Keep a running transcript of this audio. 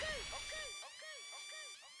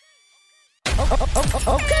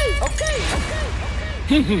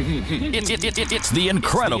It's the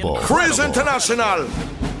incredible Freeze International.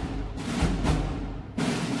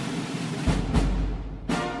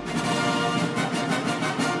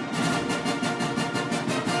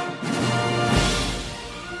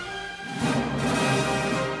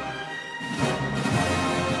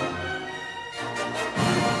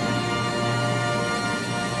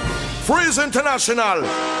 Freeze International.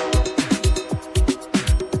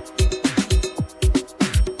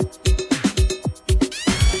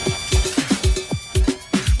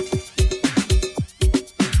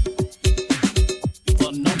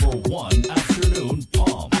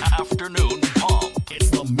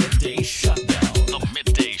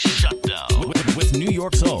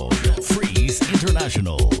 York's own Freeze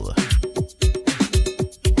International.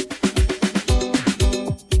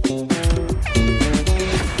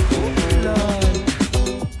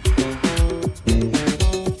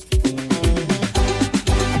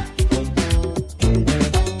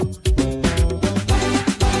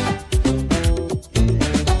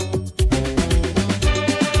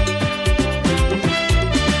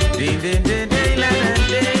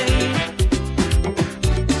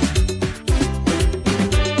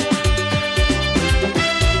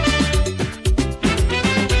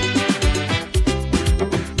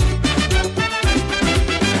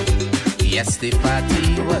 The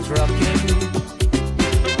party was rocking,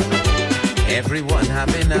 everyone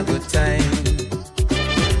having a good time.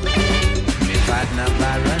 My partner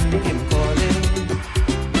Baron came calling,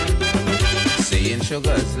 saying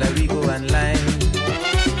sugars, let we go online.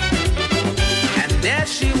 And there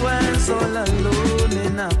she was all alone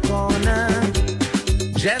in a corner,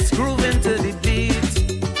 just grooving to the beat.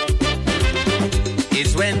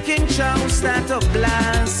 It's when King Charles started to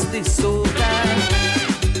blast the soca.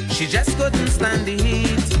 She just couldn't stand the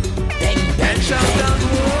heat. Bang, bang, and shout out,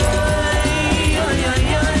 oi, oi, oi,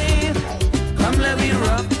 oi. Come let me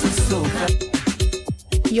rock to soca.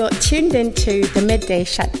 You're tuned into the Midday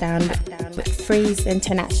Shutdown with Freeze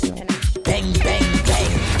International. Bang, bang, bang.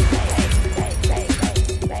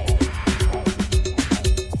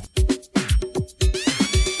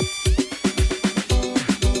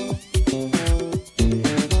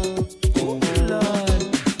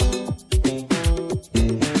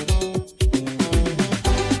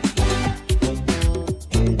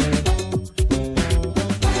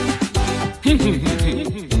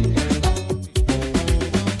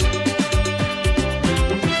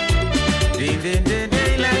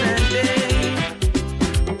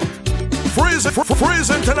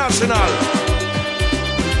 Freeze International.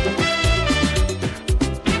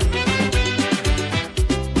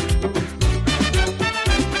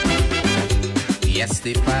 Yes,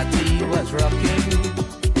 the party was rocking,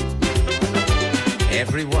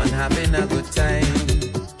 everyone having a good time.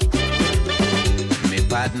 My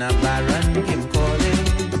partner Baron came calling,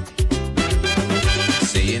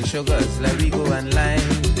 saying sugars, let we go online.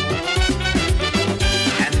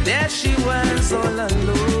 And there she was all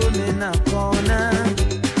alone in a corner,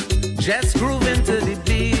 just grooving to the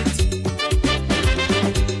beat.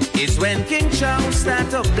 It's when King Charles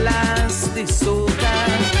started to blast the soca.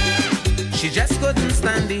 She just couldn't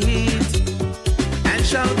stand the heat and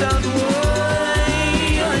shout out, oi,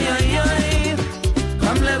 oi, oi, oi.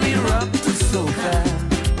 Come let me rock to soca.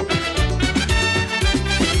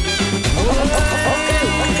 Oi,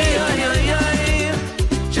 oi, oi,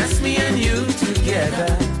 oi. Just me and you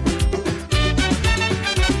together.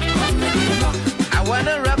 I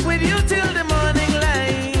wanna rock with you till the morning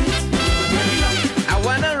light. I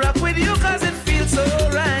wanna rock with you cause it feels so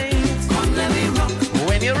right. Come let me rock.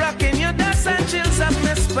 When you're rocking, you dance and chills up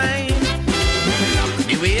my spine.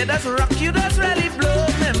 The way you does rock, you does really blow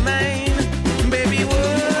my mind. Baby, oi,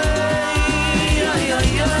 oi,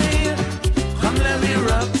 oi, oi. Come let me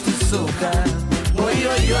rock to soca. Oi,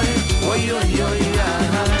 oi, oi, oi, oi, oi, ah.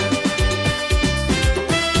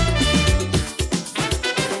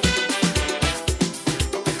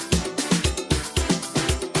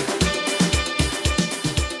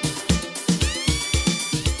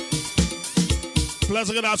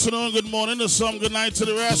 Pleasant good afternoon, good morning to some, good night to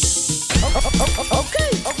the rest. Okay.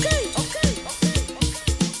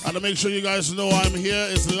 And to make sure you guys know I'm here,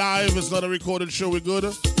 it's live, it's not a recorded show, we're good.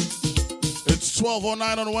 It's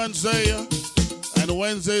 12:09 on Wednesday, and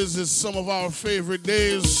Wednesdays is some of our favorite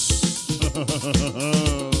days.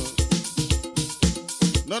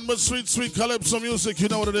 Nothing but sweet, sweet calypso music, you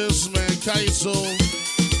know what it is, man. Kaiso,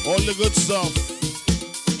 all the good stuff.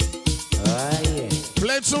 Oh, yeah.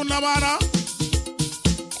 Play tune, Namana.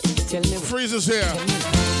 Freeze is here.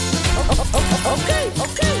 Okay.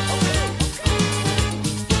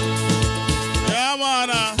 Yeah, man.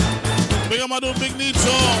 Big up up, I do Big Nito.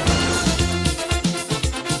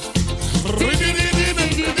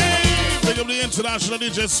 Big up the international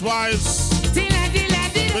DJ Spice. Big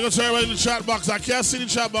up to everybody in the chat box. I can't see the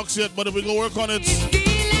chat box yet, but we go work on it.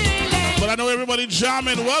 But I know everybody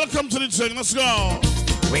jamming. Welcome to the thing. Let's go.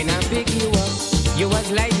 When I pick you up, you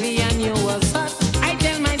was lively and you was hot. I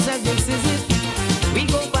tell myself this is it. We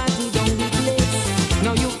go party down the place.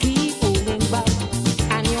 Now you keep holding back,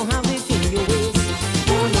 and you have it in your waist.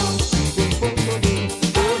 Oh no,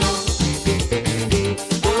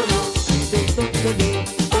 oh no,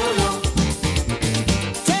 oh no.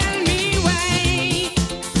 Tell me why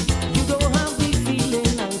you don't have the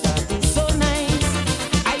feeling and that is so nice.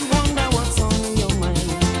 I wonder what's on your mind.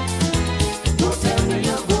 Don't tell me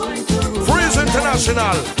you're going to Freeze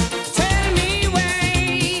International. Tell me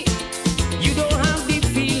why you don't have the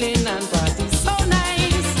feeling and that is so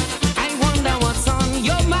nice. I wonder what's on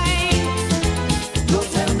your mind. Don't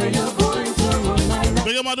tell me you're going to run my life.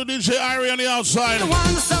 Big up to DJ Irie on the outside. You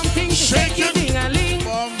want something to Shake shake your it. ding-a-ling.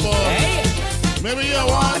 Come boy. Hey, Maybe you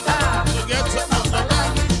want to get to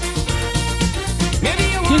maybe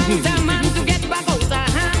you want a man to get back out of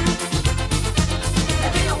hand.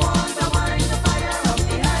 Maybe you want a man to fire up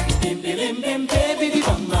behind. Bim, bim, bim, baby, di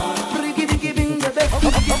bamba. Briggy, diggy, bing, da, be,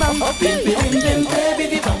 di bamba. Bim, bim, bim, baby,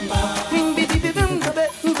 di bamba. Bing, biddy, di, bim, da,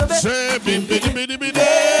 be, da, be. say bim bidi bidi bidi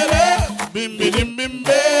bim bidi bim bidi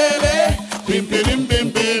bim bidi bim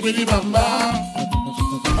bidi bamba.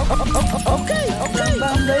 Okay,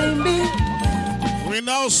 baby. We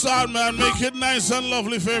now start, man. Make it nice and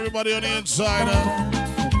lovely for everybody on the inside.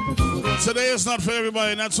 Today is not for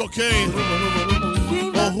everybody, and that's okay.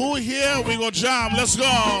 But who here? We go jam. Let's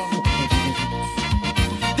go.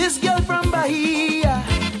 This girl from Bahia,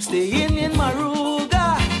 staying in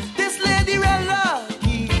Maruga. This lady real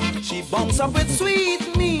lucky, she bounce up with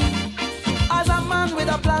sweet me. As a man with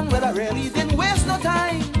a plan, where I really didn't waste no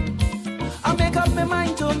time. I make up my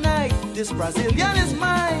mind tonight, this Brazilian is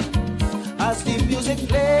mine. As the music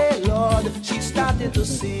play, Lord, she started to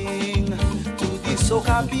sing to the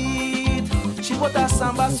soca beat. She put a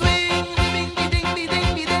samba swing, bing, ding, ding,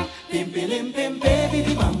 ding, ding, bim, bim, bim, baby,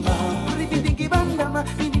 di bamba, bim, bam, bam,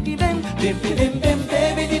 bim, bim, bim, bim,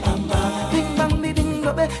 baby, di bamba, bing, bang, ding,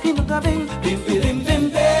 go, bing, go, bing, bim, bim, bim,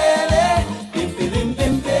 bele, bim, bim,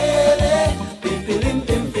 bim, bele, bim, bim,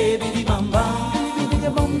 bim, baby, di bamba,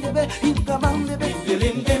 bim, bam, bim, go, bang,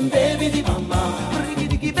 bim, bim, baby, di bamba.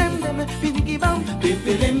 Bim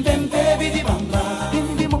bim bim baby di bamba. Bim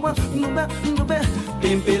bim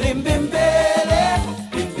bim bim bim bele.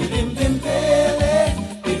 Bim bim bim bele.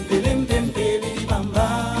 Bim bim bim baby di bamba.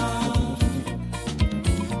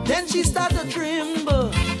 Then she start to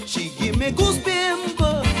tremble. She give me goose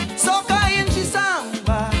bimble. Soca in she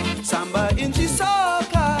samba, samba in she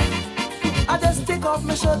soca. I just take off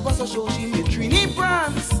my shirt for so show she made Trini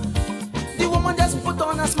prance. The woman just put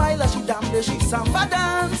on a smile as she damn she samba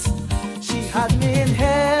dance. She had me in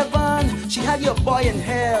heaven, she had your boy in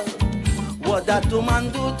hell. What that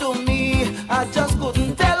woman do to me, I just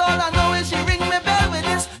couldn't tell. All I know is she ring me bell with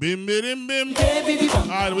this. Bim bim bim. Baby di bamba.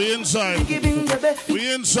 Alright, we inside.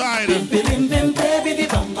 We inside. Bim bim bim baby di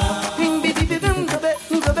bamba. Bim bim bim bim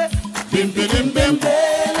Bim bim bim.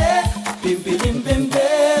 bele. Bim bim bim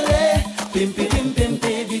bele. Bim bim bim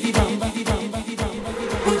baby di bamba.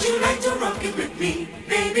 Would you like to rock it with me,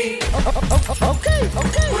 baby? Okay.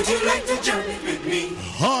 Would you like to jump it with me?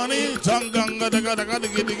 Honey, tongue ganga daga daga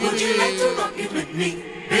diggy Would you like to diggy. rock it with me?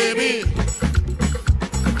 Baby,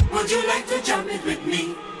 Would you like to jump it with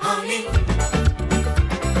me, honey?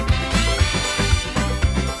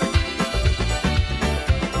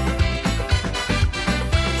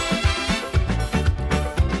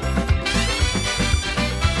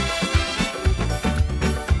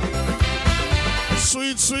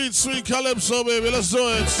 sweet calypso, baby. Let's do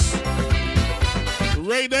it.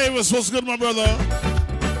 Ray Davis, what's good, my brother?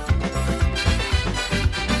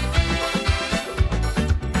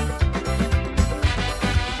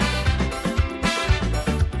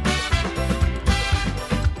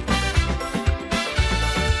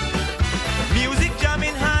 Music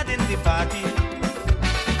jamming hard in the party.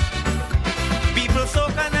 People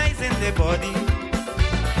soca nice in their body.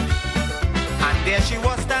 And there she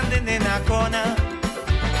was standing in a corner,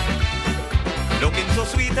 looking so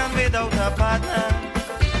sweet and without a partner.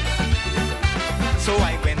 So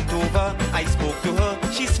I went over, I spoke to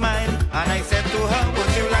her, she smiled, and I said to her,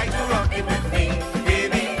 would you like to rock it with me,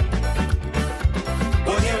 baby?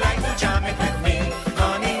 Would you like to jam it with me,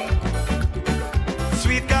 honey?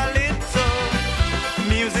 Sweet calypso,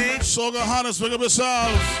 music. Soca Hannes, pick up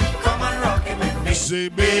yourself. Come and rock it with me. Say,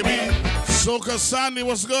 baby. Soca Sandy,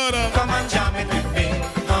 what's good? Come and jam it with me,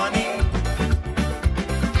 honey.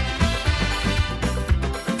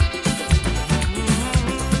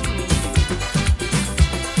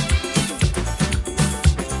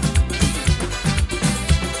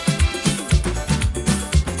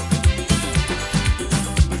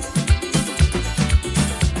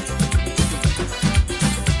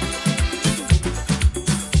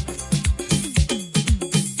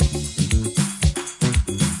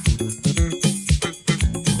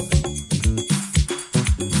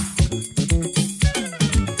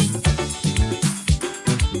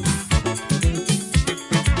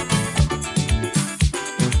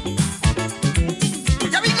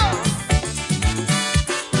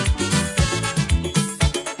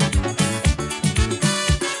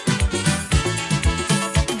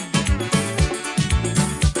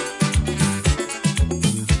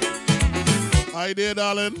 right there,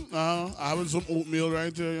 darling. Having some oatmeal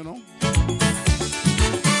right there, you know.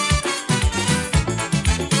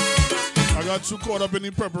 I got too caught up in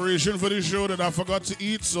the preparation for the show that I forgot to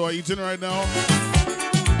eat, so I'm eating right now.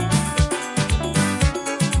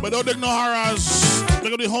 But don't take no horrors.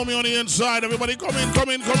 Look at the homie on the inside. Everybody come in.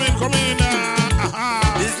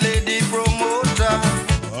 This lady promoter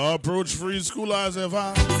approach free school as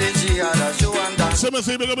ever. said she had a show and dance.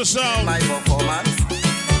 Timothy, big up yourself. My performance.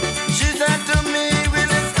 She said to me, we'll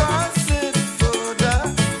discuss it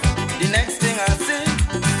further. The next thing I see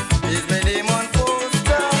is my name on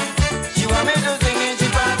poster. She want me to sing in she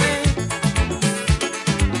party.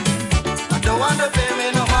 I don't want to pay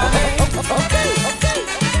me no money. Okay.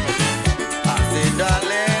 I said,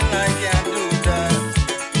 darling, I can't do that.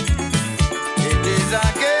 It is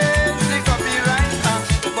against the Copyright Act,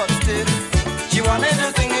 but still, she want me to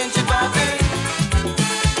sing in she party.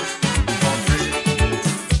 For free,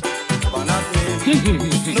 but not me.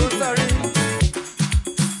 No, sorry.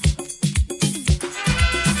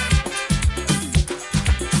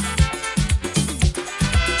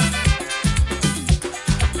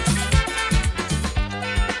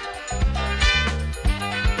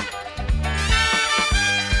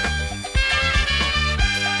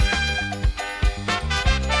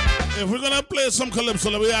 If we're gonna play some calypso,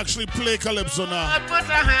 let me actually play calypso now. I put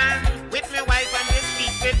a hand with me wife and this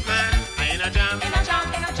secret man. I in a jam.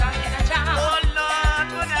 Oh Lord,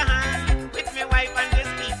 put a hand with me wife and this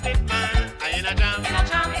secret man. I in a jam.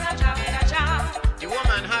 The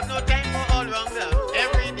woman have no time for all wrong love.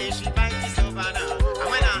 Every day she bites the savannah. And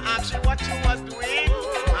when I ask her what she was doing,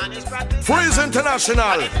 man is practicing. Freeze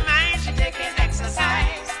International. But in mind she taking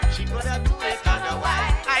exercise. She could have do it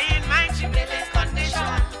otherwise. I in mind she building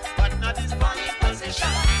condition. But not this funny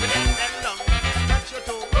position. With them long, touch your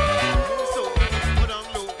toe. So, put on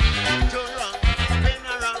low. Turn around, spin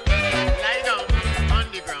around. Lie down on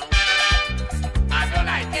the ground. I don't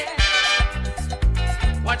like it.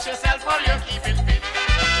 Watch yourself while you're keeping fit.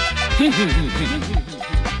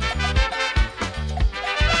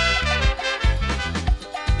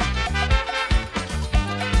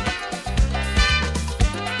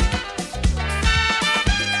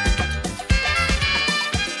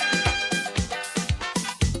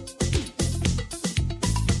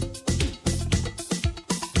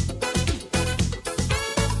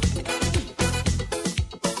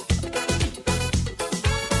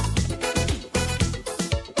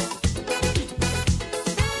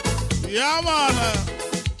 Yeah, man.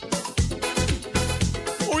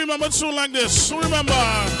 Who remember a tune like this? Who remember?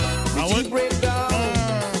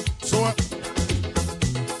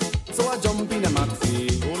 So I jump in a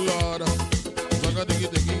maxi. Oh Lord.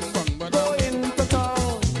 Go into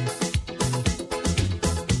town.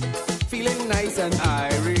 Feeling nice and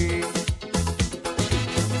airy.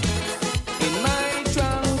 In my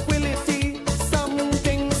tranquility,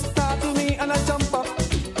 something startled me and I jump up.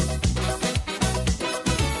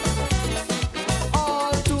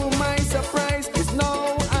 All to my surprise is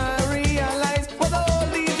now I realize what the old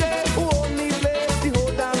DJ who only played the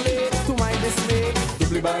whole damn day to my dismay.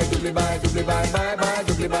 Doobly bye, bye, bye, bye,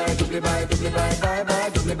 doobly bye, bye, bye, bye,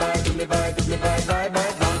 doobly bye, bye,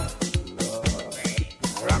 bye, bye.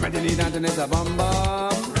 Ramadini dancing is a bum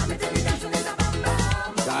bum.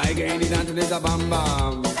 Tiger in the dancing is a bum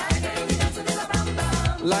bum.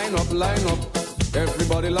 Line up,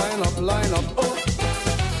 everybody line up. Oh,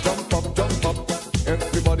 jump up,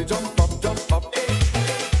 everybody jump up.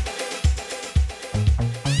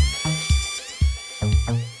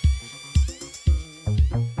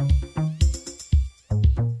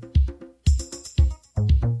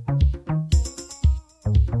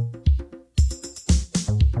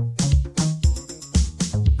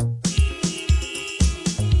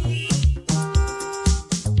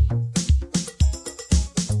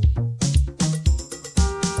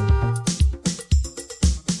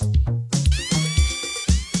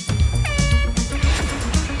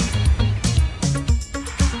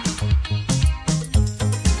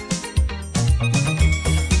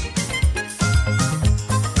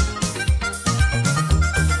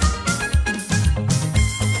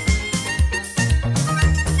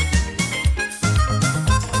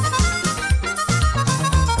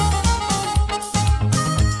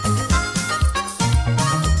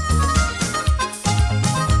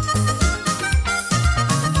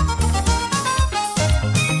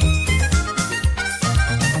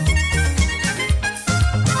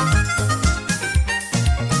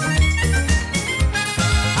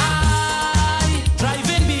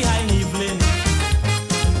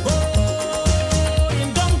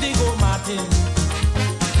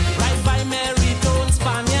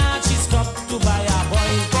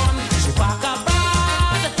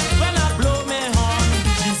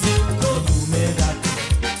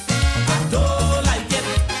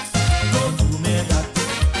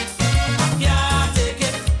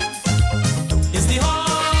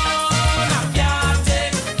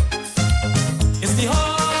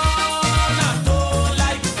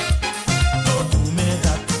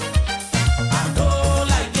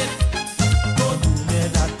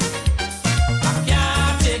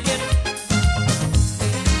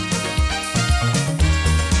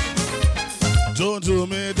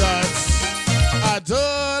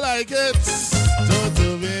 like it, don't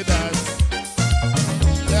do me that.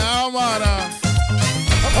 Yeah, man.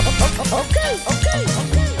 Okay.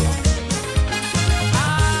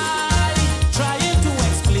 I trying to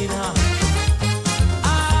explain her. I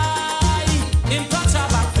in touch her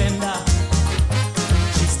back fender.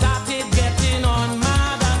 She started getting on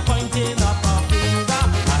mad and pointing up her finger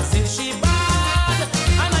as if she bad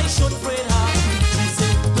and I should pray her. She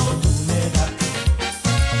said, "Don't do me that.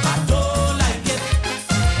 I don't like it.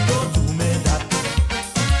 Don't do me that.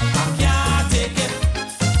 I can't take it.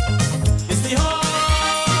 It's the whole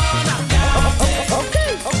I can't take.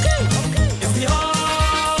 Okay. It's the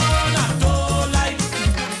whole I don't like.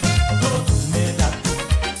 Don't do me that.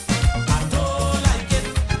 I don't like it.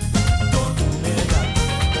 Don't do me that.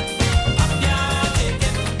 I can't take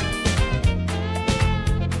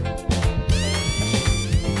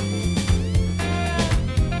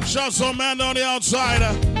it. Shout some man on the outside.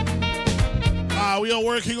 We are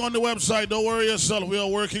working on the website. Don't worry yourself. We are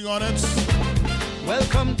working on it.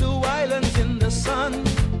 Welcome to Islands in the Sun.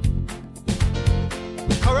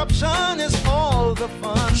 Corruption is all the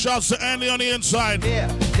fun. Shouts to Andy on the inside. Yeah,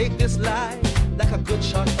 take this life like a good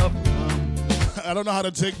shot of rum. I don't know how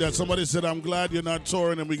to take that. Somebody said, I'm glad you're not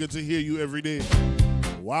touring and we get to hear you every day.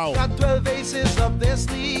 Wow. Got 12 aces up their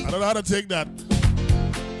sleeve. I don't know how to take that.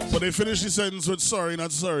 But they finished the sentence with sorry,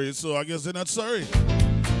 not sorry. So I guess they're not sorry.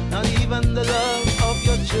 Not even the love of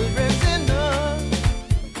your children's enough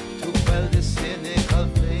to quell this cynical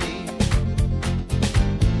flame.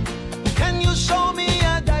 Can you show me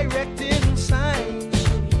a directing sign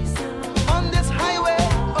on this highway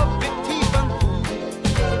of big teeth and food?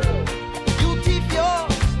 You teeth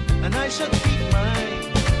yours and I should keep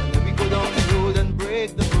mine. Let me go down the road and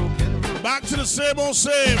break the broken rule. Back to the same old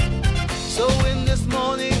same. So in this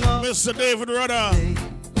morning of Mr. David Rudder.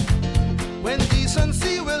 when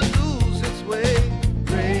decency will lose its way,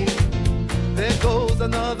 pray, there goes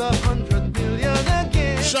another 100 million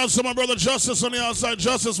again. Shout to my brother Justice on the outside.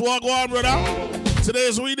 Justice, walk on, brother.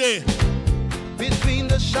 Today's we day. Between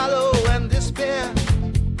the shallow and despair,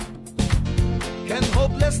 can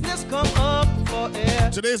hopelessness come up for air?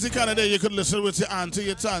 Today's the kind of day you could listen with your auntie,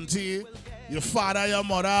 your tanty, your father, your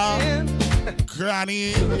mother,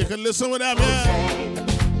 granny. You can listen with them, yeah.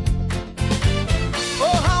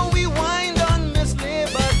 Oh, how we wind on Miss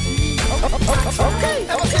Liberty. Okay.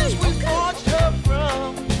 Ever since we forged her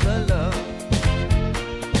from the love.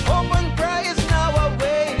 Hope and prayer is now a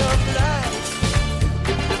way of life.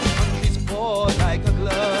 This country's poor like a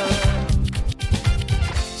glove.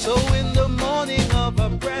 So in the morning of a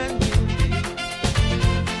brand new day,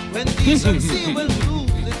 when decency will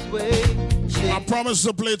lose its way, I promise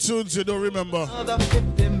to play tunes you don't remember. another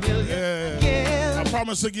 50 million again. I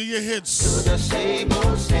promise to give you hits. The same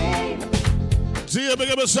old same. See you,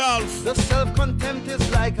 big up yourself. The self-contempt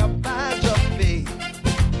is like a badge of faith.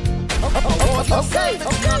 Okay.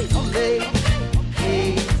 Too late.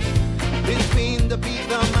 Hey, between the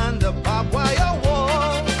beat-em and the barbed wire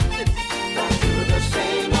wall, back to the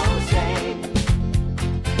same old same.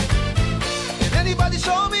 Can anybody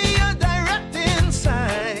show me a directing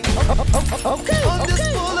sign Okay. on this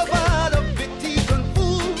boulevard of big teeth and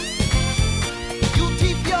fools? You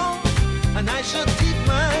teeth yours and I should teeth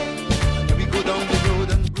mine. And we go down the road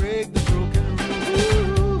and break the broken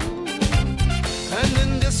rule. And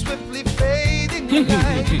in this swiftly fading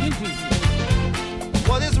light,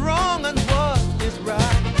 what is wrong and what is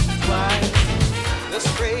right? Why the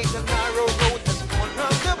straight and narrow road has gone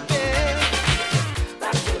round the bend.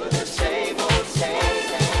 Back to the same old same.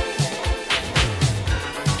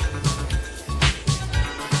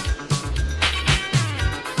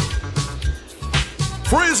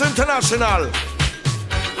 Freeze International.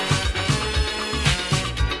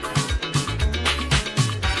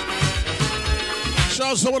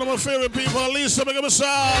 Shout to one of my favorite people, Lisa, big up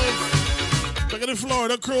yourself. Look at the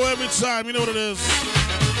Florida crew every time, you know what it is.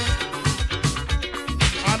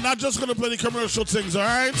 I'm not just gonna play the commercial things,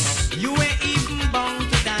 alright? You ain't even bound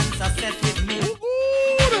to dance a set with me.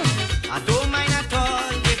 I don't mind at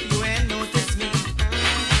all if you ain't noticed me.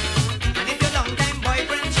 And if your long time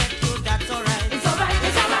boyfriend check you, that's alright. It's alright.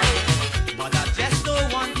 But I just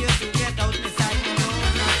don't want you to get out the side. No,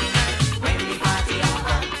 not tonight. When the party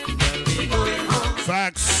over, we going home.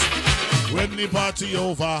 Facts. When the party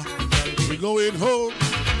over, we going home.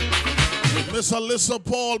 Miss Alyssa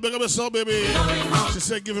Paul, big up yourself, baby. She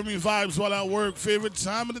said giving me vibes while I work. Favorite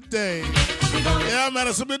time of the day. Yeah, man,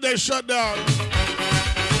 it's a midday shutdown.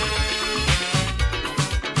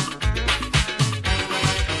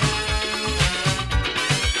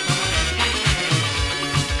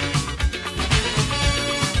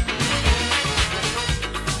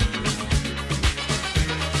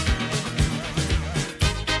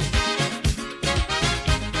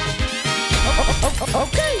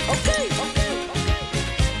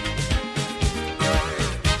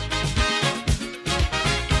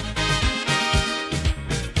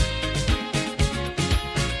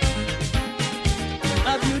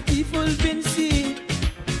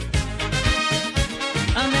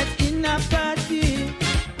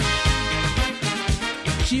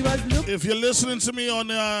 If you're listening to me on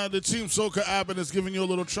the Team Soca app and it's giving you a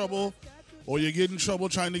little trouble, or you're getting trouble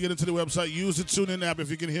trying to get into the website, use the TuneIn app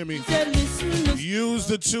if you can hear me. Use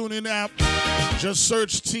the TuneIn app. Just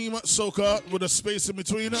search Team Soca with a space in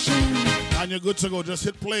between, and you're good to go. Just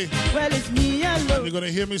hit play. Well, it's me alone. And you're going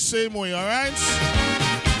to hear me same way, all right?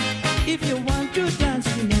 If you want to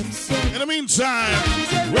dance the next song. In the meantime,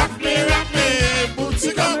 rock me,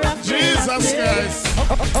 bootsy come, Jesus Christ.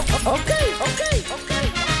 Okay.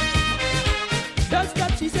 Don't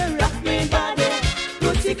stop, she said, rock me body.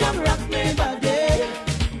 Bootsy come, rock me body.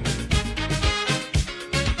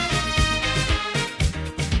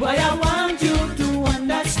 Boy, I want you to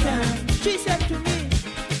understand. She said to me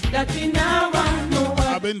that we now want no one.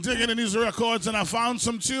 I've been digging in these records and I found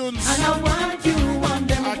some tunes. And I want you on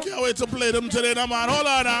them. I can't wait to play them today, man. Hold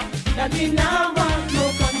on now. That we now want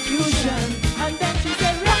no confusion. And then she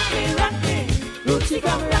said, rock me. Bootsy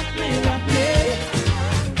come, rock me.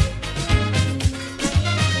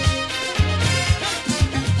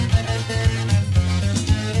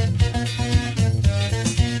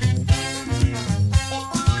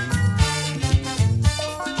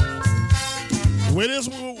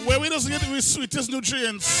 Where we just get the sweetest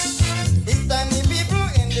nutrients. It's time the people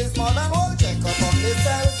in this modern world check up on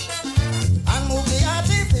themselves and move the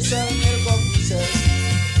artificial milk of fishes.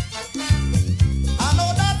 I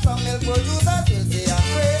know that some milk producers will say I'm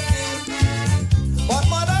crazy, but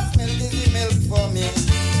mother's milk is the milk for me.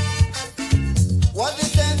 What the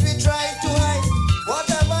sense we try to hide,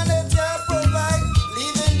 whatever nature provide,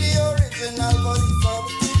 leaving the original for the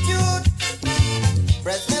substitute.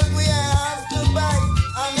 Breast milk we have to buy,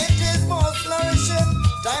 and it is more flourishing.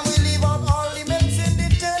 Time we leave out all the milks in the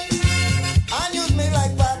tin and use me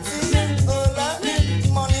like Patsy,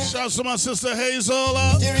 money. Shouts to my sister Hazel.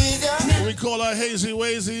 We call her Hazy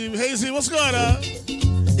Wazy. Hazy, what's good,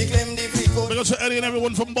 Big up to Eddie and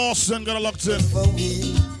everyone from Boston. Got a locked in.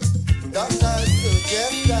 Doctors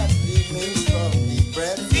suggest that the milk from the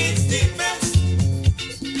bread is the best.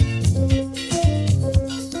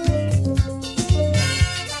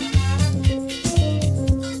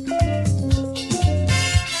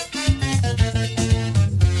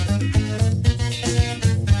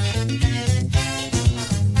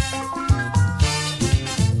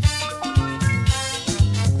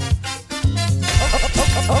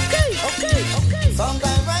 Okay.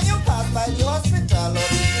 Sometimes when you pass by the hospital or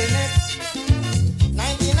the clinic,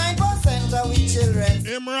 99% are with children.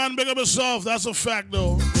 Imran, big up yourself. That's a fact,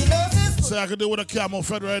 though. Say I could do with a camel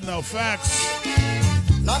fed right now. Facts.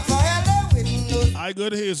 Not for with no. I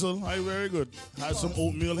good, Hazel. I very good. Had some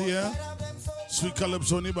oatmeal here. Sweet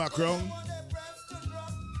calypso in the background.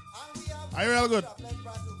 I real good.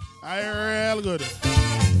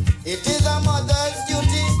 It is a mother's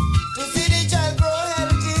duty to see the child grow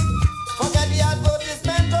healthy. Forget the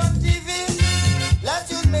advertisement on TV.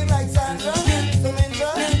 Let's use me like Sandra,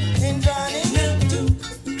 Sumintra, Indrani,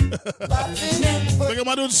 Big up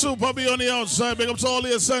my dude Super B on the outside. Big up to all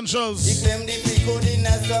the essentials. He claimed the pico, the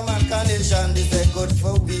nestum and carnation. This is good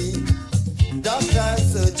for we.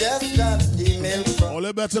 Doctors suggest that the milk from... All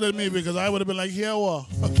they better than me because I would have been like, here what?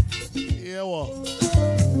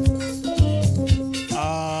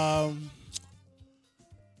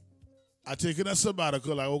 I taking a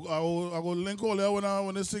sabbatical. I will link all there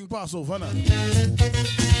when this thing pass over now.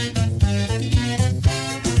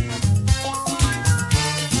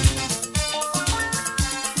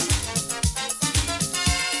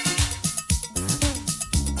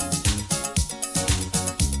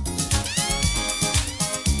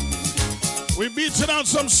 We beating out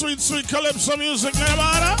some sweet calypso music,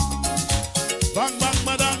 man. Bang bang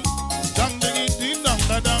badang, dang diggy ding dang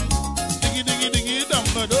badang, diggy diggy diggy dang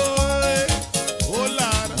badoy. Oh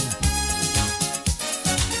Lord.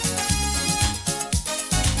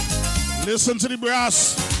 Listen to the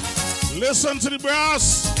brass.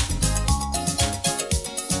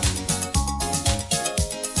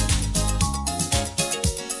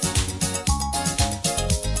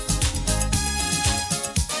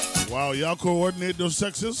 Wow, y'all coordinate those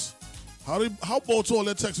texts? How about all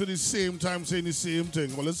the texts at the same time saying the same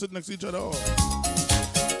thing? Well, let's sit next to each other.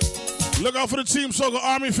 Look out for the Team Soca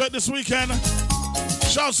Army Fed this weekend.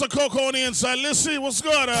 Shouts to Coco on the inside. Let's see what's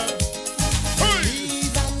good.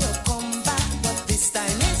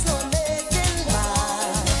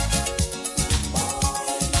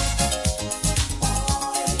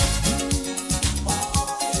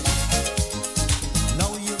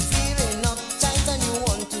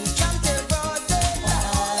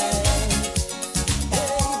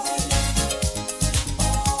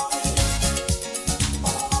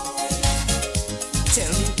 Tell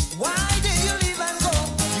me, why did you leave and go?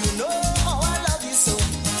 You know how I love you so.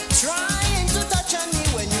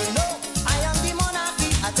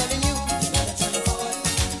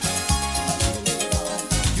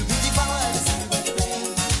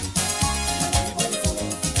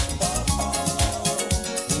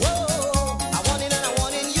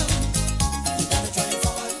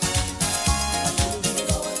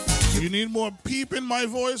 need more peep in my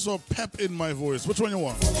voice or pep in my voice? Which one you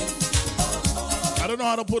want? I don't know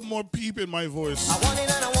how to put more peep in my voice. I want it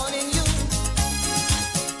and I want it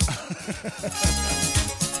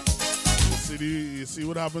you. You see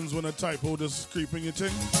what happens when a typo just creep in your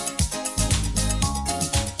thing?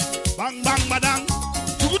 Bang, bang, badang.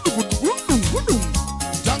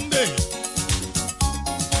 Dang day.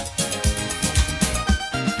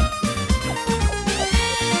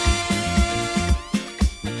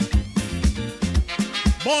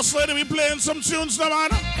 Boss lady, we playing some tunes now, man.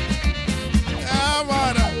 Yeah,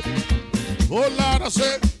 man. Oh, Lord, I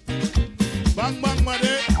say. Bang, bang, my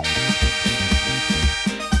day.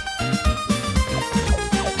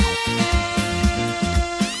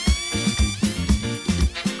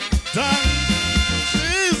 Dang.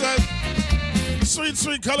 Jesus. Sweet,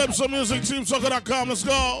 sweet Calypso Music Team, Soccer.com. Let's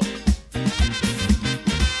go.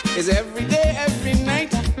 It's every day, every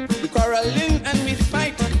night. We quarreling and we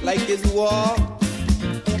fight like it's war.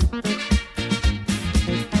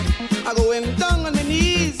 I going down on the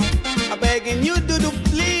knees. I'm begging you to do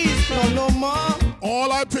please, no more.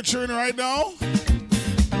 All I'm picturing right now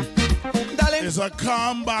is a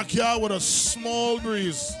calm backyard with a small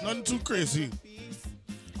breeze. Nothing too crazy.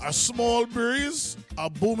 A small breeze, a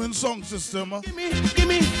booming song system, Gimme.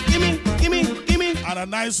 and a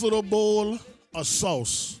nice little bowl of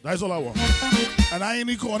sauce. That's all I want. And I ain't in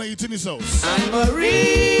the corner eating the sauce. And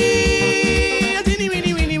Marie,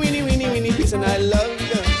 winnie, peace and I love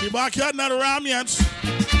you. The backyard not around yet.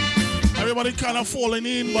 Everybody kind of falling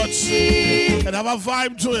in, but it have a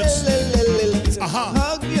vibe to it.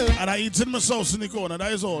 Hug you. And I eating my sauce in the corner.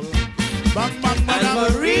 That is all. Bang, bang, And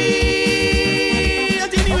bang. Marie,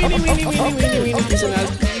 winnie, peace and I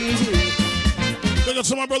squeeze you. Look at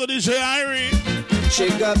my brother DJ Irie.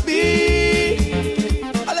 Shake a beat,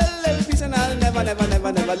 a little piece and I'll never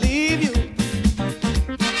leave you.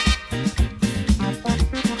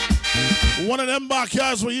 One of them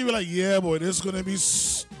backyards where you be like, yeah, boy, this is going to be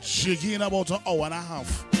jiggy in about an hour and a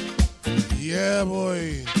half. Yeah,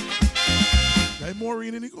 boy. That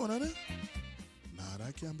Maureen in the corner there? Nah,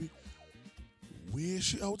 that can't be. Where is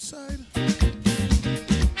she outside?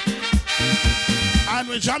 And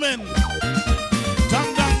we're jamming.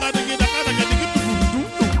 Dang, dang, da, diggy, da, da, diggy, diggy, doom,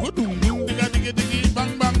 doom, doom, digga, diggy, diggy,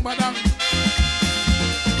 bang, bang, badang.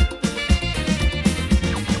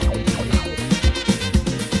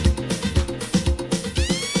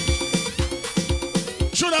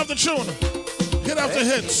 Tune after tune. Hit after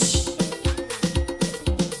hits.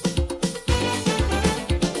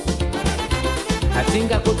 I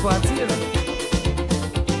think I could party.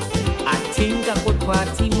 I think I could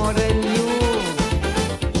party more than you.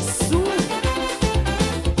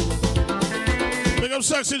 Big up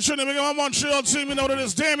Sexy Trinity, big up my Montreal team, you know what it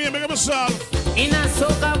is. Damien, big up yourself. In a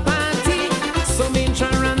soca party, some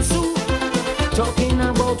insurance suit, talking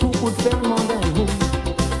about who could feel more than who.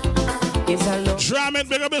 Is a love. Drum it,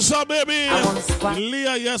 big up yourself, baby.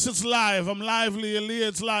 Leah, yes, it's live. I'm live, Leah,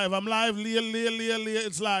 it's live. I'm live, Leah,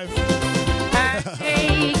 it's live.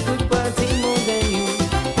 Hey, could party more than you.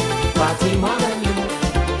 Party more than you.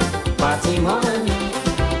 Party more than you.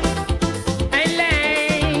 I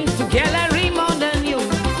like to gallery more than you.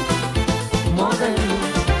 More than you.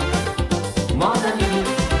 More than you.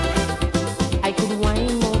 I could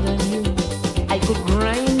whine more than you. I could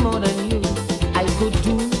grind more than you. I could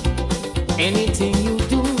do anything you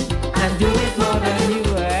do and do it more than you.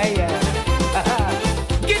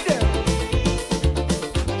 Get them.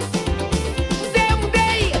 Damn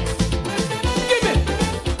day. Give it.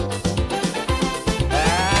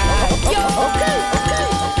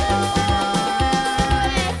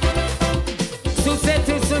 So say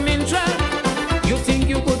to some intra, you think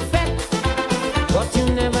you could fet, but you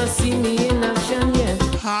never see me in action yet.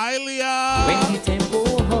 Hi, Leah. When the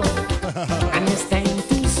tempo hot and it's time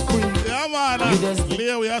to scream. Yeah, man. You just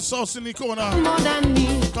Leah, we have sauce in the corner. more than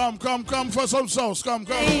me. Come for some sauce. Come.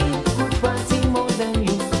 Hey, could party more than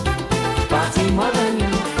you. Party more than you.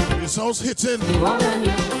 The sauce hitting. More than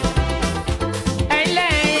you. I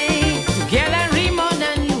like to gallery more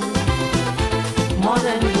than you. More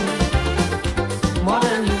than you. More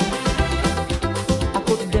than you. I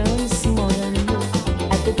could dance more than you.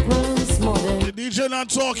 I could prance more than you. The DJ not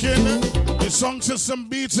talking. The song system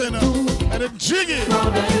beating. And it jigging. More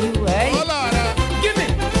than you, eh? Hold on. Give me.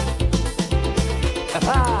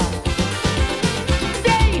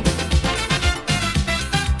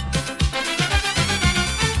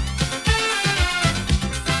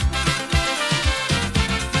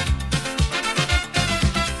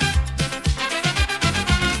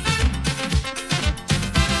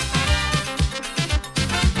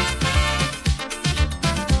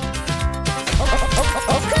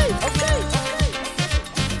 Okay.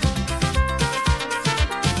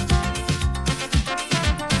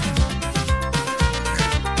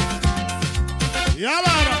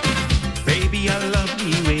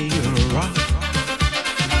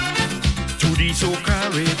 be so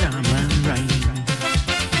carried on and right.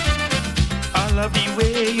 I love the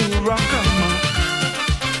way you rock 'em up,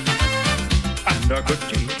 and I could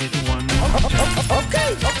take it one more time. Okay.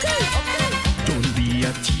 Don't be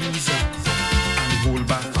a teaser and hold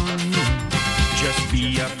back on me. Just be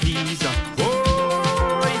a pleaser.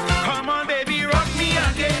 Oh, come on, baby, rock me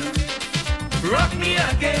again. Rock me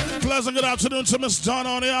again. Pleasant good afternoon to Miss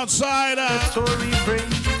Donna on the outside. So refrain.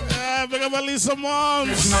 Yeah, big up Lisa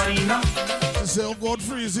Moms. It's not enough. She said, oh God,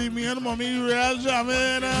 Freezy, me and mommy real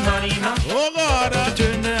jamming. Not enough. Oh God. To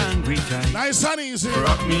turn the angry tide. Nice and easy.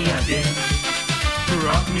 Rock me again.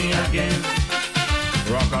 Rock me again.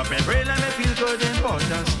 Rock up my brain and me feel good in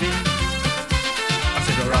Porter State. I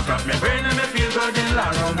said, rock up my brain and me feel good in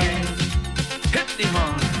La Romaine. Hit the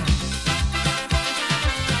horn.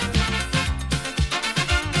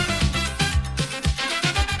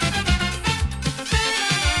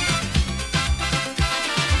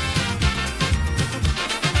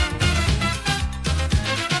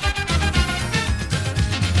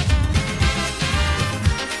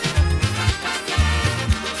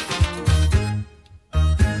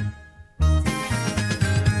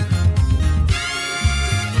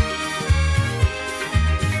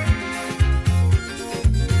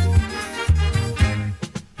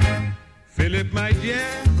 Philip, my dear,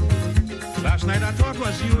 last night I thought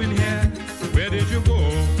was you in here. Where did you go?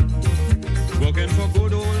 Working for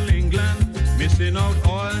good old England, missing out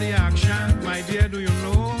all the action. My dear, do you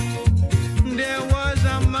know? There was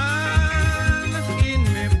a man in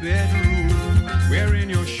my bedroom, wearing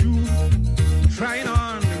your shoe, trying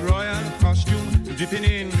on the royal costume, dipping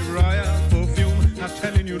in the royal perfume. I'm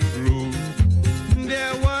telling you true.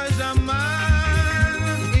 There was a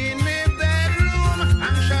man in my bedroom,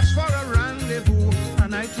 anxious for a rendezvous,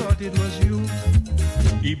 and I thought it was you.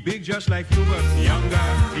 He big just like you, but younger.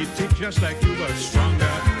 He thick just like you, but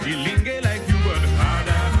stronger. He linge like you, but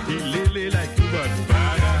harder. He lily like you, but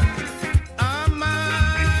badder. A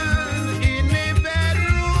man in my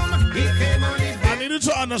bedroom. He came on the bed. I need you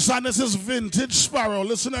to understand this is vintage Sparrow.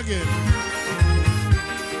 Listen again.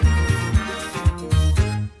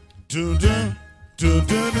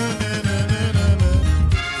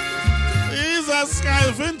 He's a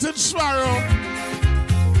Sky vintage Sparrow.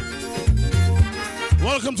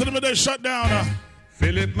 Welcome to the midday shutdown.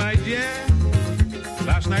 Philip, my dear,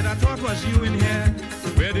 last night I thought was you in here.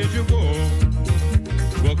 Where did you go?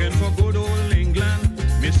 Working for good old England,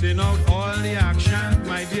 missing out all the action.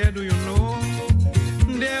 My dear, do you know?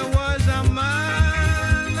 There was a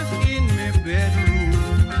man in my bedroom,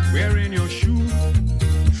 wearing your shoe,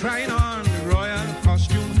 trying on the royal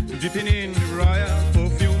costume, dipping in the royal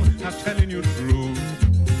perfume. I'm telling you true.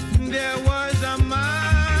 There was a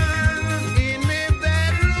man in my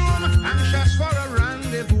bedroom, anxious for a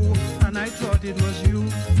rendezvous, and I thought it was you.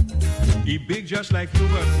 He big just like you,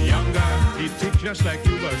 but younger. He thick just like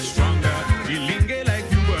you, but stronger. He linge like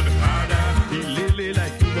you, but harder. He lily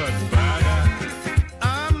like you, but badder.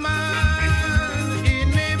 A man in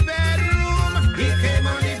my bedroom. He came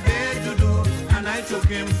on the bed to do, and I took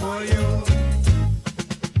him for you.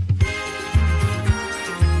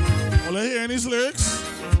 Well, are you hearing these lyrics?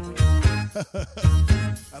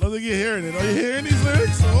 I don't think you're hearing it. Are you hearing these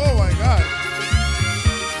lyrics? Oh my God.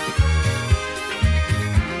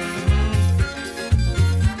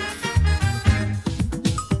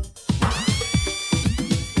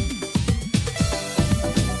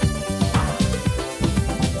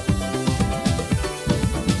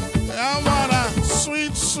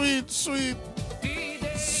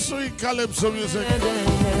 Sweet calypso music.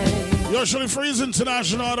 You're Shirley Freeze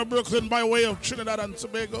International out of Brooklyn by way of Trinidad and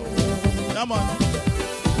Tobago. Yeah, man.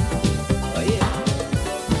 Oh, yeah.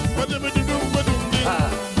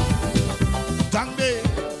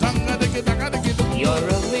 You're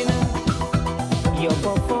a winner. Your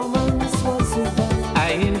performance was super.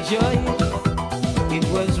 I enjoy it. It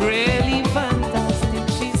was really fantastic.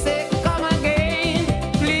 She said, come again,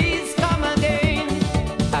 please come again.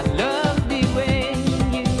 I love the way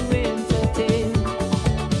you entertain.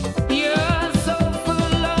 You're so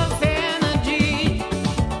full of energy.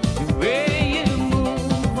 The way you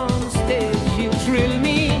move on stage, you thrill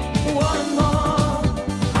me. One more,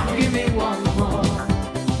 give me one more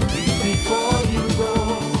before you go.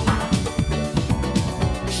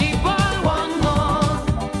 She bought one more,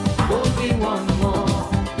 hold me one more.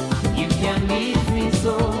 You can leave me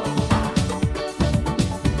so.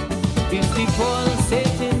 It's the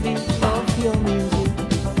pulsating beat of your music.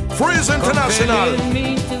 Freeze International. Compelling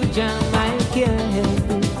me to jam, I can't help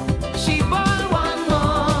it. She bought one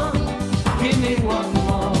more, give me one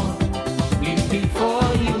more. Please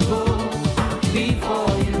before you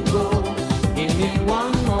go, give me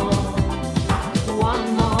one more.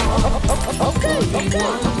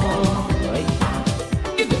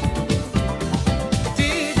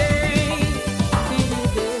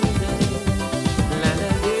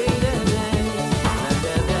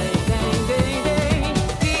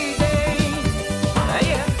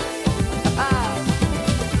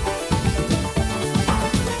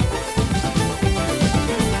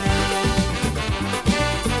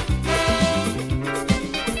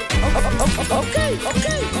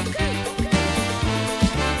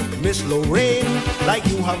 Miss Lorraine, like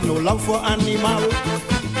you have no love for animal.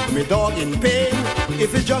 Me dog in pain,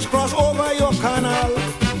 if it just cross over your canal.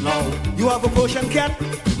 Now, you have a Persian cat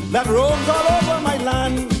that roams all over my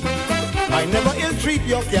land. I never ill-treat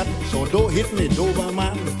your cat, so don't hit me,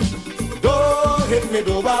 Doberman. Don't hit me,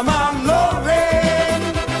 Doberman,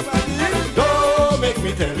 Lorraine. Don't make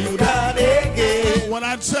me tell you that again. When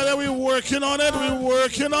I tell you we're working on it, we're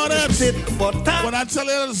working on it. When I tell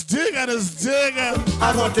you it's dig, it's dig.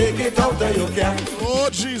 I'm gonna take it out of your cat. Oh,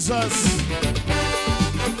 Jesus.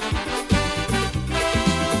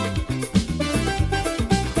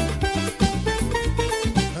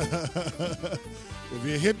 If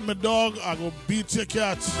you hit my dog, I go beat your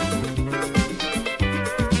cat.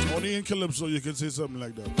 Only in Calypso you can say something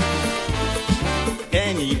like that.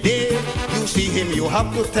 Any day you see him, you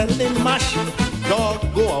have to tell him mash. Dog,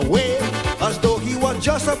 go away, as though he was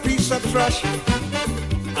just a piece of trash.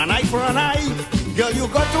 An eye for an eye, girl, you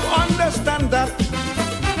got to understand that.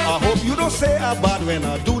 I hope you don't say a bad when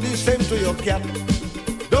I do the same to your cat.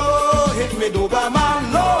 Don't hit me,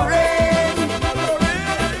 Doberman, Lorraine.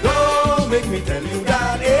 Don't make me tell you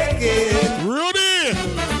that again. Rudy!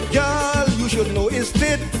 Girl, you should know it's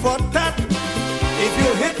tit for tat. If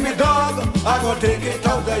you hit me, dog, I'm gonna take it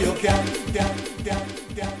out of your cat.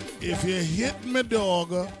 If you hit me,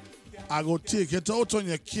 dog, I go take it out on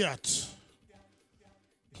your cat.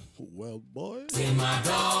 Well, boy. Sing my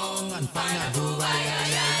dog and find a groove,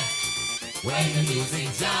 aye. When the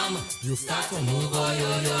music jam, you start to move,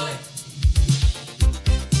 yo.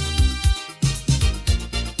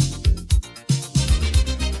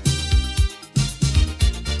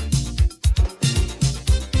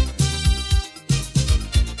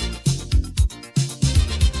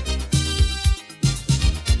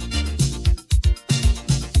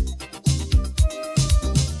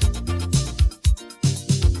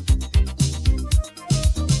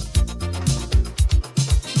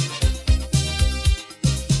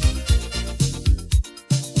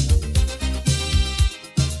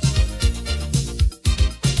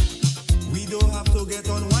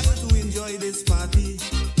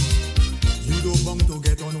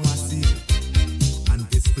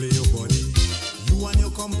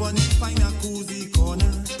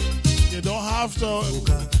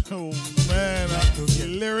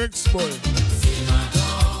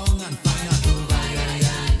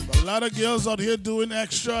 Girls out here doing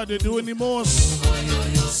extra, they're doing the most.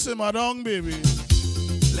 Simmer down, baby.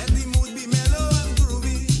 Let the mood be mellow and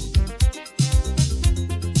groovy.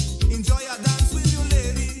 Enjoy a dance with your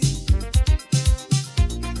lady.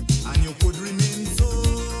 And you could remain so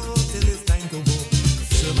till it's time to go.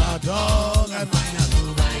 Simmer down and find a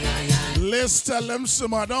groove. Let's tell them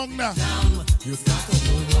simmer down now. You start to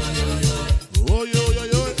move, yo. Yo.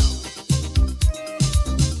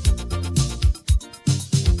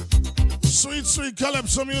 Sweet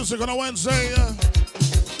Calypso music on a Wednesday.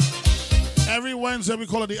 Every Wednesday we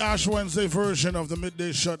call it the Ash Wednesday version of the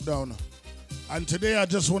Midday Shutdown. And today I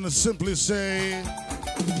just want to simply say...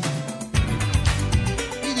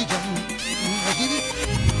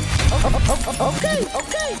 Okay.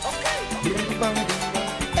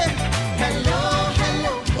 Hello.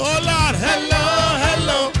 Oh Lord,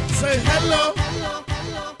 hello. Say hello.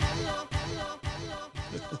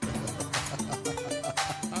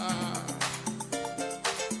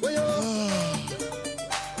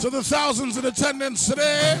 To the thousands in attendance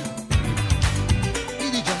today,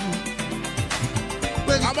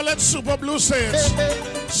 I'm gonna let Super Blue say it.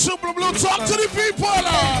 Super Blue, talk to the people.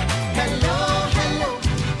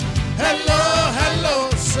 Hello.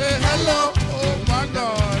 Say hello. Oh my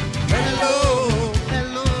God. Hello.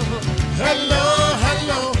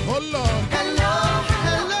 Hold on.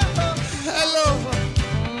 Hello.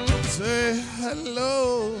 Say hello.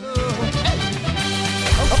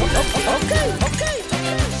 Okay.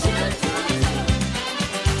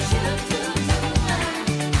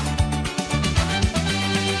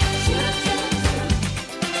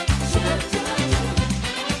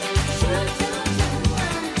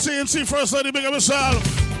 TNT First Lady, big up yourself.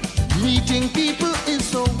 Meeting people is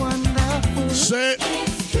so wonderful. Say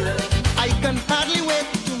it's true. I can hardly wait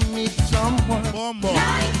to meet someone Bombo.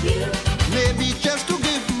 like you. Maybe just to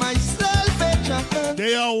give myself a chance.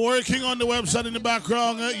 They are are working on the website in the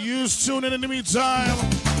background. You tune in the meantime.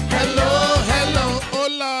 Hello, hello,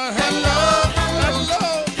 hola, hello,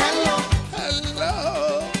 hello, hello,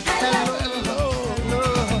 hello, hello,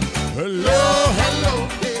 hello,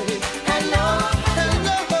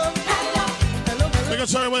 hello. We can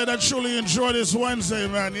tell everybody that truly enjoy this Wednesday,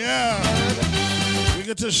 man. Yeah. We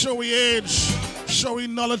get to show we age, show we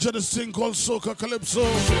knowledge of this thing called Soca Calypso.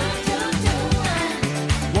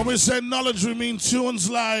 When we say knowledge, we mean tunes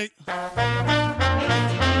like.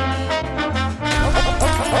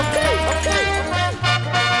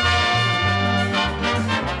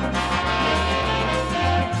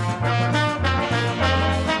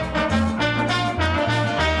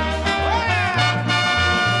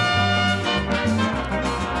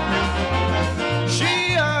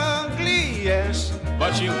 She ugly, yes,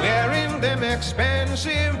 but she wearing them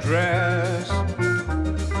expensive dress.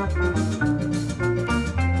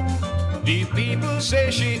 The people say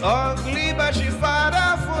she ugly, but she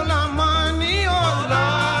father full of money, oh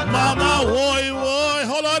Lord. Mama, boy,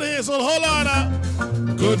 hold on, Hazel, hold on.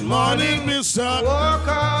 Good morning, Mr.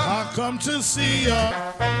 Walker. I come to see ya.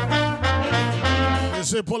 They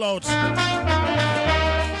say pull out.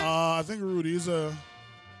 I think Rudy's never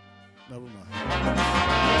mind.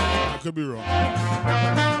 I could be wrong.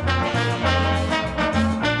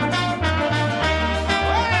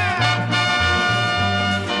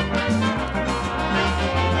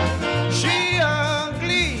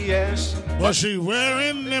 But she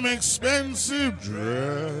wearing them expensive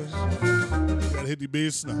dress. Gotta hit the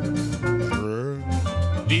bass now.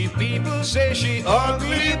 The people say she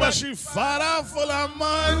ugly, but she fat out full of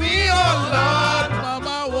money. Oh Lord,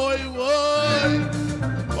 mama, boy.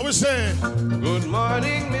 What we say? Good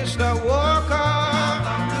morning, Mr. Walker.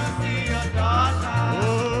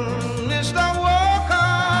 Mr. Walker.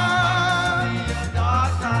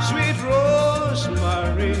 Sweet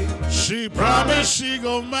Rosemary. She promised she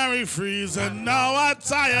gon' marry Freeze, and now I'm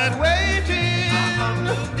tired waiting.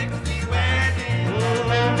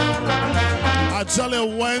 I tell you,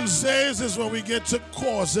 Wednesdays is when we get to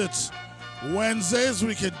cause it. Wednesdays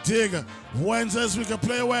we can dig. Wednesdays we can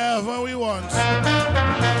play wherever we want.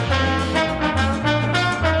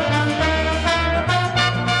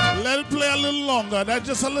 Let it play a little longer. That's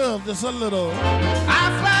just a little.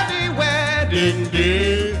 After the wedding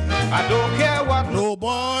day, I don't care what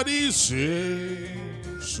nobody say.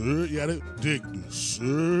 Sir, you gotta dig this,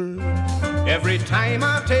 sir. Every time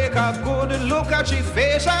I take a good look at your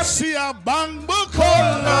face, I see a bang book.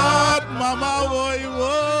 Oh Lord, mama, boy.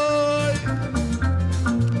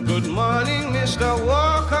 Good morning, Mr.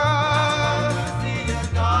 Walker.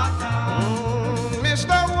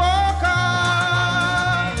 Mr. Walker.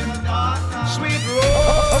 Sweet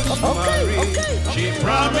Rosemary. Okay. She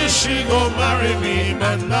promised she gon' marry me,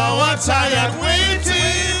 but now I'm tired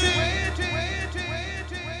waiting.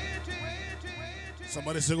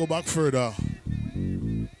 Somebody say go back further.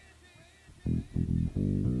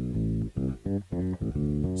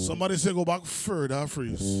 Somebody say go back further,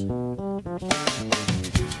 Freeze.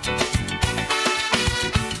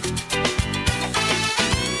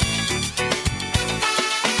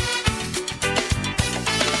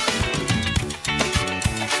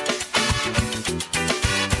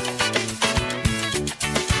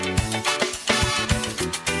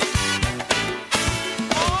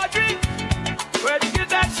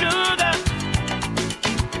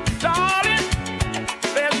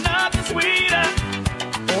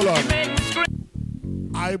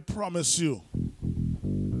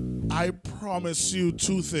 I promise you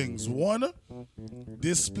two things. One,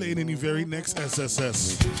 this playing in the very next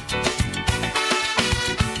SSS.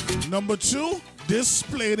 Number two, this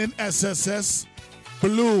playing in SSS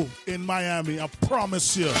Blue in Miami. I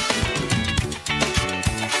promise you.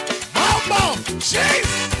 Mambo, jeez.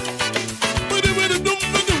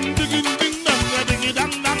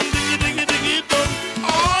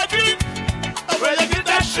 Where you get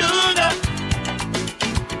that sugar?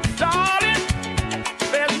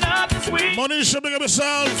 Money should make up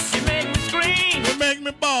yourself. You make me scream. You make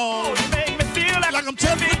me ball. You make me feel like I'm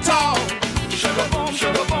 10 feet tall. Sugar boom,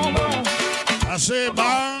 boom. I say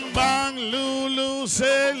bang, bang, Lulu.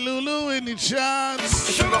 Say Lulu any chance.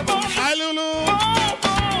 Sugar boom. Hi, Lulu. Boom.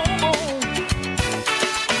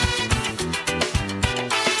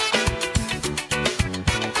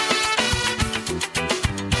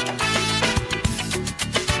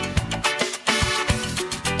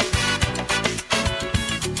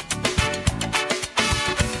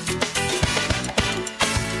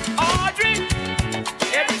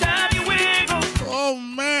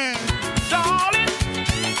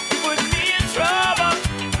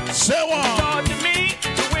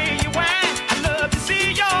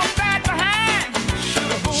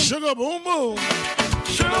 boom boom.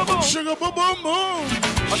 Sugar boom. Sugar boom boom boom.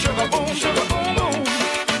 Sugar boom, sugar boom boom.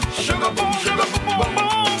 Sugar boom, sugar boom boom boom.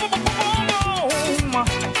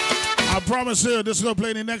 I promise you, this is gonna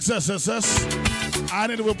play in the next SSS. I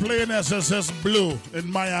need to play in SSS Blue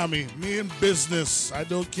in Miami. Me in business. I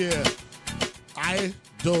don't care. I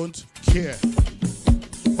don't care.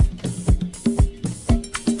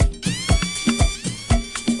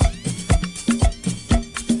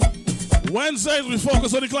 Wednesdays we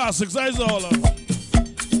focus on the classics. That's all.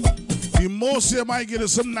 The most you might get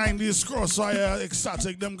is some 90s crossfire,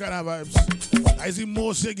 ecstatic, them kind of vibes. That's the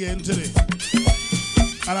most you getting today.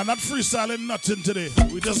 And I'm not freestyling nothing today.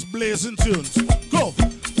 We just blazing tunes. Go!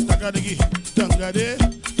 Danga diggy, danga de,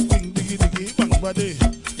 ding diggy diggy, bang ba de.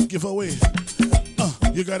 Give away.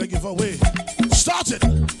 You gotta give away. Start it!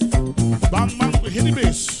 Bang bang, we hit the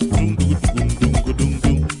bass. Dung dung dung dung dung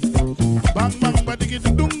dung. Bang bang ba diggy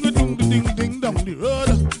dung dung ding ding down the road.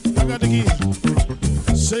 Danga diggy.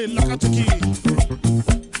 Say laka tiki.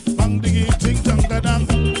 Bang diggy ting danga dang.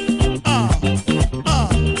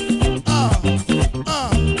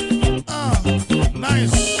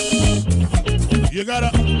 Nice. You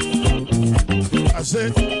gotta. I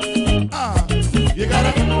said, you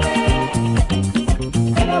gotta.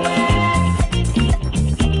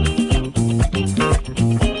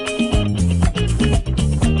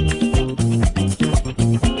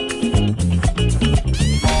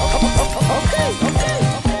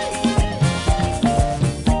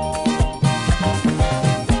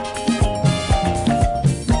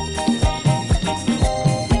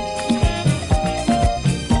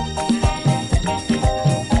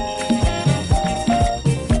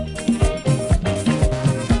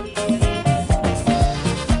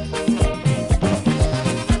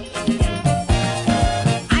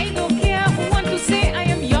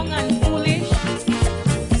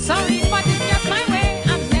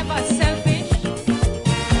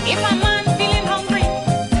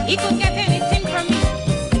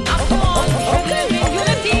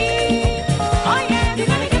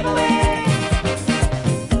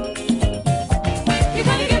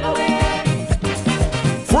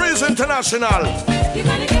 International. You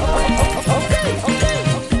gotta give away. Okay.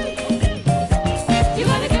 You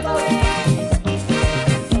gotta give away.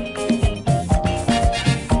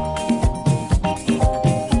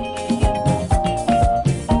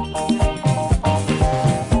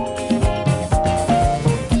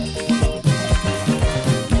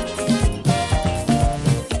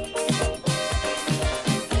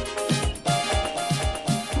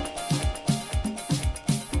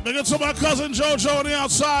 Big it to my cousin Jojo on the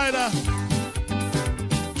outside.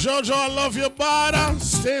 Jojo, I love your body.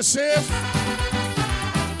 Stay safe.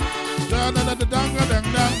 Dun, dun, dun, dun, dun, dun,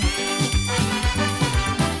 dun.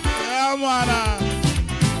 Yeah, man.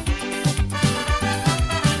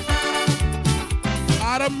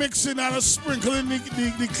 Out of mixing, out of sprinkling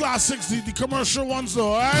the classics, the commercial ones,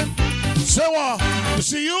 though, alright? Say what? You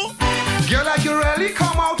see you? Girl, like you really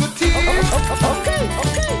come out to tease. Okay.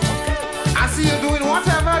 I see you doing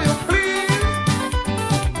whatever you please.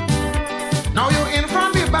 Now you're in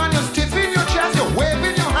from the band, you're stiffing your chest, you're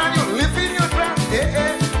waving your hand, you're lifting your dress.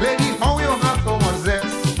 Hey, lady, how you have so much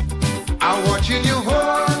zest? I'm watching you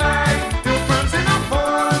all night, you're prancing up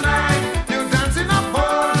all night, you're dancing up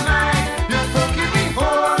all night, you're poking me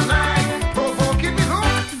all night, provoking me.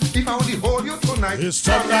 Look, if I only hold you tonight. It's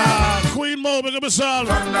Thunder, Queen Mo, big up yourself.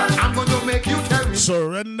 Thunder, I'm going to make you tell me.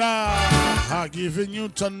 Surrender, I'm giving you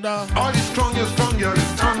thunder. All is strong, you're thunder.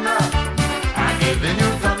 I'm giving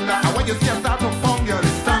you thunder. And when you see a start to form, you're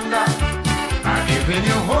thunder. I'm giving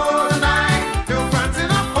you whole night. You're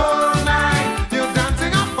prancing up all night. You're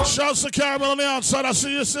dancing up all night. Shouts to Caramel on the outside. I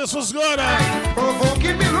see you, sis. What's good?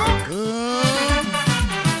 Provoking me, look.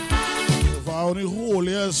 If I only hold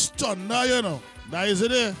you as thunder, you know. That is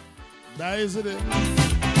it. That is it.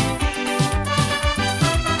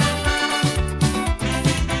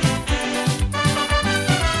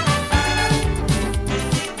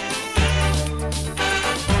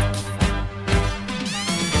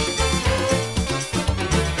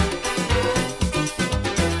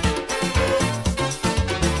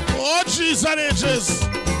 And inches.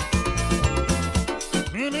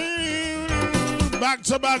 Back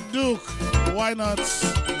to back Duke. Why not?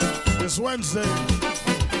 It's Wednesday.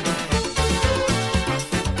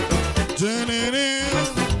 Yeah,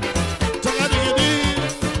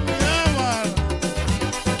 man.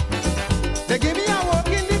 They give me a walk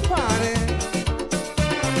in the party.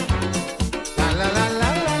 La la la la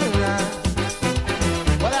la la.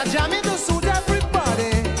 Well, I jam in to suit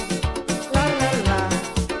everybody. La la la.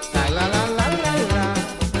 La la la la la la.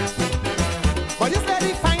 But you said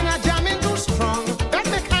if I'm not jamming too strong, let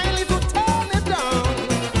me kindly to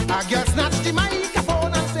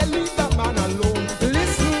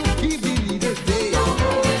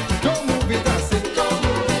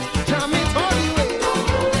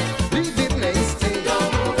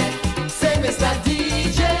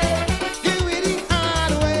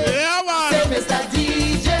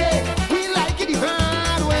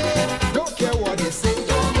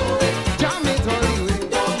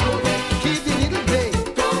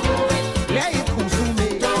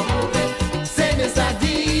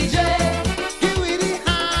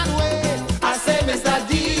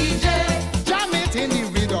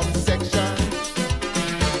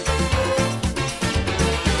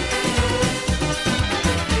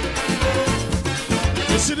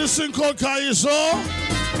this thing called Kaiso.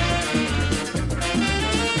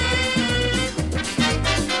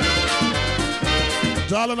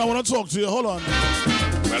 Darling, I want to talk to you. Hold on.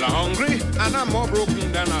 Well, I'm hungry and I'm more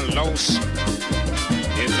broken than a louse.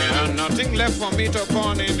 Is there nothing left for me to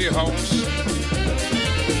pawn in the house?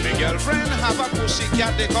 My girlfriend have a pussy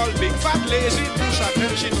cat they call Big Fat Lazy Puss. I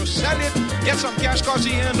tell she to sell it, get some cash cause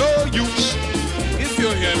he ain't no use. If you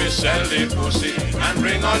hear me sell the pussy and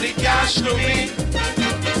bring all the cash to me,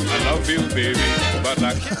 I love you baby, but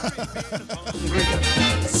I can't be hungry.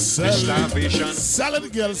 Starvation. Sell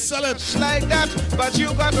it, girl, sell it. It's like that, but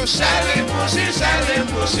you got to sell the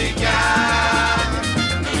pussy, cat.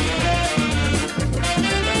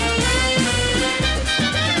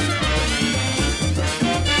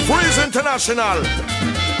 Freeze International.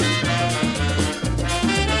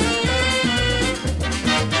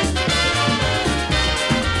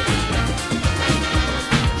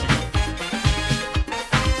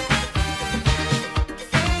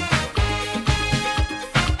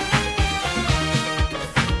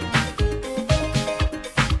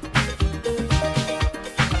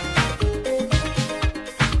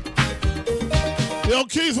 Yo,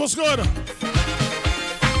 Keith, what's good?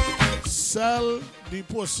 Sell the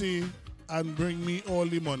pussy and bring me all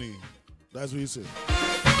the money. That's what he said.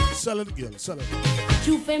 Sell it, girl, sell it.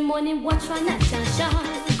 Juve money, watch for Natasha.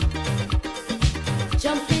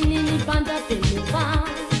 Jumping in the band up in the van.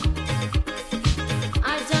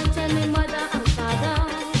 I don't tell me mother and father.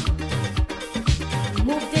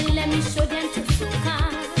 Move them, let me show them to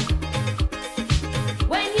soca.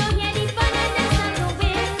 When you hear the band and I start to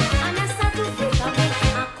win, and I start to break away,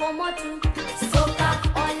 I come out to soca.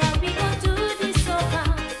 All of we go to the soca.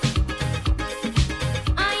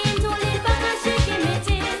 I ain't holding back and shaking me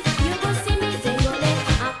till you go see me dingling.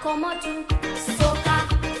 I come out to soca.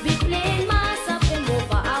 Be playing mass up and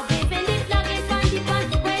over. I waving the flag in front the band.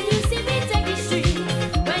 When you see me take the street,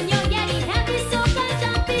 when you're getting heavy soca,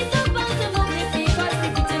 jumping the band to move the feet, cause we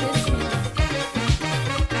fit in the street.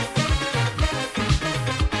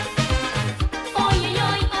 Oh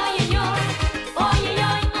yeah, oh yeah, oh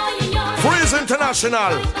yeah, oh yeah. Freeze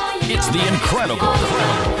International. It's the incredible.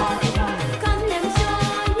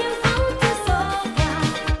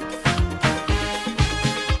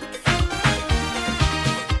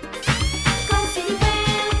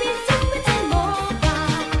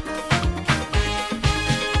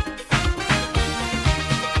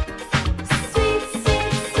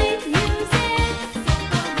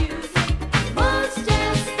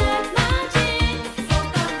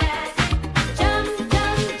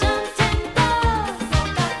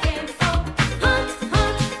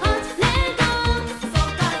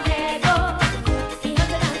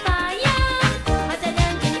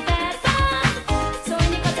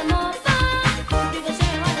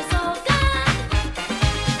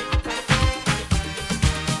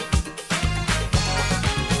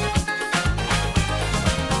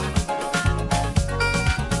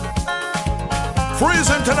 Freeze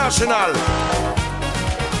International.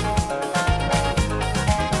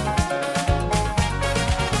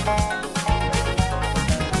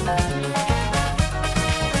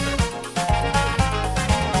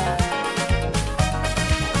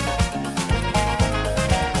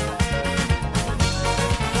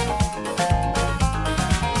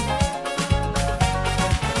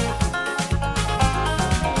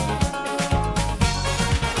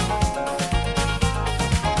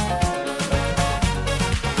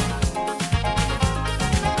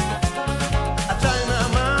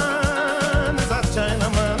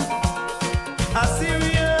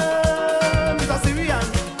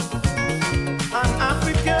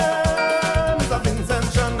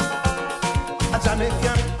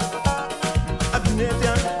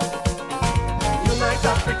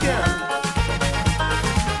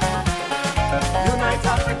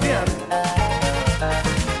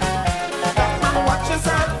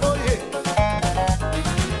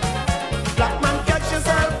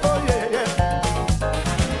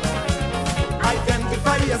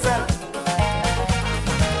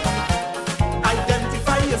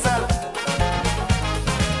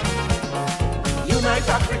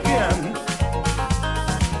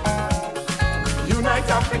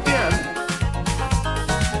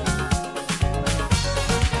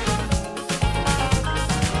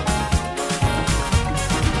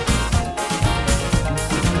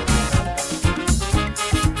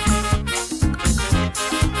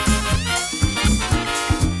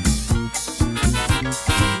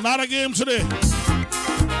 Not a game today.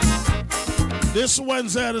 This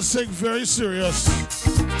Wednesday I take very serious.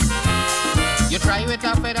 You try with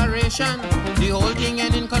a federation, the whole thing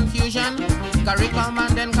end in confusion. Carry come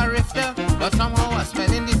and then carifter. but somehow a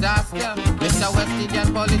spelling disaster. Mr. West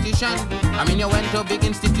Indian politician, I mean you went to a big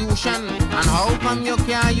institution, and how come you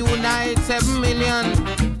can't unite 7 million?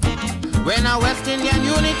 When a West Indian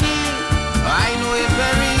unity, I know it's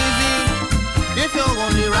very easy. If you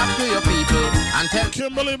only rap to your people and tell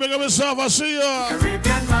Kimberly, big up yourself, I see ya.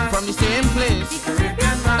 From the same place,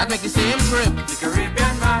 that make the same trip,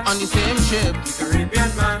 on the same ship.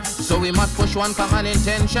 So we must push one common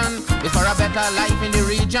intention, it's for a better life in the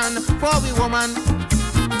region, for we woman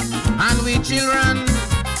and we children.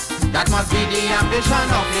 That must be the ambition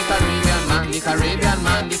of the Caribbean man, the Caribbean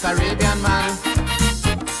man, the Caribbean man.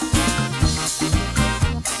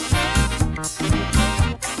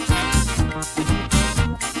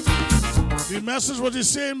 The message what he's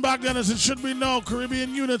saying back then is it should be now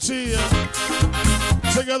Caribbean unity.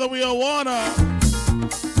 Together we are one.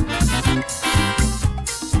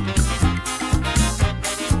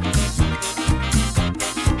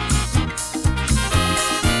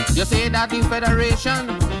 You say that the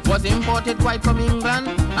Federation was imported quite from England,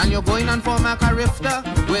 and you're going and form a Carifta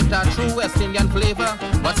with a true West Indian flavor.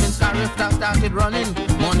 But since Carifta started running,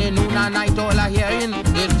 morning, noon and night all are hearing,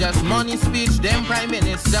 it's just money speech them Prime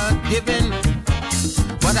Minister giving.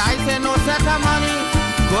 But I say no set of money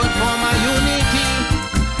could form a unity.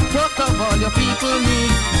 Talk of all your people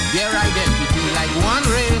need their identity like one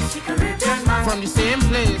race, from the same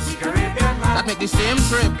place, that make the same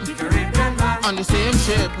trip, on the same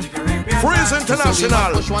ship. Freeze International. So we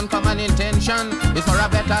must push one common intention, is for a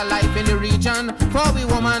better life in the region, for we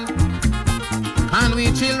woman and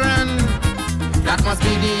we children. That must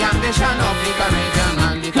be the ambition of the Caribbean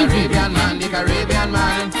man, the Caribbean man, the Caribbean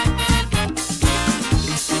man.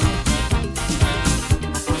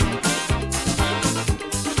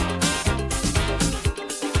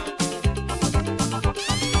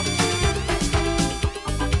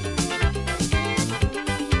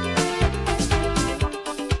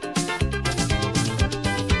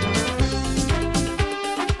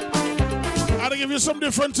 Give you some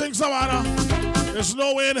different things, Savannah. There's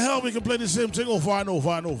no way in hell we can play the same thing over and over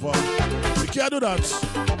and over. We can't do that.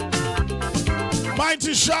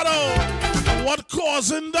 Mighty Shadow, what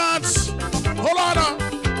causing that? Hold on.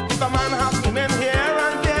 If a man has women here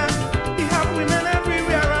and there, he have women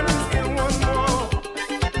everywhere and he still want more.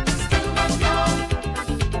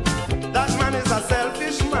 That man is a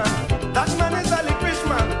selfish man. That man is a licorice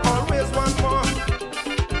man. Always want more.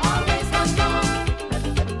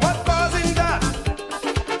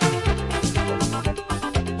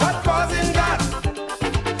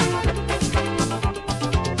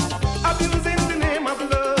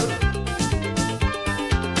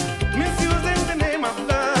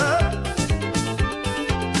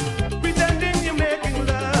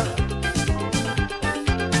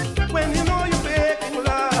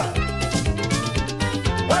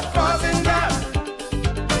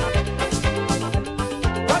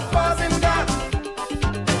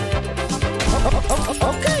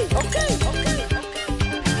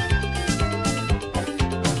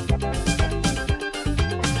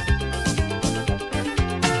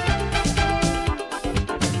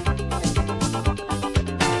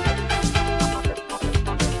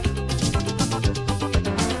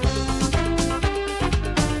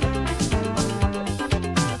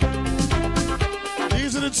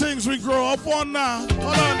 Things we grow up on now.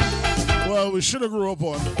 Hold on. Well, we should have grew up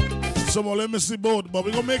on. Some more let me see both, but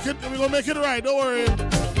we're gonna make it right, don't worry.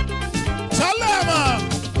 Tell them!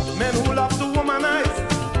 Men who love to womanize,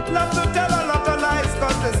 love to tell a lot of lies,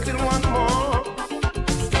 cause they still want more.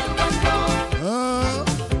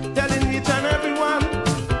 Telling each and every one,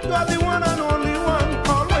 you are the one and only one,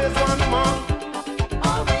 always want more.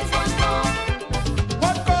 Always want more.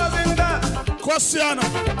 What causing that? Question.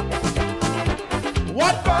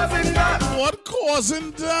 What causing that? What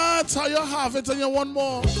causing that? How you have it and you want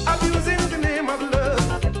more? Abusing the name of love.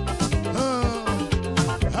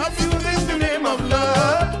 Abusing the name of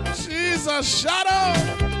love. She's a shadow.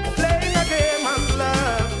 Playing a game of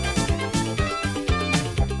love.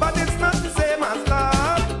 But it's not the same as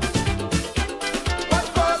love. What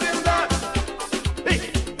causing that? Hey.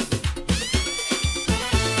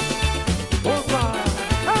 Oh, God.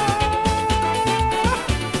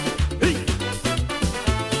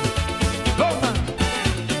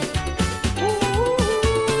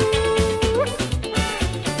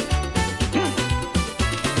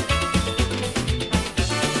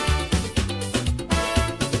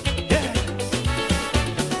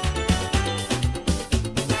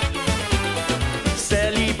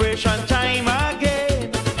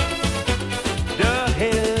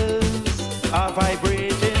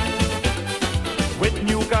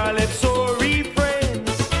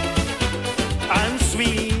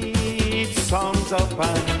 bottles of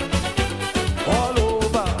wine all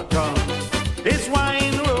over town. It's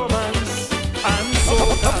wine, romance, and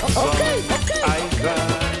soca song.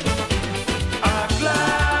 I'm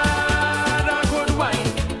glad I could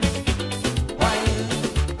wine.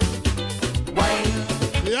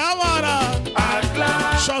 Yeah, man.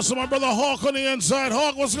 Shouts to my brother Hawk on the inside.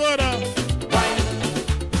 Hawk, what's good?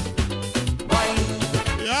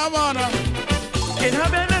 Yeah, man. In her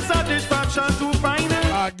belly satisfaction to find it.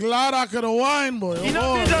 I'm glad I could wine, boy. In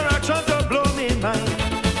a direction to blow me mind.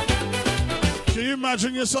 Can you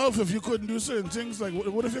imagine yourself if you couldn't do certain things? Like,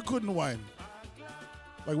 what if you couldn't wine?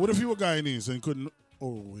 Like, what if you were Guyanese and couldn't...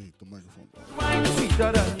 Oh, wait, the microphone. Wine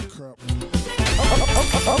sweeter than you. Crap.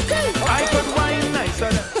 Okay. I could wine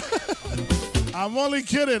nicer than... I'm only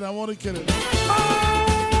kidding.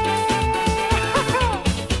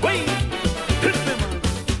 Wait. Hit me, man.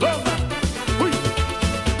 Blow, man.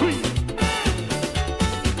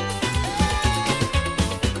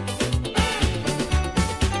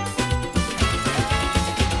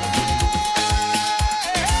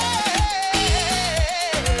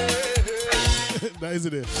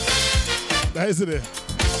 That is it.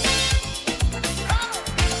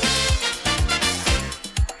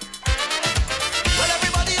 Well,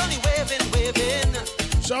 everybody only waving.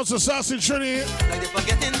 Shouts to Sassy Trini. Like they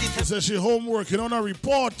forgetting the She says she home working on her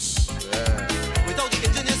reports. Without the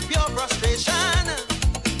engine is pure frustration.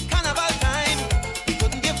 Carnival time, we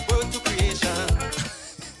couldn't give birth to creation.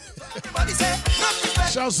 Everybody say, not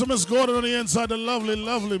respect. Shouts to Miss Gordon on the inside, the lovely,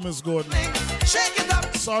 lovely Miss Gordon. Shake it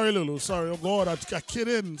up. Sorry, Lulu. Sorry. Oh, God, I kid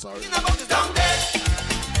in. Sorry. It's down there.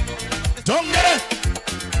 Down there.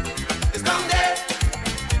 It's down there.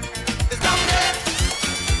 It's down there.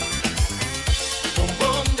 Boom,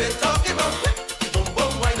 boom, they're talking about. Boom,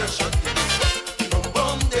 boom, why not shut it? Boom,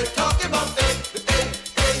 boom, they're talking about. Hey,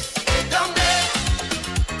 down there.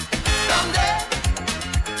 Down there.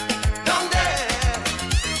 Down there.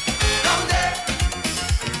 Down there.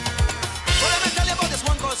 Well, let me tell you about this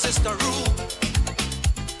one called Sister Rue.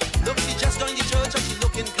 Look, she just joined the church and she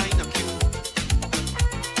looking kind of cute.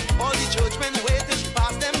 All the churchmen wait till she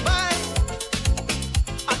pass them by.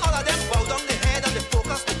 And all of them bow down their head and they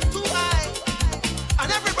focus too high.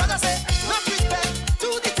 And every brother say, not respect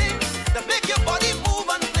to the thing that make your body move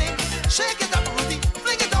and fling. Shake it up, Rudy,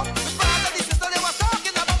 fling it up. The father, the sister they were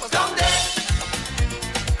talking about was down there.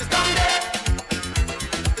 It's down there.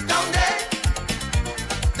 It's down there.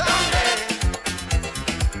 Down there.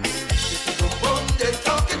 It's the boom boom they're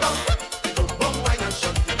talking about. Boom boom, why not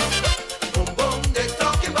shut it up? Boom boom, they're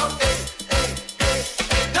talking about. Hey,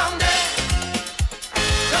 down there.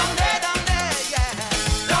 Down there, yeah.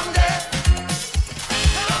 Down there.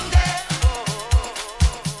 Down there.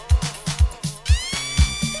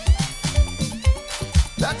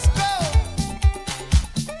 Let's go.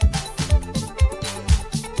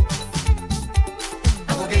 I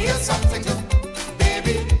will give you something to,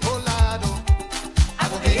 baby, Polado. I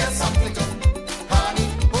will give you something to, honey,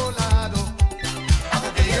 Polado. I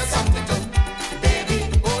will give you something to, baby,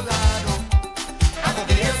 Polado. I will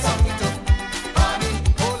give you something to, honey,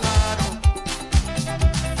 Polado.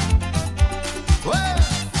 Well.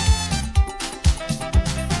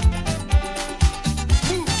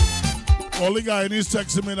 Only guy needs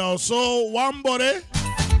texting me now. So, one body.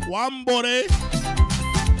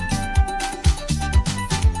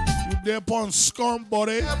 You there upon scum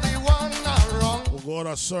body. Everyone are wrong. Oh, God,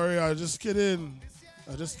 I'm sorry. I just kidding.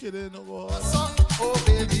 Oh, God. Oh,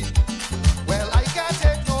 baby. Well, I can't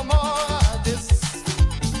take no more of this.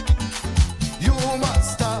 You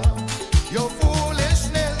must stop your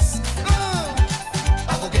foolishness.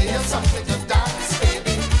 I will give you something to dance,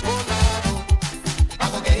 baby. Oh, Lado. I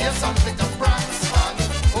will give you something to prance, honey.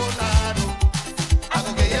 Oh, Lado. I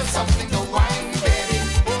will give you something to wine, baby.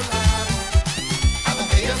 Oh, Lado. I will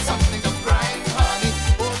give you something to grind, honey.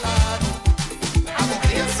 Oh, Lado. I will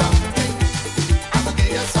give you something. I will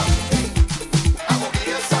give you something. I will give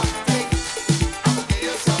you something. I will give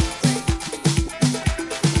you something.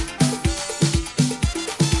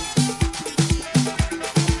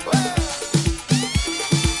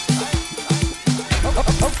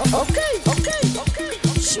 Okay.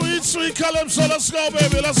 Sweet Calypso. Let's go,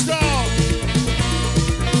 baby. Let's go.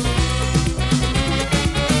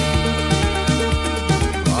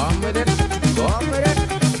 Come with it.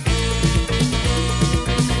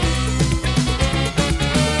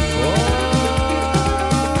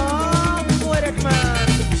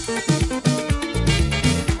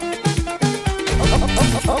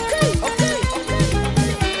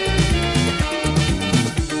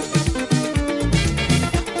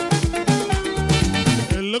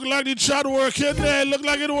 It look like the chat working there. Look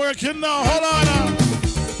like it working now. Hold on now.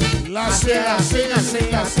 Last year I sing,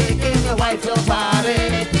 in my wife your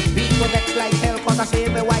body. People vex like hell 'cause I say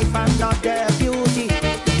my wife and not their beauty.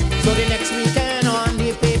 So the next weekend on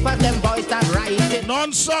the paper, them boys start writing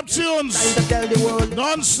non-stop tunes. Trying to tell the world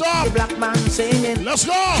non-stop. The black man singing. Let's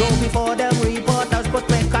go. So before them reporters put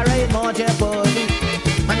me career in more jeopardy.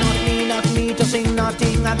 And not me to sing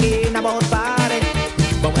nothing again about party.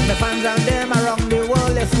 But when the fans and them around the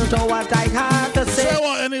world listen to what I had to say. Say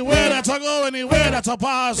what, anywhere that I go, anywhere that I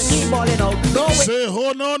pass. Keep balling out, no way. Say,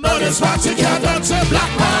 oh no, this party can't done. Say,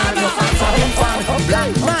 black man, no fans for him fun. Black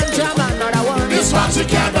man, German, another one. This party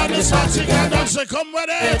can't done, this party can't done. Say, come with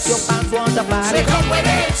it. If your fans want to party, say, come with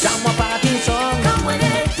it. Jam a party song, come with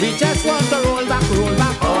it. We just want to roll back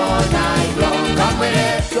all night long. Come with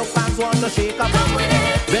it. If your fans want to shake up, come with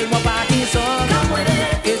it. Build my party song, come with it.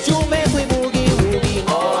 It's you make we boogie, woogie,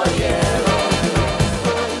 oh yeah.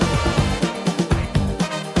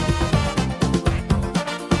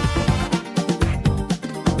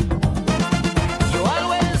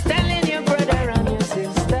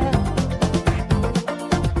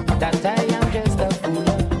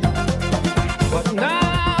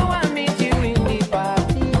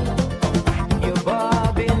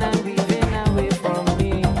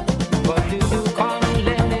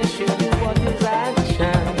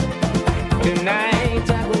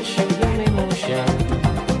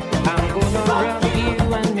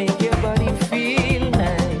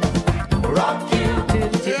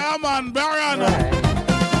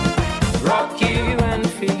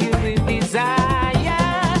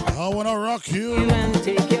 You and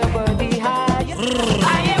take your body higher.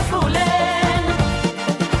 I am fooling.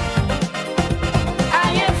 I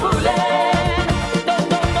am fooling.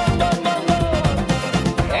 No.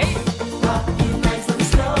 Hey. Rocking nice and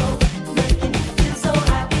slow, making you feel so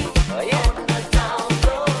happy. Oh yeah. On the down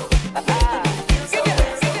low.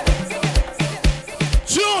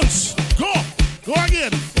 Tunes, go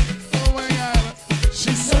again. Oh my God,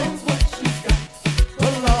 she said what she's got.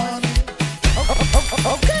 Hold on.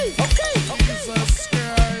 Okay.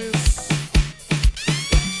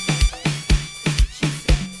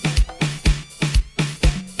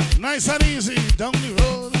 Nice and easy down the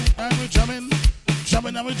road, and we're jamming.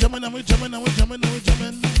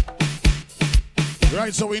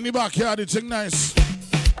 Right, so we in the backyard, it's nice.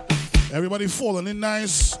 Everybody falling in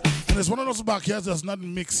nice. And it's one of those backyards that's not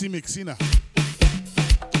mixy now.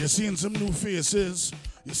 You're seeing some new faces.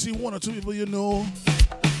 You see one or two people you know.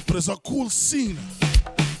 But it's a cool scene.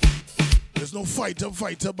 There's no fighter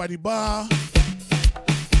by the bar.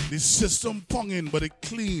 The system ponging, but it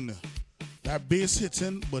clean. That bass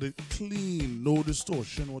hitting, but it clean. No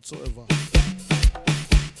distortion whatsoever.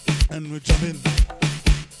 And we're jamming.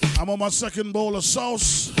 I'm on my second bowl of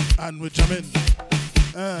sauce, and we're jamming.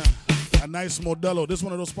 A nice Modelo. This is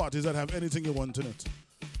one of those parties that have anything you want in it.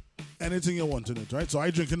 Anything you want in it, right? So I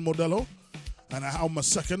drink in Modelo, and I have my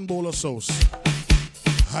second bowl of sauce.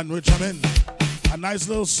 And we're jamming. A nice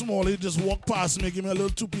little smallie just walk past me, give me a little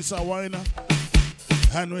 2-piece of wine.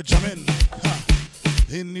 And we're jamming.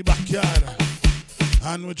 In the backyard,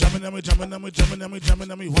 and we're jamming, and we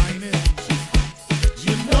whining.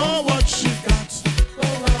 You know what she got?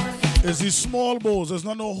 It's these small bowls. It's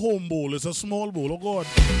not no home bowl. It's a small bowl. Oh God,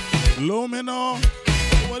 Lumino.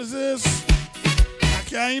 What is this? I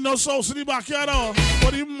can't eat no sauce in the backyard. Oh.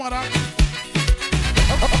 What do you matter?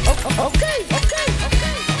 Okay.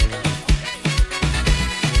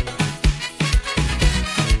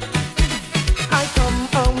 I come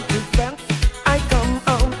out to vent. I come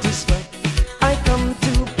out to sweat. I come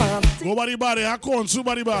to party. Go body body, I can't sue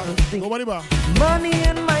body bar. Go body bar. Money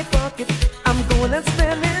in my pocket, I'm gonna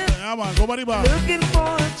spend it. Yeah man, go body bar. Looking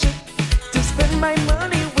for a chick to spend my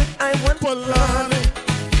money with. I want Polani.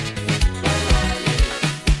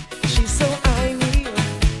 She's so ideal.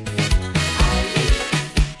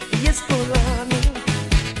 Yes, Polani.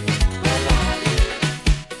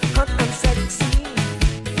 Hot and sexy.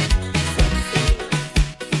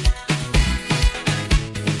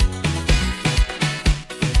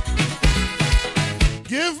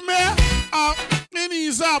 Give me up, my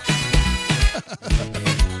knees up.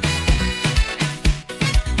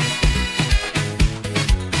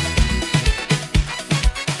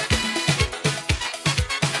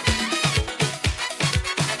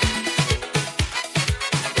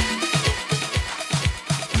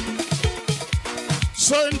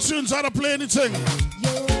 Certain tunes how to play anything.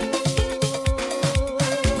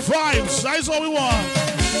 Vibes, that's all we want.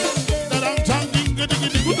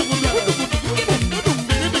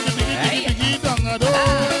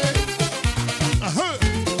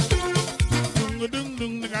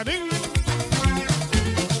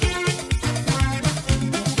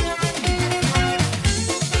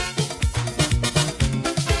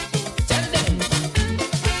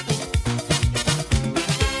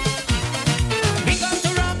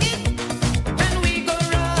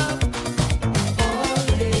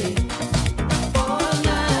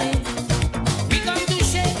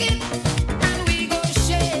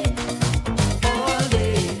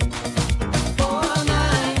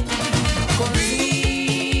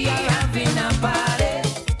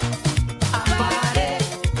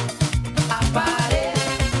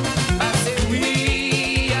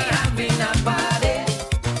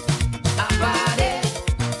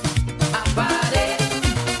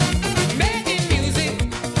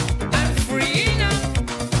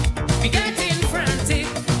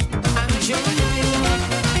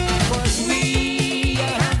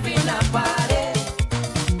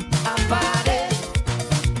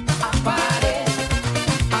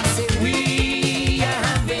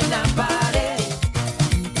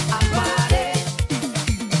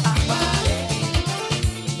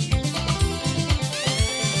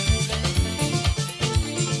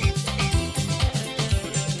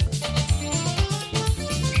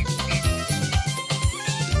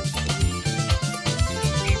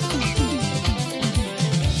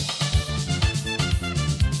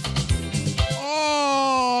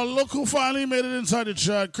 Look who finally made it inside the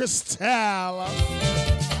chat. Crystal.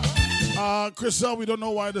 Crystal, we don't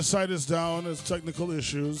know why the site is down. It's technical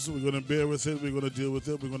issues. We're going to bear with it. We're going to deal with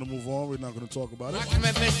it. We're going to move on. We're not going to talk about it.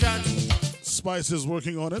 Spice is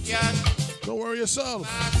working on it. Don't worry yourself.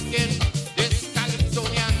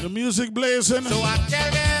 The music blazing. So I tell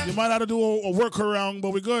them, you might have to do a workaround,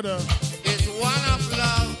 but we're good. It's one of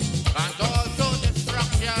love and also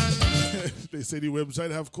destruction. They say the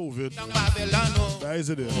website have COVID. That is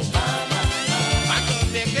it. Okay.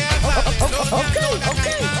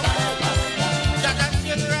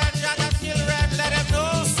 Children, let them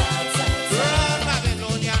know. Run,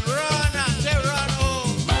 Babylonian, run, and say run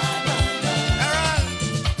home.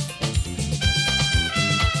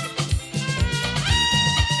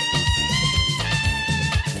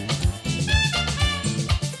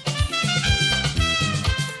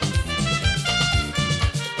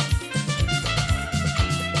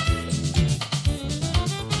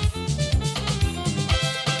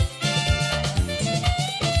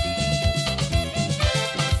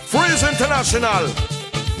 Freeze International.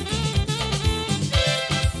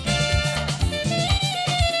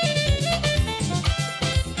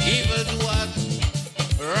 Evildoers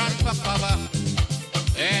run for cover.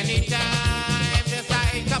 Anytime they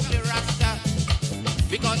sight up the rasta,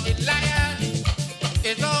 because the lion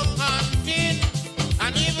is out hunting,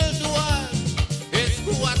 and evildoers is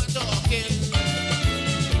who are stalking.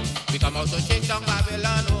 We come out to shake down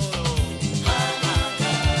Babylon,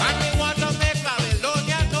 and we want to make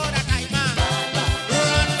Babylonian know that I man.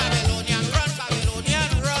 Run, Babylonian, run, Babylonian,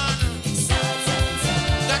 run.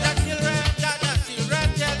 Jaja children, tell them.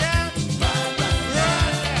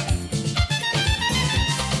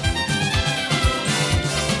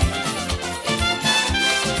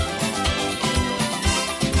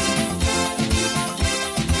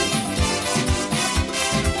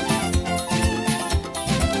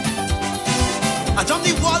 I jump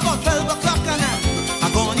the wall about 12 o'clock and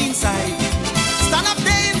I gone inside. Stand up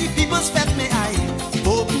there in the people's fed me eye,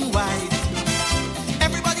 open wide.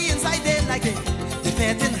 Everybody inside there like they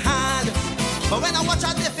petting hard. But when I watch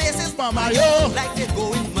out their faces, Mama, yo. like they're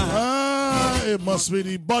going mad. It must be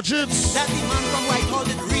the budgets. That the man from Whitehall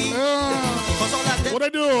did read. Cause all that What I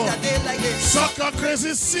do? that they like they Suck a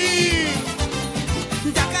crazy seed.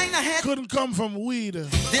 That kind of head Couldn't come from weed.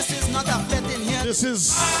 This is not a bet in here. This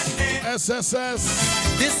is SSS.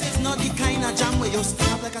 This is not the kind of jam where you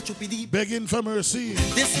stand like a choopy. Begging for mercy.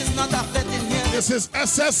 This is not a bet in here. This is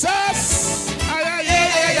SSS.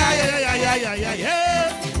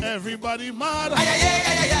 Yeah. Everybody mad. Where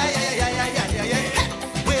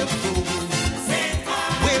we going?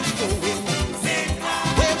 Where we going?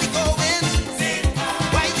 Where we going?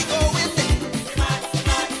 Why we going?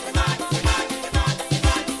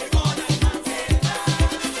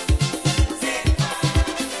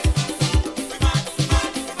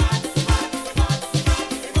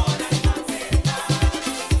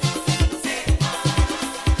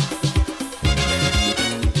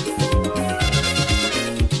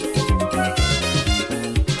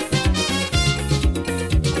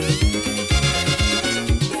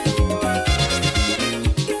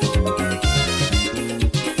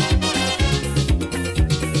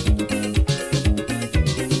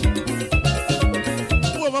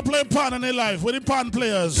 Whoever play pan in their life, with the pan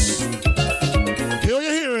players. Hear what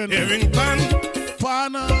you hearing? Hearing pan.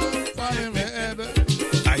 Pan in my head.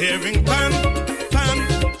 I hearing pan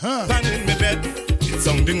in my bed. It's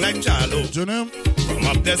sounding like Charlo. From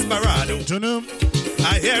up Desperado.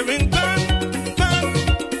 I hearing pan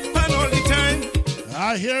all the time.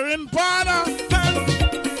 I hearing pan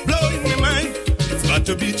blowing my mind. It's got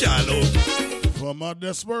to be Charlo. From a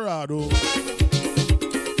Desperado.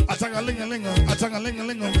 Atanga-ling-a-linga.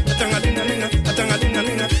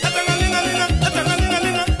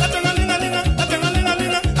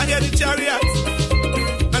 I hear the chariot,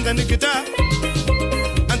 and then the guitar,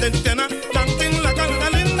 and then the tenor, ting like a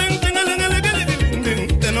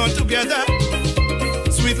ling-ling-ting-a-ling-a-ling-a-ling-a-ling-ling. Then all together,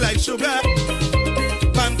 sweet like sugar,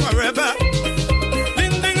 pan forever.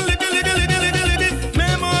 Ling-ling-ligga-ligga-ligga-ligga-ligga.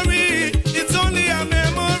 Memory, it's only a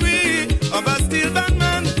memory of a steel band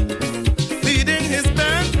man leading his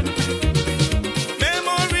band.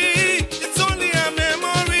 Memory, it's only a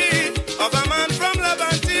memory of a man from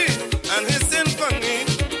Levante and his symphony.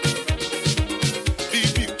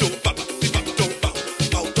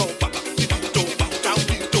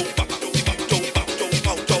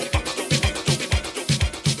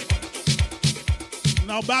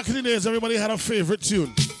 Now, back in the days, everybody had a favorite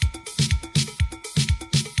tune.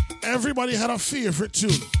 Everybody had a favorite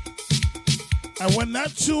tune. And when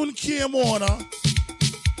that tune came on,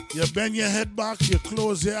 you bend your head back, you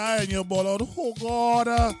close your eye, and you bawl out, oh God,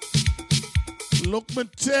 Look me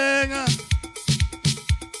thing.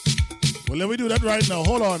 Well, let me do that right now.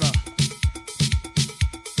 Hold on now.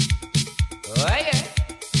 Oh, yeah.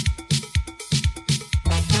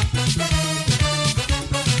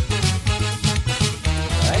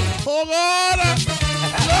 Hold on.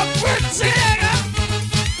 Look me thing.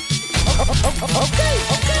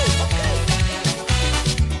 Okay.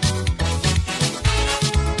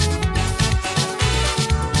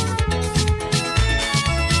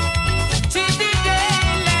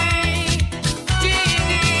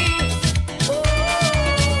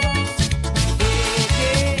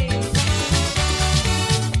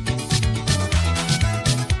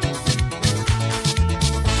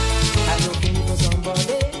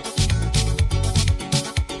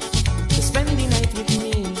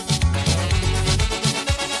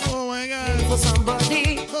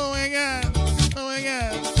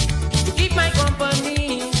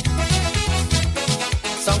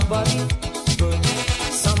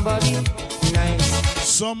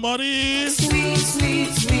 Somebody sweet.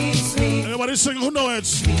 Everybody sing who know it.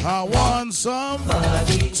 I want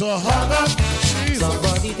somebody to hug up,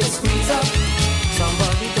 somebody to squeeze up,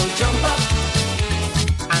 somebody to jump up,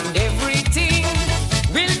 and everything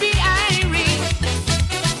will be irie.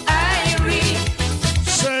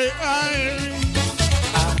 Say irie.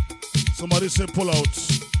 Somebody say pull out.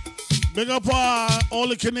 Big up all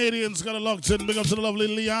the Canadians got a locked in. Big up to the lovely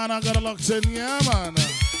Liana got a locked in. Yeah, man.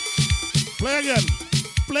 Play again.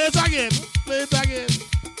 Play it again.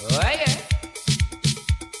 Oh, yeah.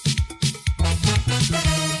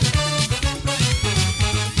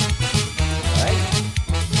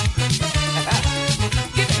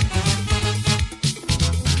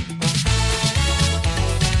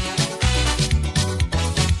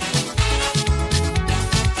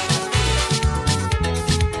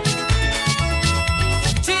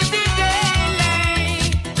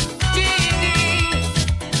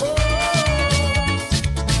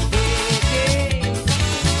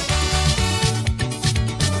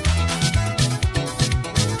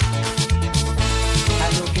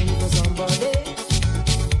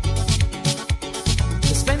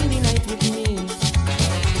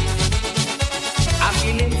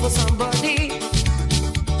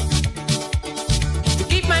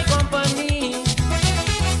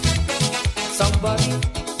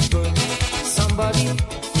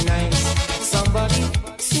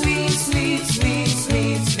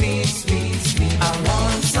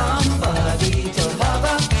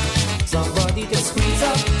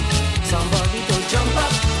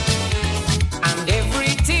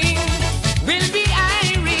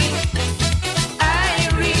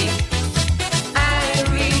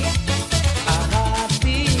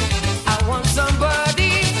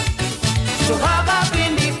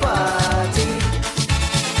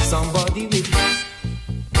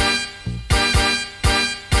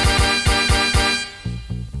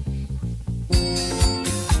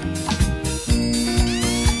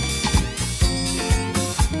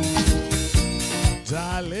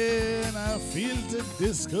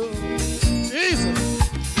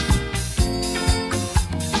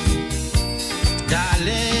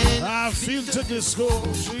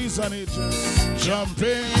 And it just jump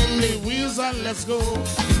in the wheels and let's go.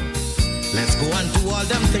 Let's go and do all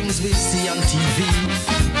them things we see on TV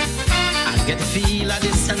and get the feel of the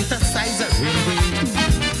synthesizer ring.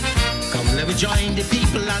 Come let me join the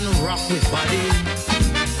people and rock with body,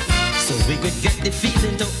 so we could get the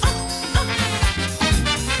feeling to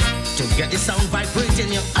get the sound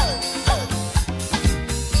vibrating you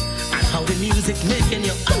and how the music making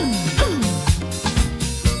you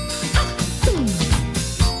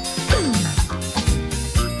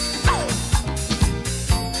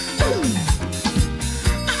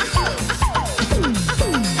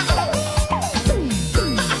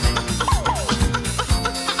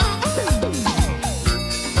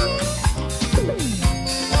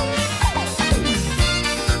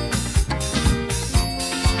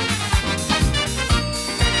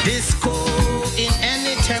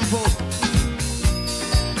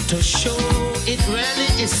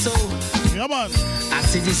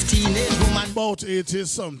this teenage woman about 80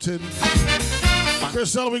 something.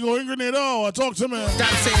 Crystal, we going Grenada. Oh, talk to me.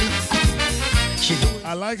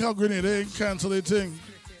 I like how Grenada ain't cancel the thing.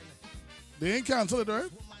 They ain't cancel it,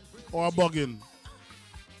 right? Or I'm bugging.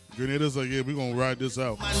 Grenada's like, yeah, we gonna ride this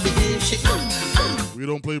out. We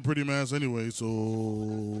don't play Pretty Mans anyway, so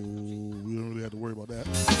we don't really have to worry about that.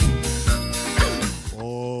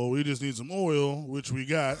 Oh, we just need some oil, which we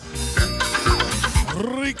got.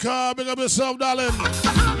 Rika, big up yourself, darling.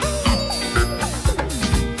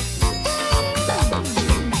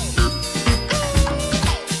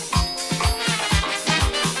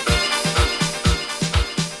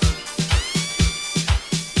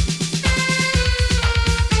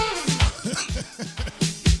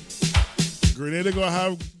 Grenada gonna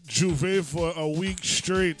have Juve for a week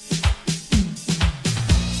straight.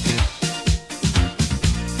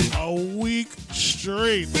 A week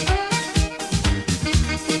straight.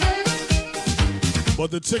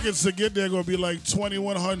 But the tickets to get there are gonna be like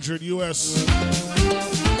 $2,100 US.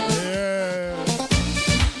 Yeah.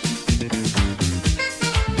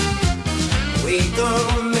 We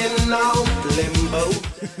coming out limbo.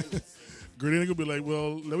 Grenada gonna be like,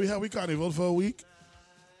 well, let me have we carnival for a week,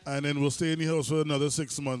 and then we'll stay in the house for another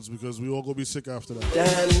 6 months because we all gonna be sick after that.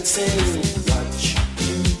 Dancing, watch.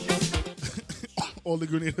 All the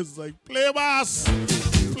Grenadians like, play bass,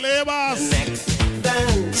 play bass. The neck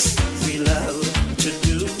dance we love to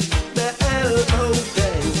do. The elbow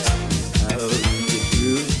dance, how to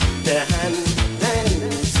do the hand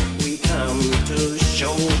dance. We come to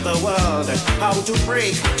show the world how to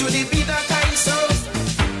break to the beat of Kaiso.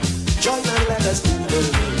 Join and let us do the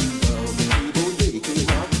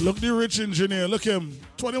Look the rich engineer, look him.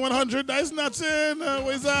 2,100, that's nothing.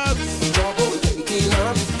 Where's that?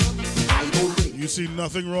 You see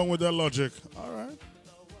nothing wrong with that logic. All right.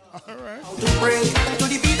 All right. To break to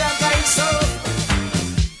the beat of Kaiso.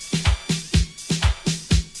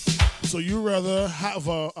 So you rather have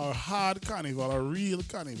a hard carnival, a real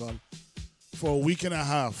carnival, for a week and a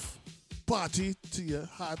half. Party to your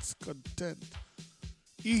heart's content.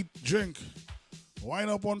 Eat, drink, wind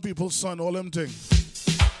up on people's son, all them things.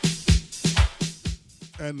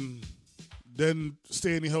 And then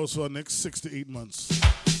stay in the house for the next 6 to 8 months.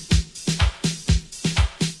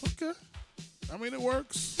 Okay. I mean, it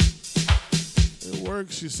works. It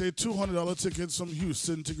works. You say $200 tickets from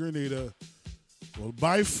Houston to Grenada. Well,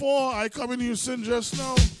 buy 4. I come in Houston just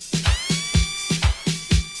now.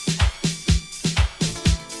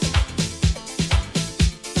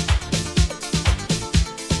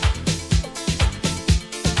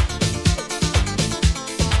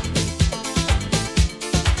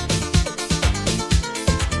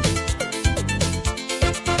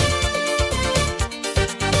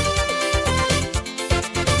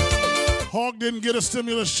 Hawk didn't get a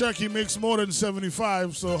stimulus check. He makes more than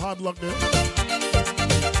 75, so hard luck there.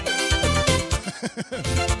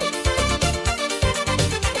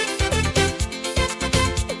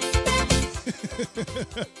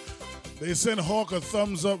 They send Hawk a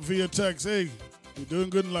thumbs up via text. Hey, you're doing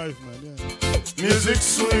good in life, man. Yeah. Music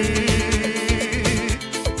sweet.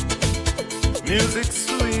 Music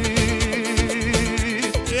sweet.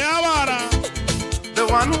 Yeah, man. The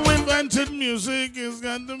one who invented music is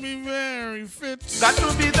got to be very fit. Got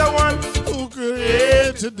to be the one who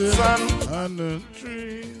created the sun and the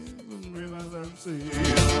trees and rivers and seas.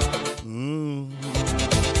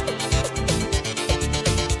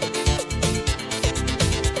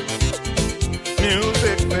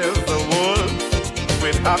 Music fills the world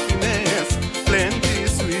with happiness, plenty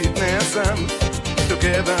sweetness and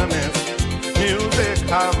togetherness. Music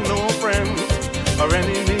have no friends or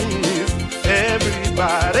enemies.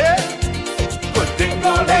 Everybody put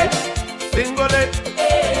dingole, dingole,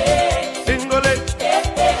 dingole,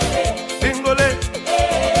 dingole,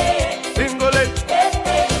 dingole.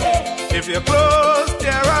 If your clothes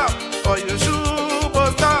tear up or your shoe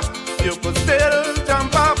bust up, you could still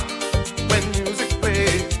jump up when music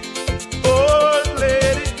plays. Old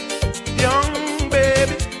lady, young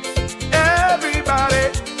baby, everybody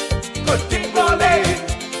put dingole,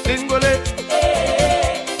 dingole.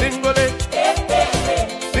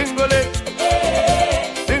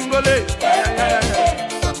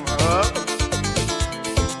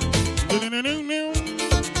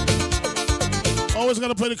 Always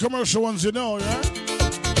gotta play the commercial ones, you know, right?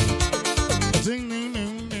 Ding, ding,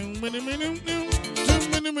 ding, ding, ding, ding, ding,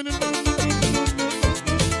 ding, ding, ding, ding.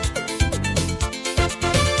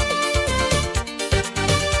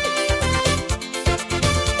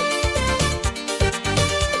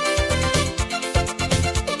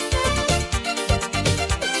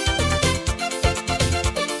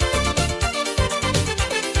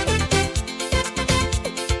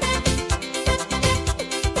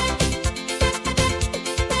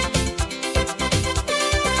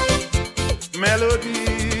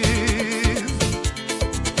 Melodies,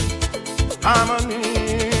 harmonies.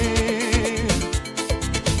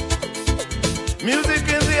 Music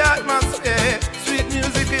in the atmosphere, sweet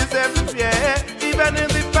music is everywhere. Even in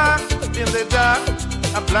the park, in the dark,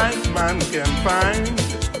 a blind man can find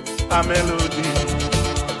a melody.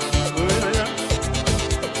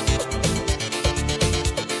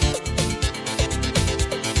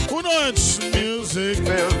 Who knows music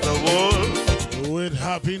fills the world with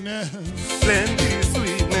happiness, plenty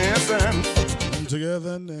sweetness and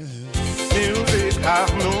togetherness. Music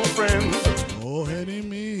have no friends or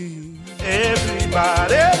enemies.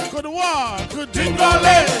 Everybody could what? Good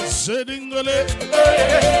dingole. Say dingole.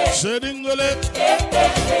 Say dingole.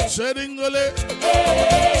 Say dingole.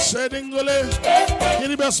 Say dingole. Hear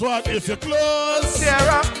the best one. If your clothes tear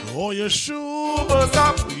up or your shoe goes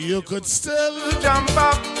up, you could still jump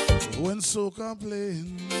up when soca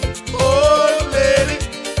playing. Old lady,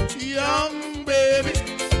 young baby,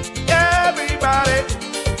 everybody,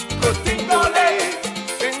 good dingole.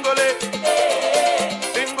 Dingole.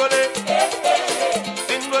 Dingole.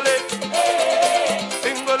 Dingole.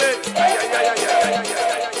 Dingole. Ay, ay, ay, ay, ay, ay,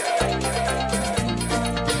 ay, ay.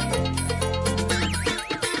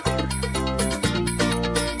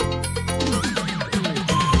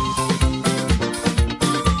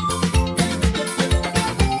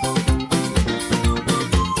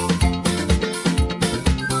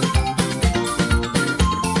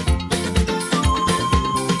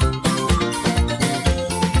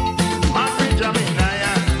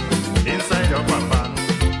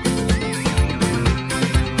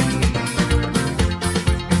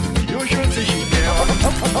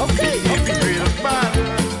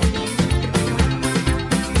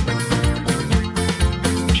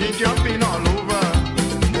 Jumping all over,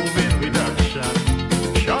 moving with action,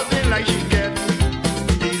 shouting like she get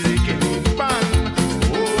easy getting fun.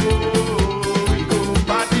 Oh, we go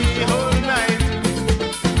party all night.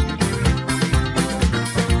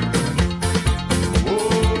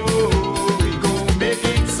 Oh, we go make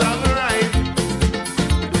it sunrise.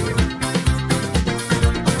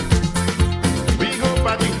 We go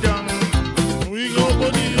party down. We go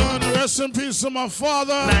party on. Rest in peace to my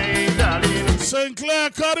father. Night, darling. St. Clair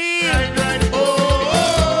Cuddy. Right. Oh,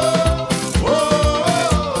 oh, oh,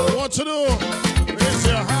 oh. What to do? Raise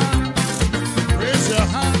your hand. Raise your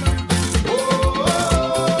hand. Oh, oh,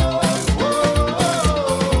 oh,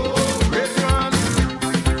 oh. Raise your hand.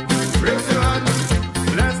 Raise your hand.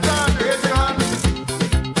 Let's start. Raise your hand.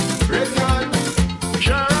 Raise your hand.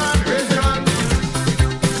 Sharon, raise your hand.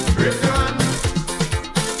 Raise your hand.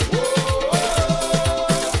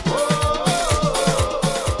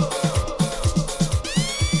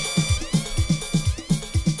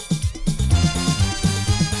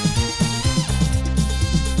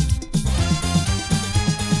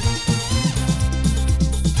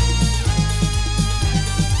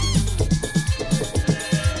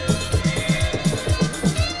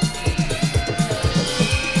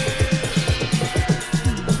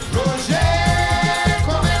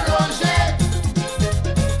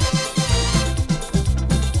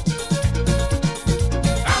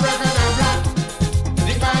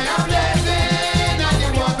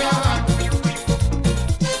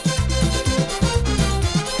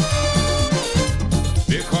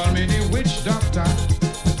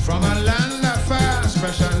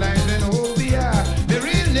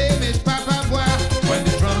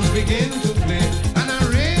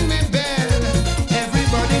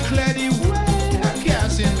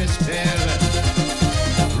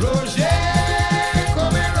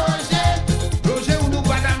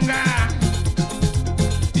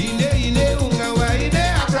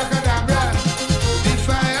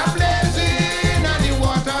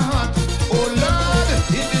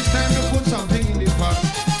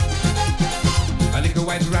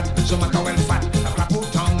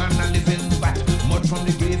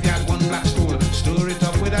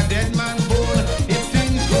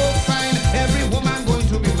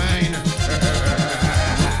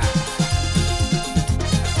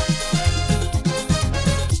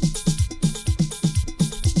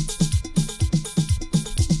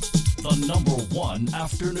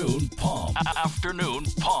 Afternoon Palm. Afternoon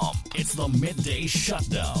Palm. It's the Midday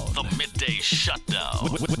Shutdown. The Midday Shutdown.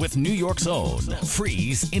 With New York's own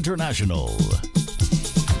Freeze International.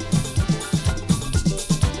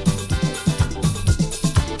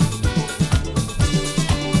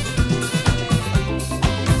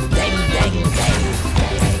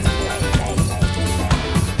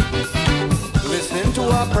 Listening to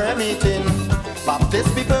a prayer meeting,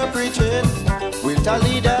 Baptist people preaching, with a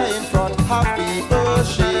leader in front, half people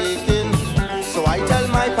shaking. So I tell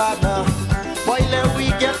my partner, boy, let we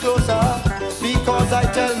get closer, because I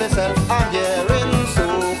tell myself I'm hearing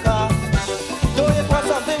soca. Though it was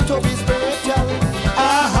something to be spiritual,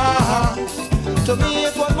 to me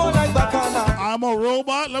it was more like bacana. I'm a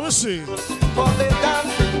robot, let me see. For they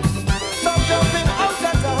dancing, some jumping out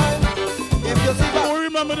at time. If you see that,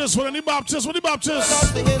 remember this one, any Baptist, what the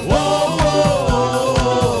Baptist? Whoa,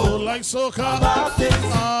 whoa, like soca,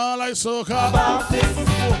 like soca,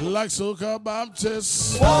 like soca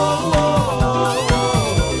Baptist. Whoa,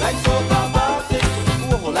 whoa, like soca Baptist,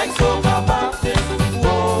 whoa, like soca Baptist,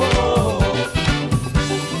 whoa.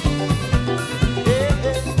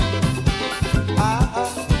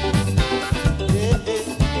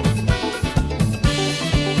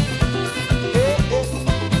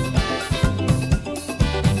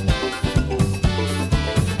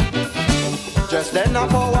 Then a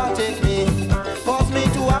power take me, cause me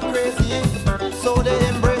to a crazy. So they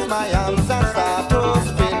embrace my arms and start to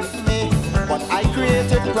spin me. But I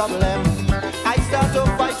created problem. I start to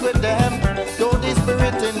fight with them. Though the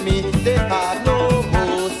spirit in me, they had no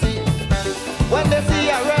mercy. When they see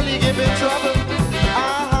I really giving trouble,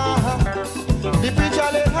 the preacher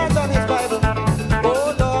laid hands on his Bible.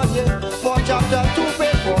 Oh Lord, yeah, for chapter 2,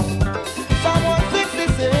 page 4, Psalm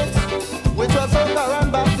 166, which was Soca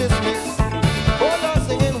and Baptist mix. Oh Lord,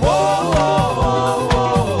 singing, whoa, whoa, whoa,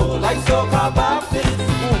 whoa, like Soca Baptist,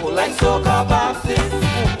 ooh, like Soca Baptist,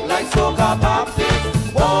 ooh, like Soca Baptist.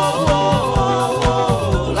 Whoa, whoa, whoa,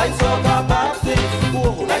 whoa, like Soca Baptist,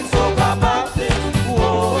 ooh, like Soca Baptist.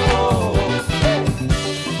 Whoa, whoa, hey,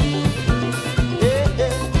 hey,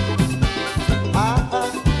 hey.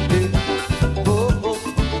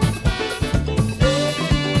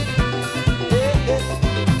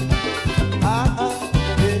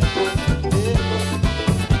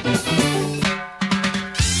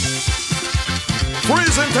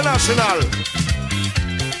 Freeze International.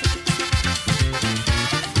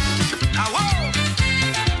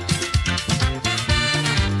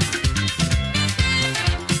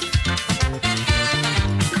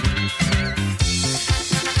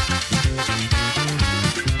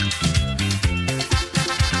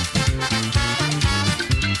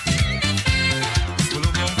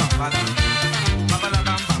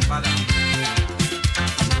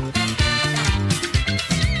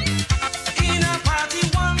 In a party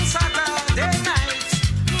one Saturday night,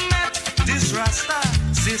 met this Rasta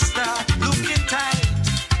sister looking tight,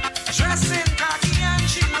 dressed in khaki and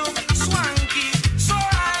she looked swanky. So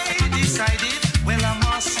I decided, well I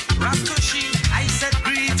must rap to she. I said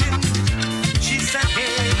greeting, she said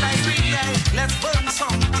hey Liberia, let's burn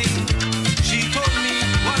something. She told me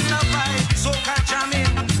what's up by soca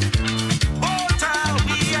jamming. Both are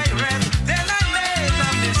we I read, then I made a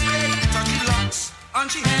mistake. Touchy locks on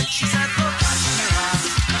she head, she said don't touch me ras,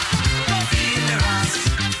 don't feel the ras,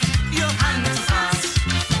 your hand too fast,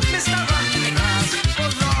 Mr. Run the grass. Oh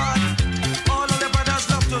Lord, all of the brothers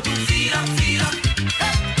love to do feel up, hey.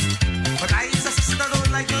 But I as a sister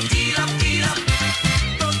don't like to deal up,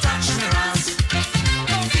 don't touch me ras,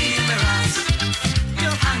 don't feel the ras,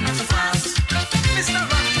 your hand too fast, Mr.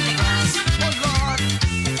 Run the grass. Oh Lord,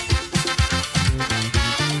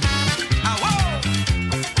 ah whoa.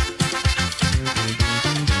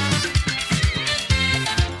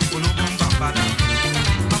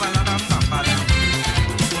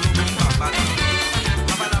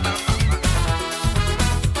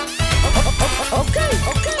 Okay.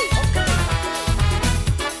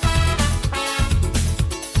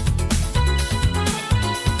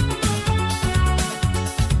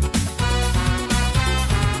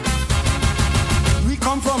 We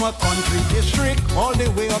come from a country district all the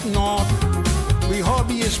way up north. We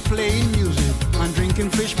hobby is playing music and drinking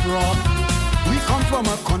fish broth. We come from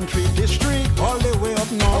a country district all the way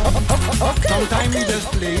up north. Sometimes we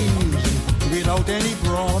just play music without any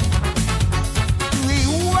broth. We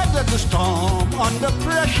weathered the storm under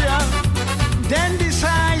pressure, then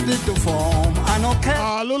decided to form an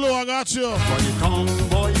orchestra. Lulu, I got you. For the tongue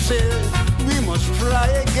boy said, we must try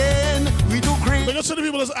again. We do great. Because some of the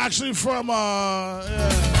people that's actually from,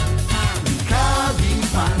 Caribbean,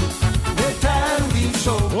 they tell me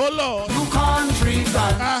so. Oh Lord. You country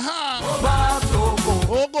band.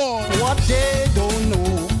 Oh God. What they don't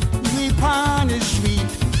know, we pan is sweet,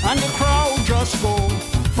 and the crowd just go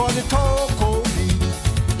for the Toco beat.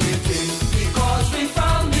 Because we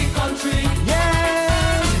from the country.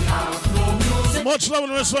 Yeah. We have no music. Much love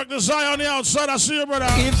and respect to Zion on the outside. I see you, brother.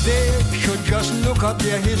 If they should just look up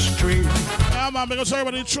their history. Yeah, man, because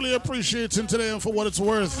everybody truly appreciates him today and for what it's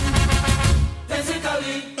worth.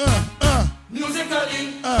 Physically,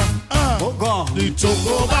 musically, oh God. The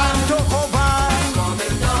Toco Band. Toco Band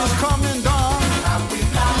is coming down. We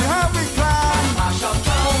have a plan.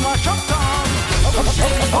 Oh, mash up town.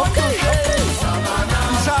 Okay.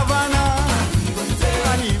 Savannah.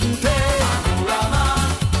 And even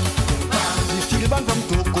the steel band from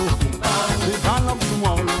Toco. The band of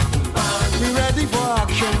tomorrow. We ready for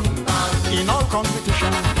action in all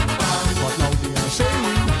competition. But now they are saying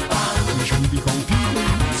we should be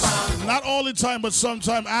competing. Not all the time, but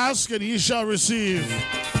sometime ask and ye shall receive.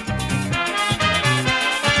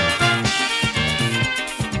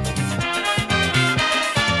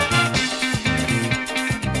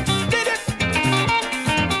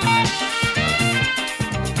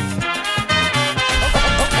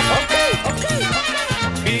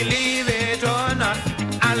 Believe it or not,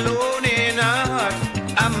 alone in a hut,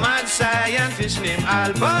 a mad scientist named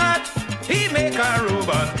Albert, he make a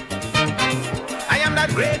robot. I am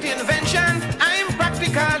that great invention, I'm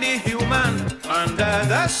Physically human under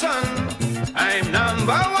the sun. I'm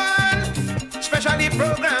number one, specially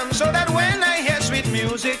programmed so that when I hear sweet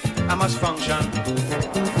music, I must function.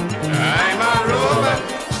 I'm a robot,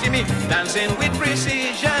 see me dancing with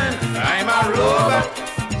precision. I'm a robot,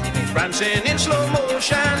 see me prancing in slow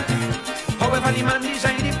motion. However the man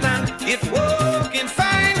designed the plan, it working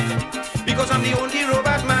fine, because I'm the only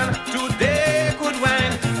robot man today could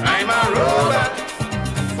whine. I'm a robot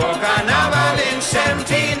for Carnival in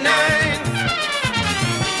 79.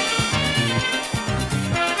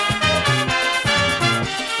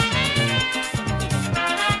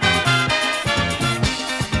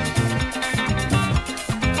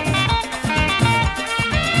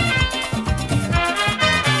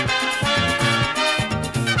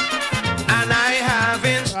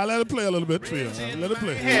 Let it play a little bit for you. Let it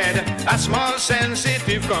play. A small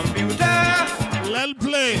sensitive computer. Let it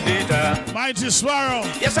play. Data. Mighty Sparrow.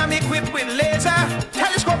 Yes, I'm equipped with laser,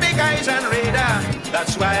 telescopic eyes and radar.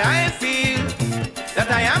 That's why I feel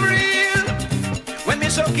that I am real. When me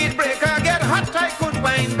circuit breaker get hot, I could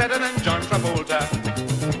whine better than John Travolta.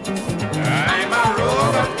 I'm a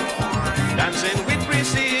robot, dancing with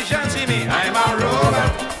precision. See me, I'm a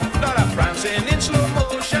robot, not a prancing in slow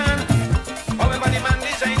motion. However, the man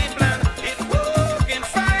designed the plan, it working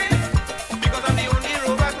fine, because I'm the only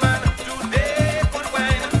robot man today could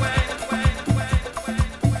whine.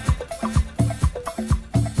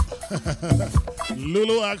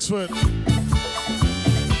 Lulu Oxford.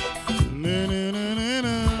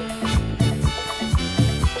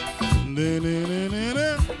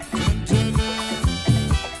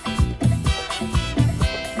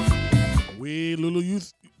 We Lulu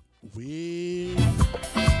Youth. We. I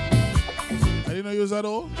didn't know you was at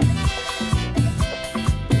all.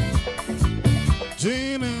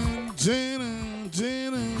 Gina.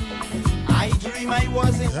 I dream I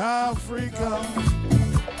was in Africa.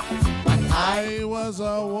 I was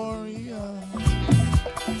a warrior,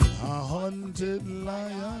 a hunted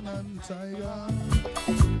lion and tiger,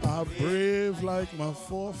 a brave like my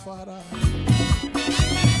forefather. And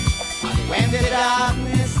when the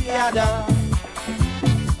darkness gather,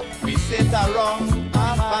 we sit around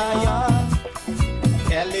a fire,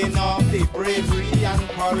 telling of the bravery and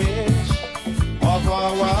courage of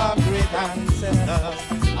our great ancestors,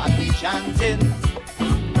 and we chanting.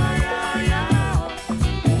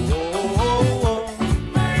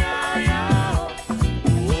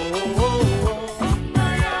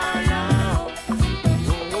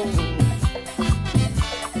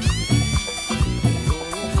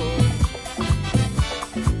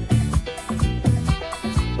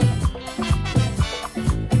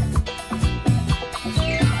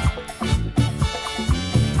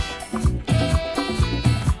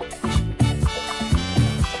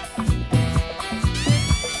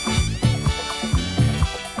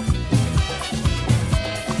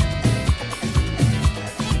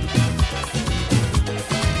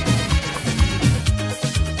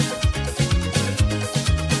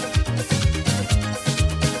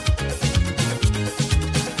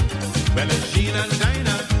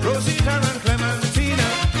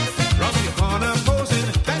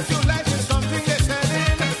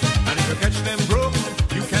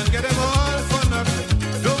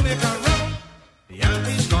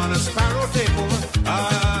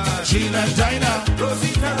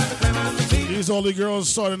 All the girls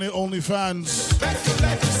starting their OnlyFans.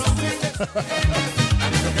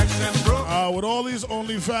 With all these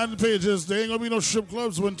OnlyFans pages, there ain't gonna be no strip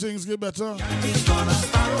clubs when things get better. Yeah,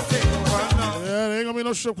 there ain't gonna be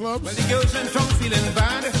no strip clubs. Well, the girls in town feeling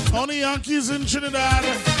bad. Only Yankees in Trinidad.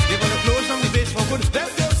 They're gonna close down the base for good. Them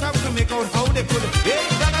girls have to make out how they could. Hey,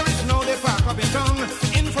 galleries now they park up in town.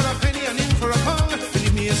 In for a penny and in for a pound.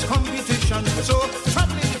 Believe me, it's competition. So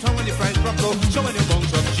traveling the town when the price drop low. So when you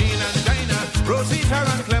bounce up Gina and Dinah, Rosita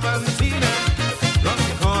and Clementina, round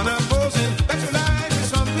the corner posing. Specialize in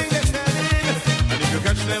something they're selling. And if you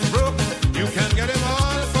catch them broke, you can get them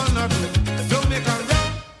all for nothing. Don't make a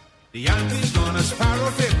run. The Yankees gonna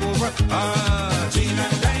Sparrow take over. Gina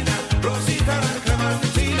and Dinah, Rosita and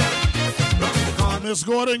Clementina, round the corner. Miss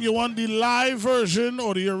Gordon, you want the live version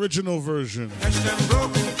or the original version? Catch them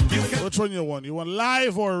broke. Which one you want? You want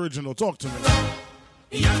live or original? Talk to me.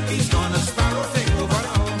 The Yankees gonna Sparrow take over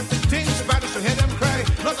now. Things bad to hear them cry.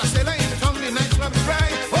 Not a sailor in town, the night club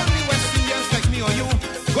cry. Only West Indians like me or you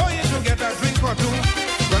go in to get a drink or two.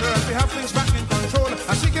 Brother, as we have things back in control,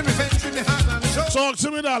 I'm seeking revenge in the heart and soul. Talk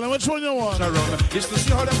to me, darling. Which one you want? It's to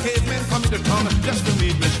see how them cavemen come into town just to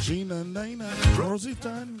meet Miss Gina and Dinah. Rosita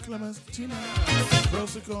and Clementina.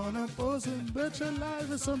 Rosicona posing, bet your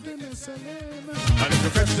life is something that's selling. And if you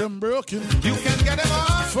catch them broken, you can get them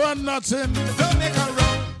all for nothing. Don't make a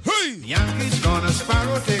wrong. Hey! Yankees gonna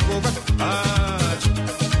Sparrow take over.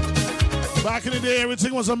 Back in the day,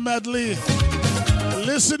 everything was a medley.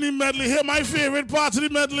 Listening medley. Hear my favorite part of the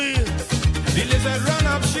medley. The lizard run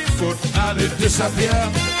up she foot and it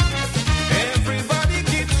disappear. Everybody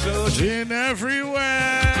keeps searching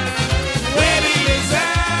everywhere. Where the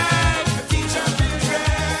lizard teacher been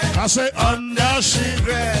dressed. I say under she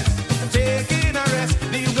dress, taking a rest.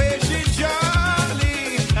 The way she jolly.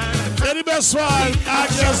 And the best one, I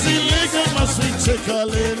guess the liquor must be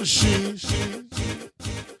tickling she.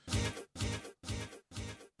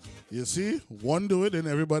 You see, one do it and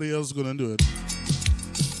everybody else gonna do it.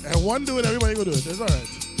 And one do it, everybody gonna do it. That's all right.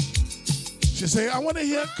 She say, I wanna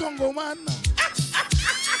hear Congo man.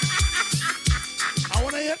 I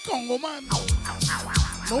wanna hear Congo man.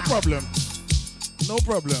 No problem. No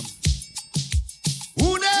problem.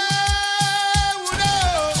 Who know? Who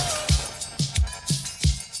know?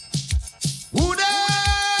 Who know?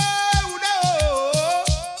 Who know?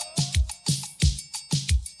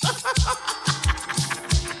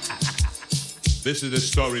 This is the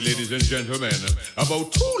story, ladies and gentlemen,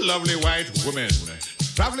 about two lovely white women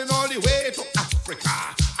traveling all the way to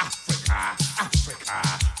Africa.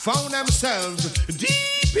 Found themselves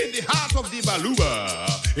deep in the heart of the Baluba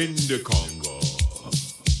in the Congo.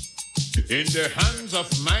 In the hands of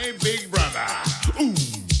my big brother,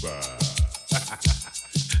 Oomba.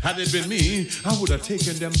 Had it been me, I would have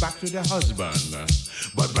taken them back to their husband.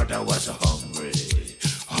 But brother was hungry.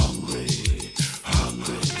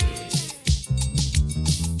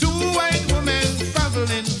 Two white women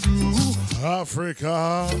traveling through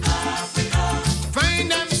Africa. Find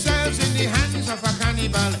themselves in the hands of a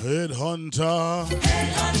cannibal headhunter.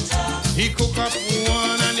 He cook up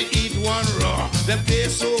one and he eat one raw. Them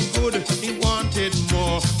taste so good, he wanted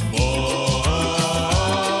more.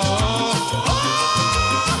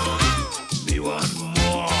 Me want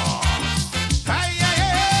more. I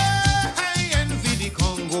envy the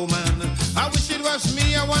Congo man. I wish it was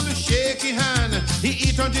me, I want to shake his hand. He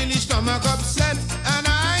eat until his stomach upset, and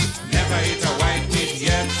I never ate a white meat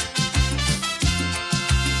yet.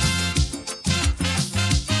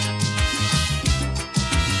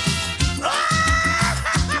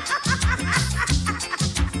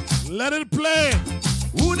 Let it play.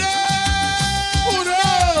 Ude!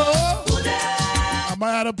 I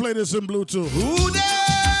might have to play this in Bluetooth.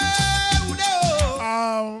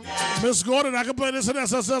 Miss Gordon, I can play this in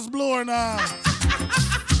SSS Blue or not?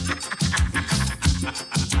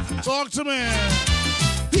 Talk to me.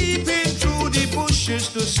 Peeping through the bushes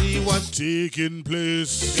to see what's taking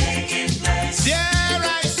place. There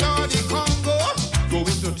I saw the Congo going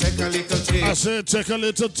to take a little taste. I said take a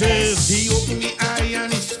little taste. He opened the eye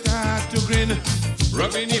and he started to grin,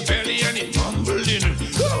 rubbing his belly and he mumbled in.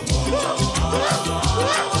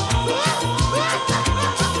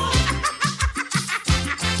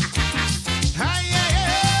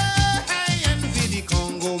 I envy the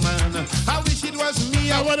Congo man. I wish it was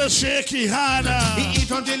me. I want a shaky hand. He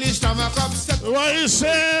eat until his stomach upset. What you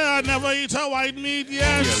say? I never eat a white meat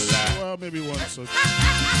yet. Well, maybe once.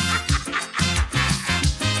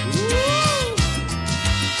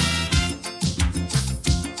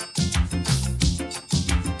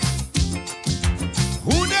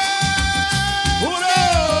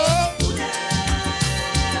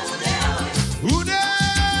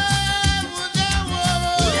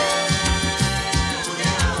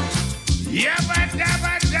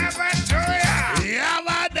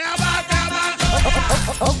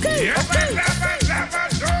 Okay. Okay.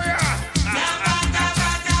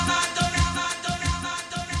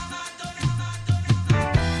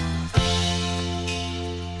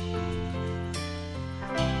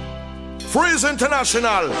 Freeze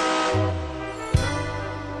International.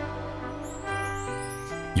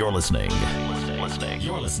 You're listening.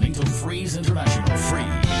 You're listening to Freeze International.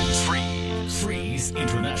 Freeze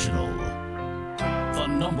International. The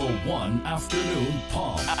 #1 afternoon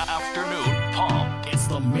pump. It's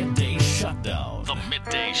the midday shutdown.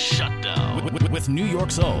 With New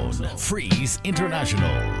York's own Freeze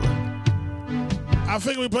International. I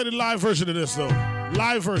think we play the live version of this though.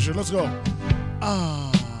 Live version. Let's go.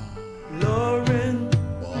 Lauren,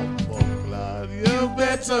 you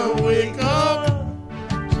better wake up.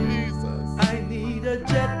 Jesus. I need a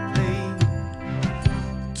jet plane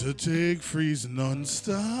to take Freeze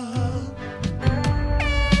non-stop.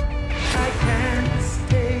 I can't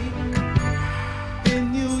stay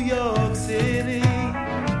in New York City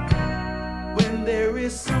when there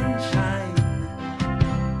is sunshine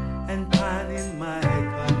and pine in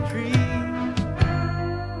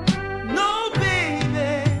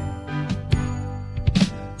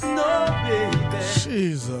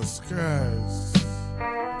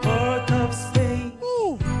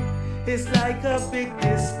It's like a big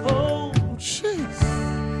disco. Jeez.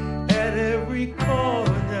 At every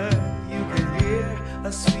corner you can hear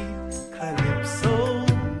a sweet calypso.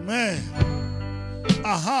 Man.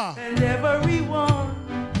 And everyone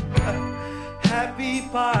happy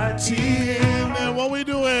party. Man, what we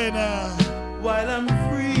doing while I'm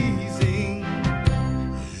freezing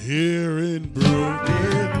here in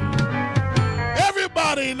Brooklyn?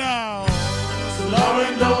 Everybody now. So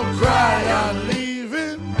Lauren, don't cry, I'm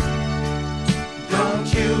leaving.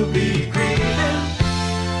 Don't you be grieving.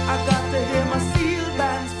 I got to hear my steel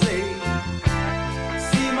bands play.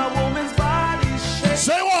 See my woman's body shake.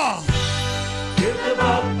 Say what? If the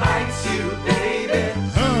bug bites you, baby,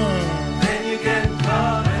 then you can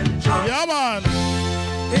come and join. Yeah, man.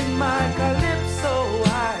 In my calypso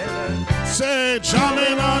island. Say,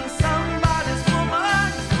 jamming on somebody's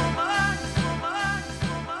woman.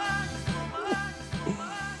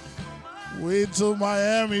 Wait till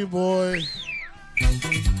Miami, boy.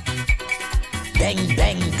 Bang,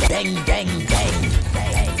 bang, bang, bang, bang.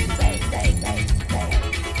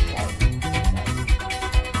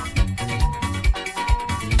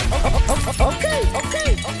 Okay.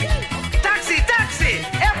 Taxi,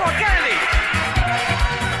 Airport Kelly.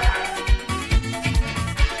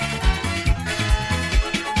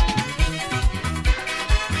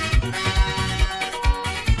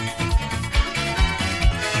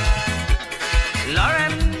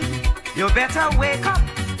 Lauren, you better wake up.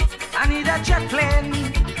 I need a jet plane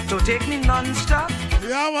to take me non-stop.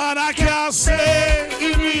 Yeah, man, I can't say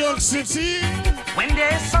in New York City. When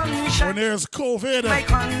there's sunshine, when there's COVID, my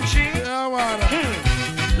country. Yeah, man.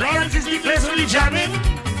 Lions is the place we jamming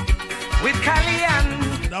with Cali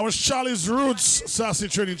and that was Charlie's Roots, Sassy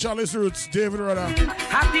Trini. Charlie's Roots, David Rudder.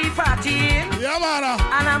 Happy partying. Yeah, man.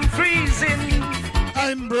 And I'm freezing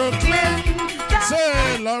in Brooklyn.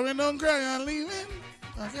 Say, Lauren, don't cry, I'm leaving.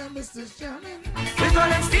 I can't miss this jamming. We call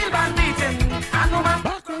them steel band beating. I know my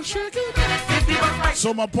background shaking.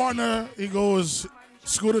 So my partner, he goes.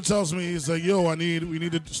 Scooter tells me, he's like, yo, we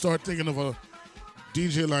need to start thinking of a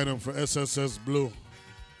DJ lineup for SSS Blue.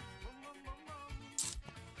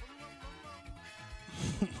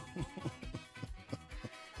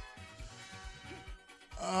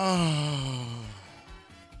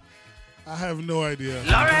 I have no idea.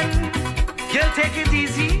 Lauren, you'll take it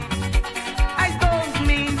easy. I don't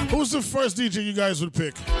mean. Who's the first DJ you guys would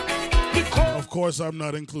pick? Of course, I'm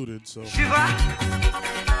not included, so. Shiva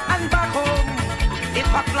and back home. It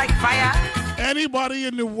popped like fire. Anybody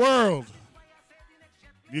in the world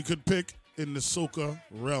you could pick in the soca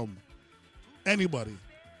realm. Anybody.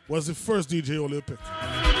 Was the first DJ you'll pick?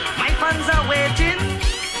 My fans are waiting,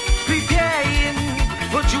 preparing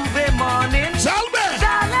for Juve morning. Tell me!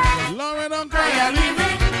 Darling, Lauren, Uncle, I am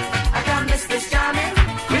leaving. I can't miss this jamming.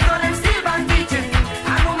 We call them steel band beating.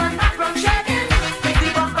 I'm woman background shaking. Make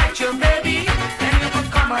the bug bite your baby. Then you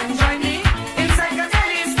could come and join me. Inside the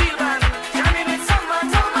telly steel band. Jamming with someone.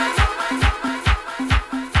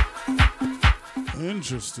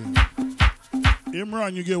 Interesting.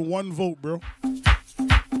 Imran, you get one vote, bro.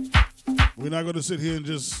 We're not going to sit here and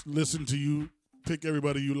just listen to you pick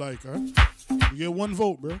everybody you like, huh? You get one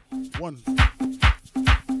vote, bro. One.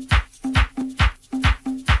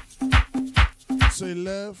 Say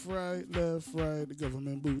left, right, the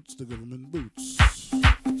government boots, the government boots.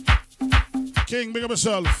 King, big up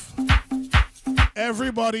yourself.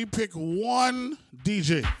 Everybody pick one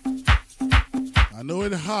DJ. I know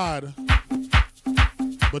it's hard,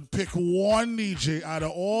 but pick one DJ. Out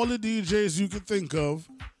of all the DJs you can think of,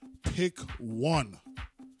 pick one.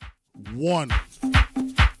 One.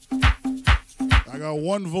 I got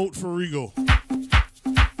one vote for Rigo.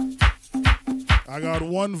 I got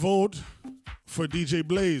one vote for DJ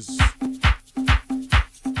Blaze.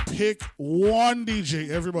 Pick one DJ,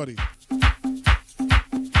 everybody.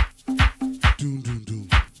 Doom, doom, doom.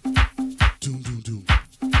 Doom, doom, doom.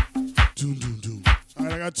 Doom, doom, doom. All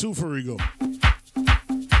right, I got two for Rigo.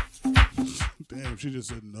 Damn, she just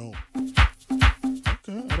said no.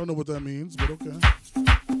 Okay, I don't know what that means, but okay.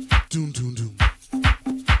 Doom, doom, doom.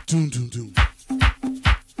 Doom, doom, doom.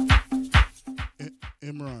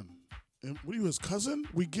 Imran. What are you, his cousin?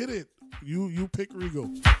 We get it. You pick Rigo.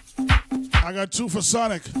 I got two for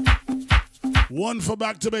Sonic. One for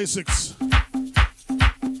Back to Basics.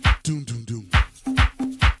 Doom, doom, doom.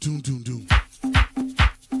 Doom, doom, doom.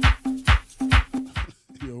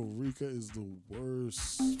 Yo, Rika is the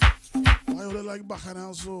worst. Why are they like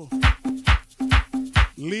Bacchanal so?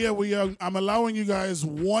 Leah, I'm allowing you guys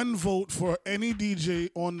one vote for any DJ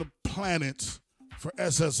on the planet for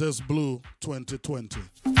SSS Blue 2020.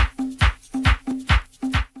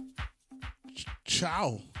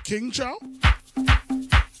 Chow. King Chow?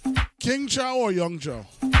 King Chow or Young Chow?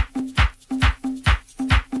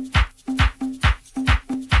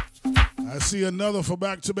 I see another for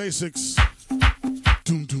Back to Basics.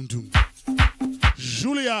 Doom, doom, doom.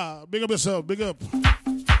 Julia, big up yourself, big up.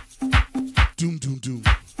 Doom, doom, doom.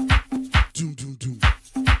 Doom, doom, doom.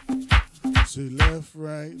 Say left,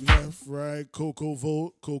 right, Coco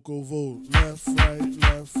vote, left, right,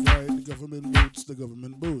 the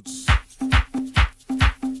government boots.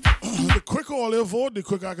 The quicker all they vote, the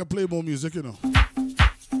quicker I can play more music, you know.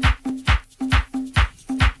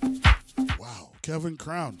 Wow, Kevin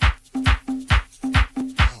Crown.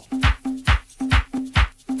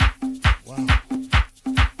 Wow.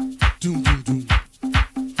 Doom, doom, doom.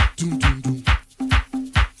 Doom, doom, doom.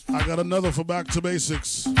 I got another for Back to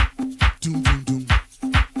Basics. Doom, doom, doom.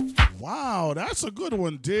 Wow, that's a good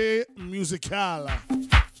one. De Musical.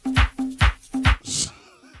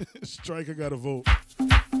 Striker got a vote.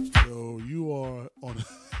 Yo, you are on.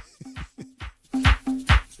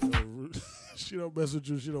 Yo, she don't mess with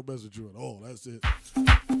you. She don't mess with you at all. That's it.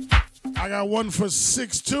 I got one for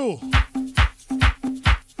 6-2.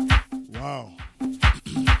 Wow.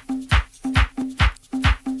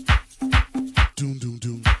 Doom, doom,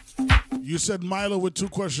 doom. You said Milo with 2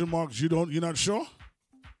 question marks. You're not sure?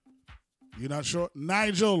 You're not sure?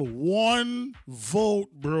 Nigel, 1 vote,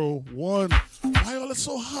 bro. 1. Why all it's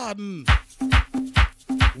so hard?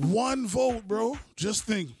 1 vote, bro. Just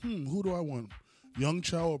think, who do I want? Young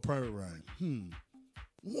Chow or Private Ryan?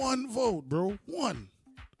 1 vote, bro. 1.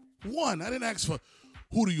 I didn't ask for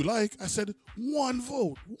who do you like. I said 1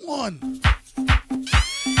 vote. 1.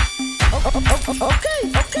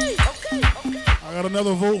 Okay. I got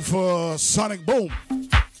another vote for Sonic Boom.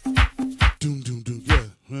 Doom, doom, doom.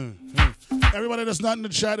 Yeah. Everybody that's not in the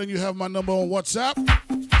chat and you have my number on WhatsApp,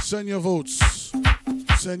 send your votes.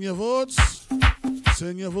 Send your votes.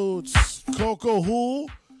 Coco, who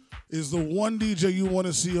is the one DJ you want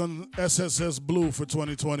to see on SSS Blue for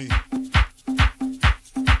 2020?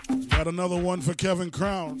 Got another one for Kevin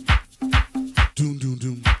Crown. Doom, doom,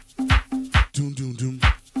 doom. Doom, doom, doom.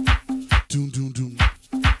 Doom, doom, doom.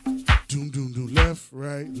 Doom, doom, doom. Left,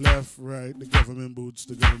 right. The government boots.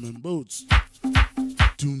 Doom,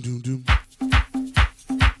 doom, doom.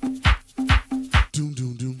 Doom,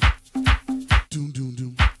 doom, doom. Doom, doom,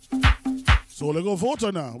 doom. So let's go vote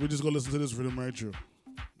or now. We just go listen to this rhythm right here.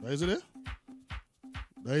 That is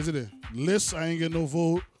it. Liz, I ain't get no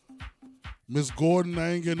vote. Miss Gordon,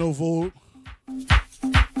 I ain't get no vote.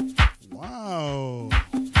 Wow.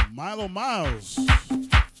 Milo Miles.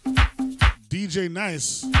 DJ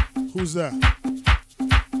Nice. Who's that?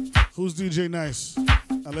 Who's DJ Nice?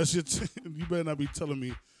 Unless you better not be telling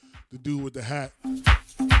me the dude with the hat.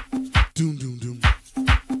 Doom, doom, doom.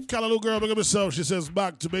 Callaloo girl, big up herself. She says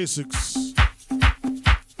Back to Basics.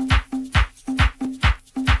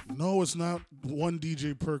 No, it's not 1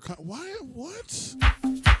 DJ per. Why? What?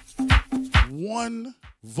 1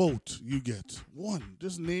 vote you get. 1.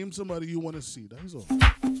 Just name somebody you want to see. That is all.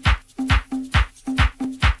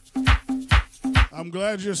 I'm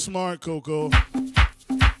glad you're smart, Coco.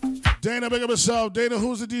 Dana, big up yourself. Dana,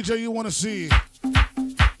 who's the DJ you want to see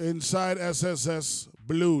inside SSS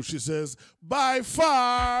Blue? She says, by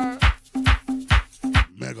far,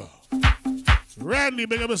 Mega. Randy,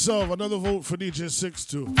 big up yourself. Another vote for DJ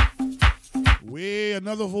 6-2.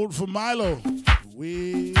 Another vote for Milo.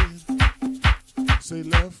 Say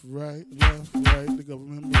left, right. The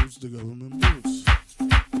government boots.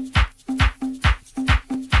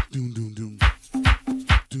 Doom, doom, doom.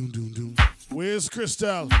 Doom, doom, doom. Where's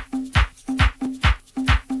Crystal?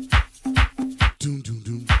 Doom, doom,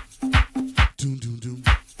 doom. Doom, doom, doom.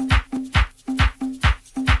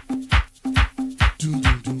 Doom,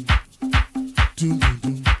 doom, doom. Doom, doom,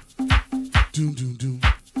 doom. Doom, doom, doom.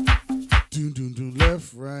 Doom, doom, doom.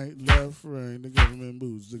 Left, right. The government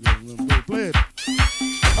boots. Play it.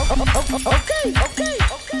 Okay.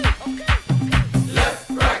 Left,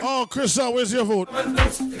 right. Oh, Crystal, where's your vote?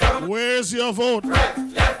 Where's your vote?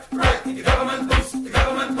 Left, right. The government boots.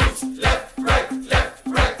 Left, right.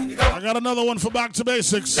 I got another one for Back to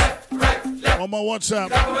Basics. Left, on my WhatsApp.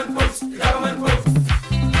 The government boots.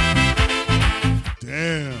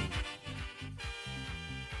 Damn.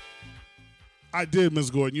 I did, Miss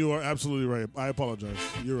Gordon. You are absolutely right. I apologize.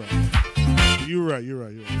 You're right. You're right.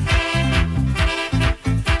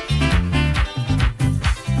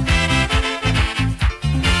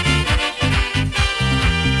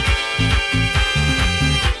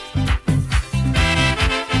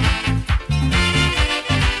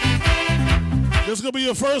 This gonna be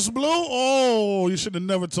your first blue? Oh, you should have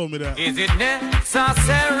never told me that. Is it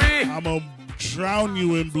necessary? I'm gonna drown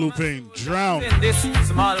you in blue paint. Drown. In this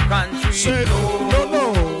small country. Say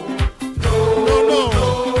no.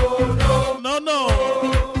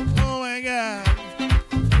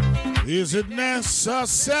 it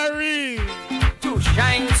necessary to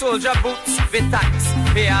shine soldier boots, Vitax,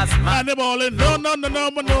 Piers, man. And the ball in. No.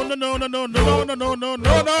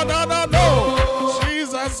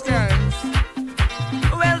 Jesus Christ.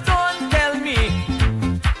 Well, don't tell me.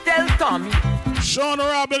 Tell Tommy. Sean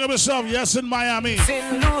Rob, big up yourself. Yes, in Miami.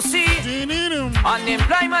 St. Lucie.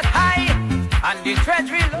 Unemployment high. And the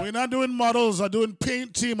treasury. We're not doing models. I'm doing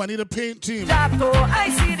paint team. I need a paint team. Chateau, I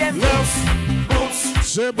see them. Yes. Boots.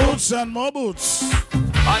 Say boots and more boots.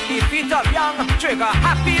 On the feet of young trigger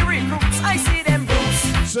happy recruits. I see them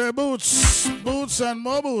boots. Say boots. Boots and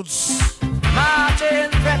more boots.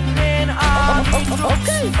 Marching, threatening army troops.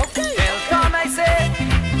 Okay. Tell Tom I say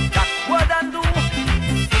that would undo.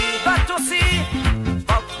 You got to see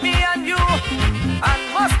about me and you. And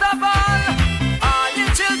most of all the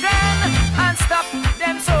children. And stop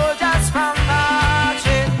them soldiers from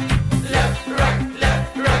marching. Left, right.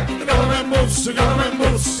 The government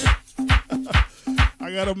moves.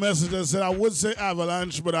 I got a message that said I would say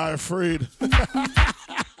avalanche, but I'm afraid.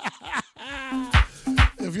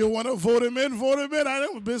 If you want to vote him in, vote him in. I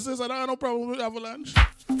know business. I don't have no problem with avalanche.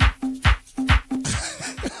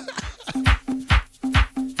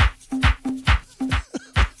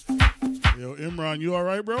 Yo, Imran, you all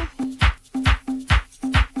right, bro?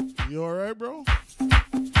 You all right, bro?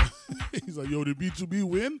 He's like, yo, did B2B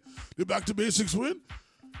win? Did Back to Basics win?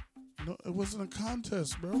 No, it wasn't a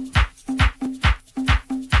contest, bro.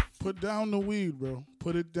 Put down the weed, bro.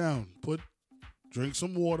 Put it down. Drink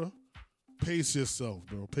some water. Pace yourself,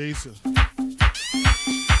 bro. Pace yourself.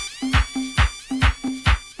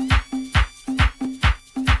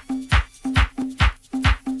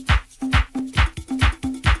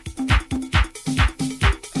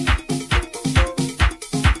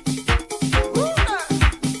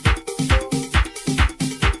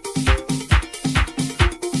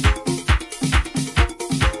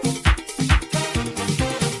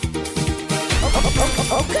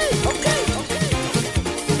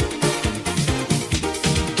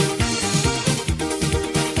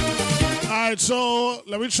 So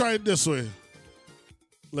let me try it this way.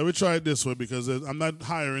 Because I'm not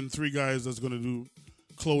hiring three guys that's going to do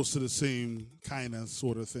close to the same kind of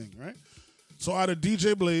sort of thing, right? So out of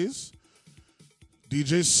DJ Blaze,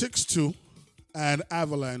 DJ 6'2", and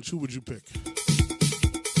Avalanche, who would you pick?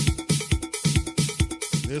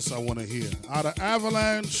 This I want to hear. Out of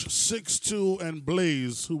Avalanche, 6'2", and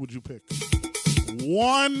Blaze, who would you pick?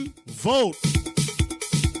 One vote.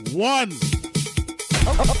 One.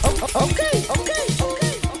 Okay. Oh God.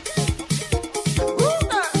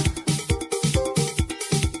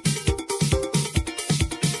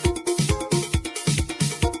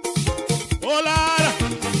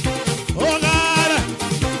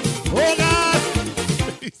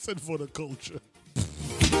 He said for the culture.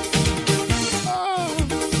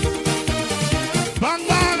 Bang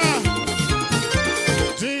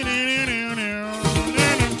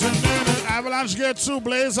Avalanche get 2,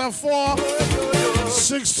 Blaze at 4,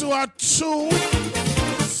 6'2" at 2,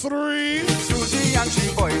 3. Susie and she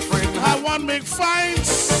boyfriend had one big fight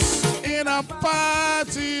in a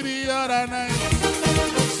party the other night.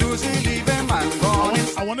 Susie leave him and gone.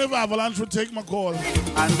 I wonder if Avalanche would take my call.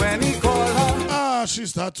 And when he called her, she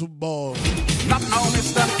start to bawl. Not now,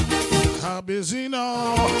 mister. How busy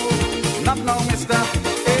now? Not now, mister.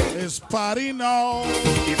 Hey. It's party now.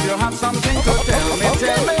 If you have something to tell me,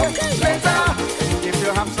 tell me later. If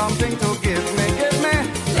you have something to give me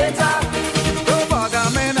later. Don't bother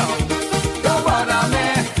me now. Don't bother me.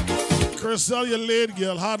 Crystal, you late,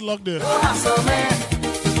 girl. Hard luck there. Don't hassle me.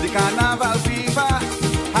 The carnival fever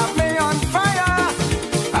have me on fire.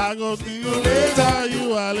 I go see you later,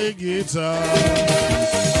 you alligator.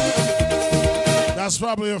 That's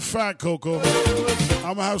probably a fact, Coco.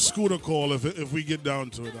 I'm gonna have Scooter call if we get down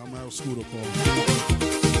to it. I'm gonna have Scooter call.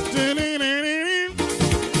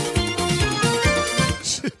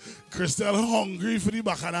 Christelle hungry for the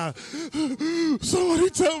bacana. Somebody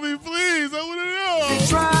tell me, please. I wanna know.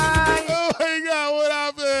 Try. Oh my God, what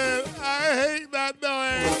happened? I hate that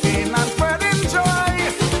noise. And spreading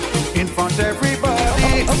joy in front of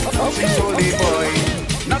everybody. She told the boy,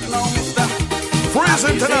 not now, mister. Freeze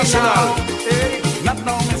International. Hey, not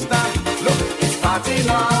now, mister. Look, it's party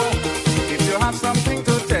now. If you have something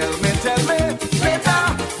to tell me later.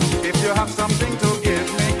 If you have something to give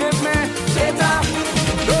me later.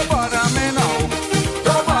 Don't bother me now.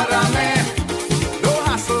 Don't bother me. Don't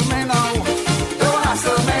hassle me now. Don't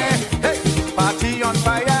hassle me. Hey, party on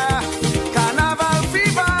fire. Carnival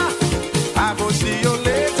fever. I will see you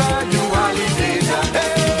later, you alligator.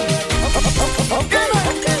 Hey. Okay.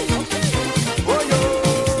 Oh, yo.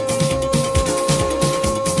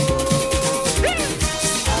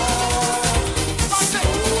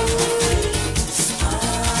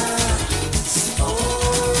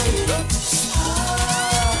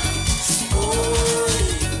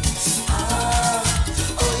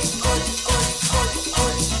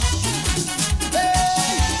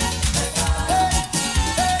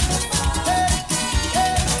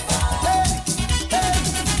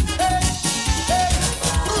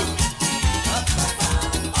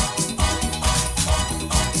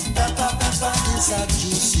 a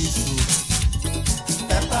juicy fruit.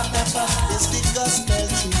 Pepper, pepper is the gospel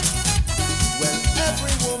truth. Well,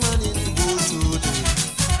 every woman in the world today.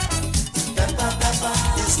 Pepper, pepper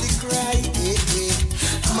is the cry.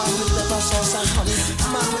 Man with pepper sauce and honey.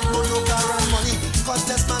 Man with no sugar and money.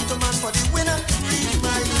 Contest man to man for the winner. Read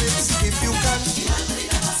my lips if you can.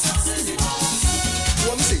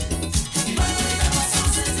 What me say?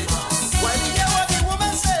 When you hear what the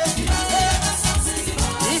woman say,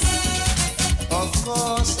 of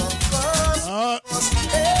course,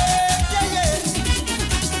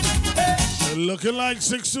 looking like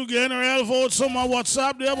 6-2 getting real votes on my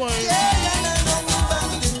WhatsApp there, boy.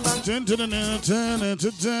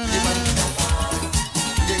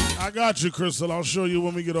 I got you, Crystal. I'll show you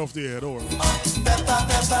when we get off the air. Don't worry. Pepper,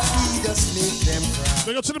 pepper, he just make them cry.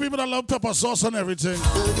 Big up to the people that love pepper sauce and everything.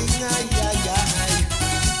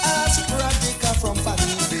 Ask Radica from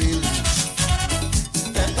Fanny Village.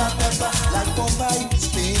 Pepper, pepper, like Popeye,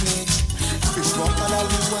 spinach. Fish one color,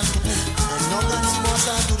 one and nuggets, more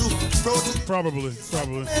to do. Protein. Probably.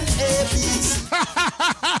 And ABs.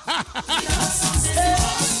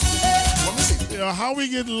 Yeah, how we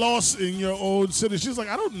get lost in your own city? She's like,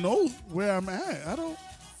 I don't know where I'm at.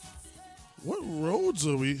 What roads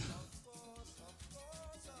are we?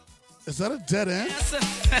 Is that a dead end? Yes,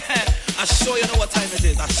 I sure you know what time it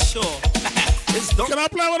is. I sure. It's Can I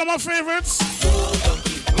play one of my favorites? Whoa,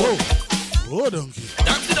 donkey. Whoa. Whoa, donkey.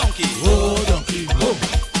 Dance the donkey. Whoa, donkey. Whoa.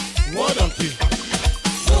 Whoa, donkey.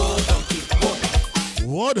 Whoa, donkey.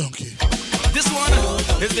 Whoa, donkey. This one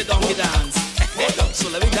is the donkey dance. So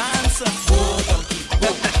let me dance. Whoa, donkey.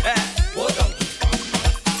 Whoa, donkey.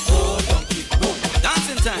 Whoa, donkey.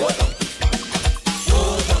 Dancing time.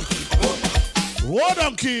 Whoa,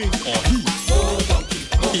 donkey.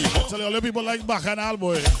 Tell you all the people like Bacchanal,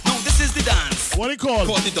 boy. No, this is the dance. What it called?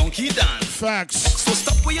 Called the donkey dance. Facts. So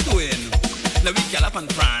stop what you're doing. Let me gallop and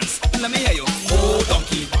prance. Let me hear you. Whoa,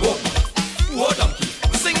 donkey. Whoa. Whoa, donkey.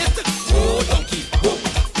 Sing it. Whoa, donkey. Whoa.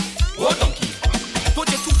 Whoa, donkey. Put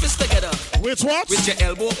your two fists together. With what? With your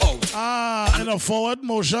elbow out. In a forward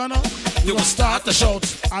motion. You will start to shout.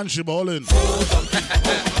 And she bowling.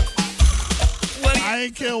 I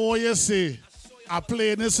ain't care what you say. I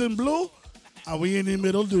play this in blue, and we in the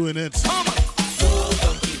middle doing it.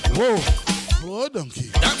 Whoa. Whoa, donkey.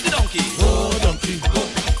 Dance the donkey. Whoa, donkey.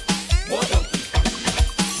 Whoa, donkey.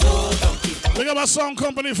 Big up my song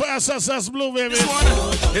company for SSS Blue, baby. This one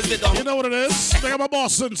is the donkey. You know what it is? Big up my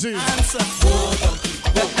Boston team. Whoa, donkey.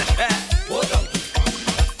 Whoa, donkey.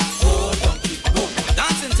 Whoa, donkey.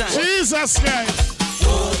 Dancing time. Jesus, guys.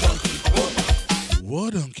 Whoa,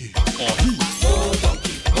 donkey. Whoa, donkey. Whoa,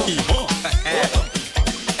 donkey.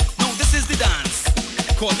 No, this is the dance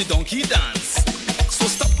called the donkey dance. So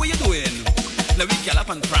stop what you're doing. Let me gallop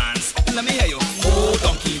and prance. Let me hear you. Whoa,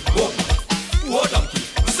 donkey. Whoa. Whoa, donkey.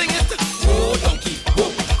 Sing it. Whoa, donkey.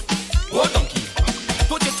 Whoa. Whoa, donkey.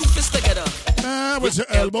 Put your two fists together. With your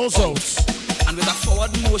elbows out. And with a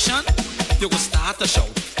forward motion, you will start to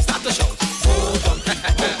shout. Start to shout. Whoa, donkey.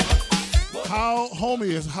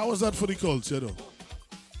 How is that for the culture, though?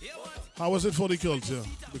 How is it for the culture?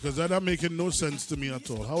 Because that not making no sense to me at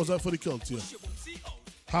all. How is that for the culture?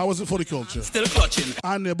 How is it for the culture? Still clutching.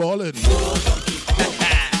 And they're balling. And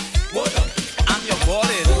you're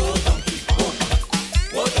balling.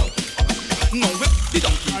 No, whip the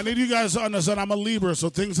donkey. I need you guys to understand I'm a Libra, so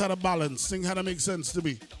things had a balance. Things had to make sense to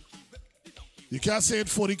me. You can't say it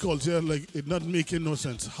for the culture like it not making no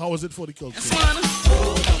sense. How is it for the culture?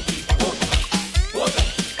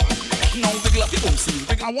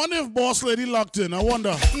 I wonder if Boss Lady locked in. I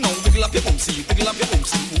wonder. No, wiggle up your boomsy, wiggle up your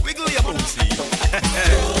boomsy, wiggle your boomsy.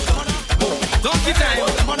 Donkey time.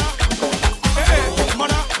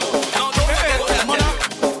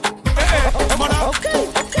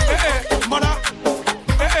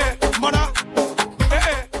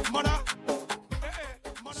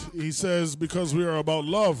 He says because we are about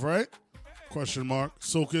love, right? Question mark.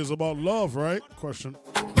 Soca is about love, right? Question.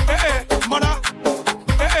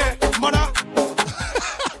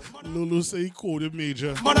 Lulu say he quoted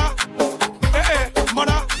Major. Mother, how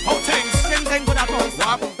things? Same thing to that house.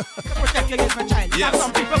 What? Protect your kids, my child. Yes.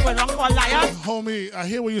 Some people went wrong for liars. Homie, I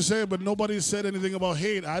hear what you say, but nobody said anything about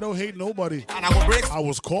hate. I don't hate nobody. And I will break. I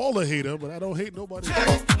was called a hater, but I don't hate nobody.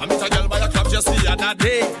 I met a girl by a club just the other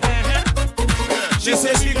day. She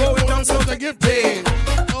says she going down so to get paid.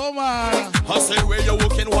 Oh man. I say where you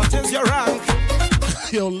working, what is your rank?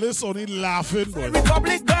 Yo, Liz only laughing, boy.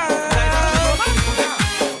 Republic Bank.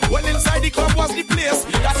 Well, inside the club was the place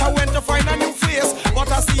that I went to find a new face.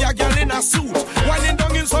 But I see a girl in a suit, whining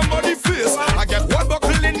down in somebody's face. I get one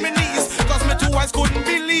buckle in my knees, cause my two eyes couldn't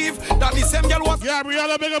believe that the same girl was. Yeah,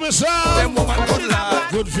 Gabriella, big up yourself. Them woman good lie.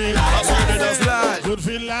 Good feel. I swear they just lie. Good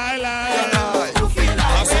feel, lie. Good feel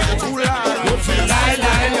lie. I say the true lie. Good feel, lie.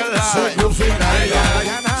 Say good feel, lie.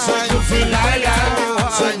 Say good feel, lie.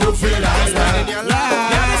 Say good feel,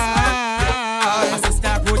 lie. My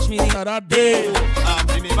sister approached me the other day.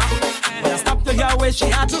 When I stopped to hear what she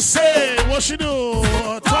had to say. What she do?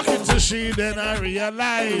 Talking to she, then I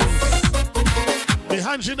realize the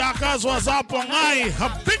Hanshi Dakas was up on eye, a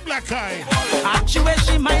big black eye. She where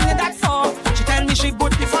she minded that for. She tell me she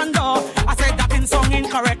put the front door. I said that in song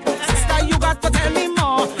incorrect. Sister, you got to tell me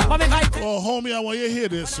more. Oh, homie, I want you to hear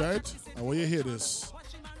this, right? I want you to hear this.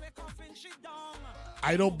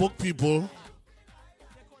 I don't book people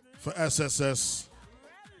for SSS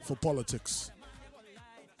for politics.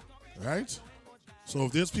 Right? So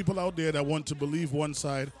if there's people out there that want to believe one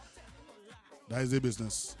side, that is their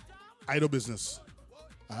business. Idle business.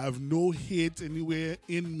 I have no hate anywhere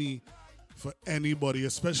in me for anybody,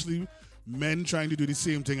 especially men trying to do the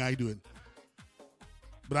same thing I do.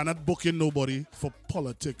 But I'm not booking nobody for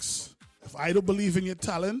politics. If I don't believe in your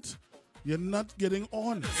talent, you're not getting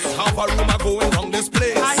on. Half a rumor going on this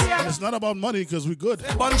place. And it's not about money because we're good.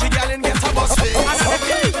 Bungee gal in get a bus face.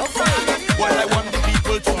 What I want the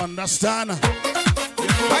people to understand.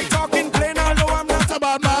 I talking plain, although I'm not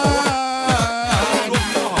about money.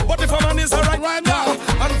 But if a man is alright right now,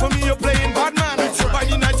 and for me you're playing bad man, by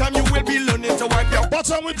the night time you will be learning to wipe your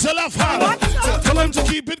bottom with the left hand. Tell him to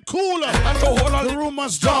keep it cool and to hold on the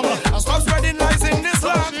rumors drum. And stop spreading lies in this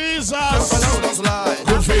land. Jesus.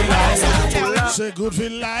 Good feel lie. Say good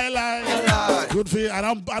feel lie. Good feel. I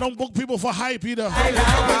don't book people for hype either.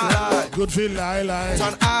 Good feel lie.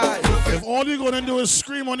 If all you're gonna do is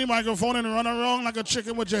scream on the microphone and run around like a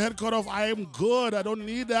chicken with your head cut off, I am good. I don't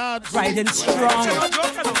need that. Riding strong.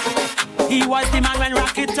 He was the man when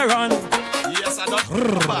rocket to run. Yes, I don't.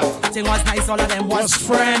 Thing was nice, all of them was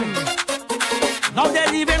friend. Now they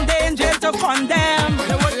leave him there in jail to condemn.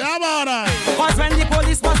 Yeah, man. Cause when the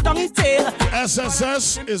police bust down his tail,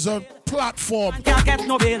 SSS is a platform. Can't get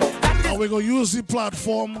no bail. And we're going to use the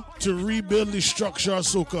platform to rebuild the structure of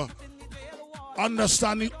soca.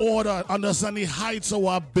 Understand the order, understand the heights of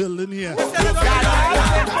our building here.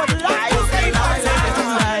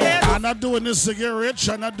 I'm not doing this to get rich.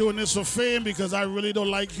 I'm not doing this for fame because I really don't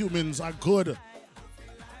like humans. I'm good.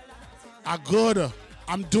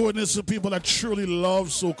 I'm doing this to people that truly love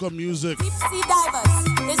soca music. Deep sea divers,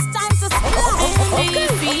 it's time to slide in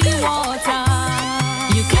deep water.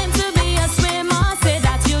 You came to be a swimmer, say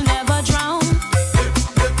that you'll never drown.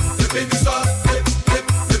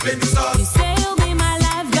 You say you'll be my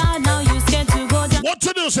lifeguard, now you scared to go down. What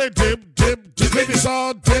to do? Say dip, baby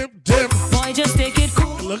saw, dip. Boy, just take it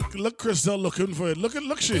cool. Look, Crystal looking for it. Look,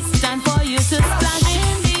 she. Time for you to splash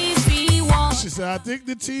in deep sea water. She said, I think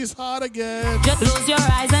the tea is hot again. Just close your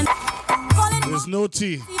eyes and there's no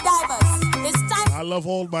tea. I love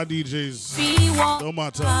all my DJs. No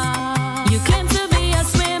matter. You came to be a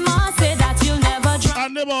swimmer, say that you'll never drown.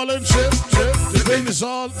 And the ball and chip, dip in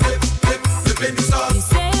salt. You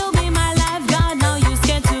say you'll be my lifeguard, now you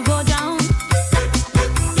scared to go down.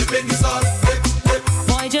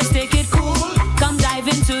 Boy, just take it cool. Come dive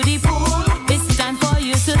into the pool. It's time for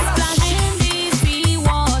you to splash in the sea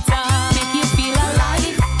water. Make you feel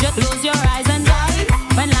alive. Just close your eyes and dive.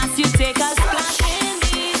 When last you take a splash in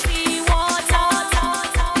the sea water.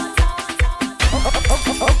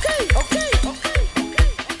 Okay.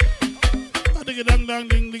 Diggy dang dang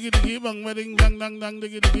ding diggy diggy bang ding dang dang dang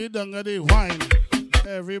diggy diggy dang a wine.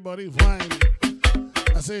 Everybody wine.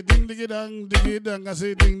 I say ding diggy dang diggy dang. I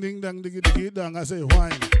say ding ding dang diggy diggy dang. I say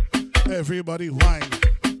wine. Everybody wine.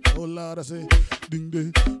 Oh Lord, I say ding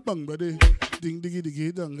ding bang body ding diggy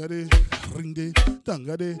diggy dang a ring de dang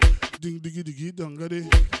a ding diggy diggy dang a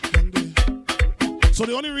dang de. So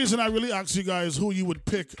the only reason I really asked you guys who you would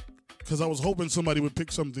pick, because I was hoping somebody would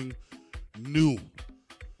pick something new.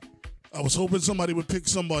 I was hoping somebody would pick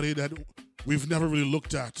somebody that we've never really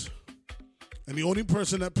looked at. And the only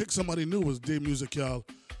person that picked somebody new was Day Musical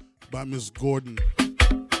by Miss Gordon.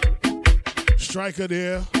 Striker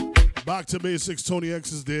there. Back to Basics, Tony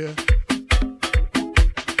X is there.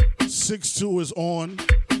 6'2" is on.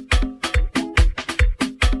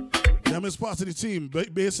 Them is part of the team.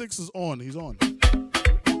 Basics is on. He's on.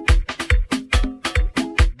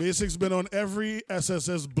 Basics been on every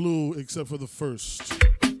SSS Blue except for the first.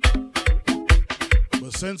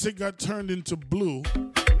 But since it got turned into Blue,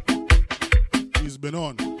 he's been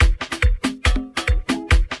on.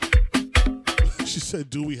 She said,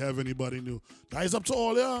 do we have anybody new? Guys, up to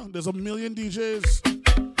all, yeah. There's a million DJs.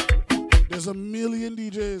 There's a million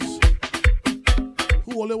DJs.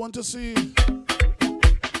 Who all they want to see?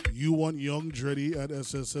 You want Young Dreddy at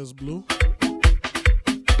SSS Blue?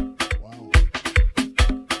 Wow.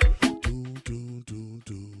 Blue.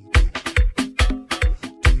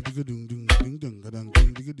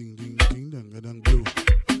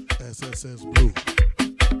 SSS Blue.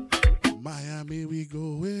 Miami we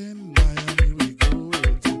going, Miami we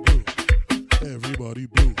going to blue. Everybody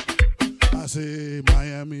blue. I say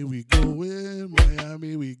Miami we going,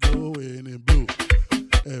 Miami we going in blue.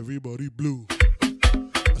 Everybody blue.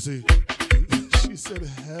 I say, she said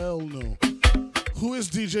hell no. Who is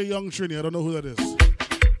DJ Young Trini? I don't know who that is.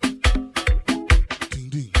 Ding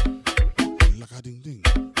ding. Laka ding ding.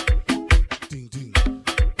 Ding ding.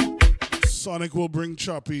 Sonic will bring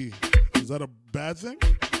Choppy. Is that a bad thing?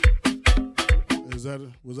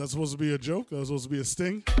 Was that supposed to be a joke? That was supposed to be a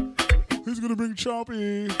sting? Who's gonna bring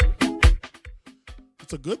Choppy?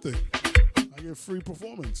 It's a good thing. I get free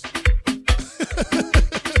performance.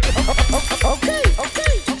 Okay.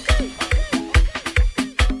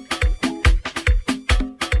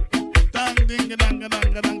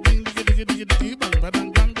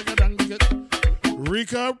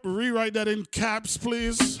 Rika, rewrite that in caps,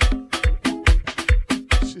 please.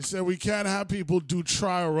 She said we can't have people do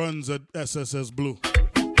trial runs at SSS Blue.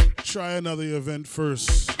 Try another event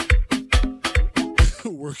first.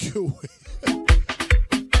 Work your way.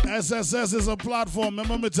 SSS is a platform.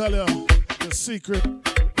 Remember me tell you, the secret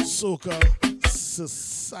soca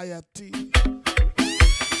society.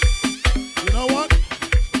 You know what?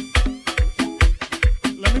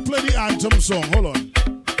 Let me play the anthem song. Hold on.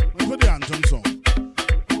 Let me play the anthem song.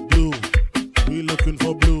 Blue, we looking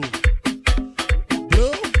for blue.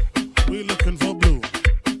 Blue, we looking for blue.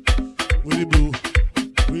 With the blue,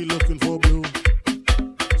 we looking for blue.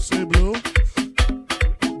 Say blue,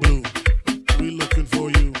 blue, we looking for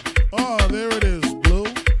you. Oh, there it is, blue.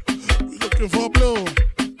 We looking for blue.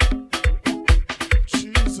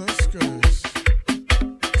 Jesus Christ.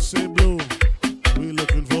 Say blue, we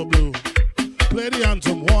looking for blue. Play the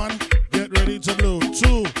anthem. 1, get ready to blue.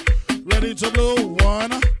 2, ready to blue.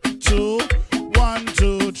 1, 2, 1,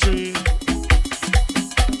 2, 3.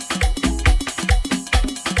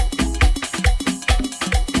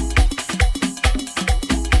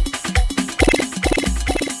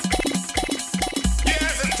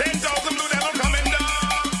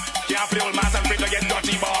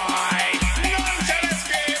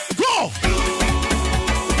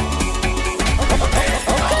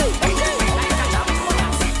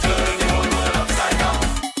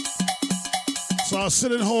 I was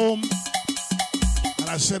sitting home and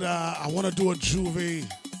I said, I want to do a Juve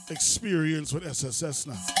experience with SSS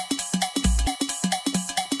now.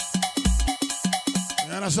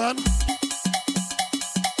 You understand?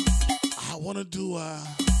 I want to do a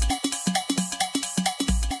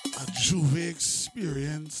Juve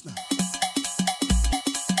experience now.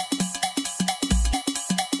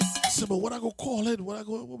 I said, but what I go call it? What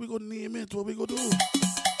we go name it? What we go do?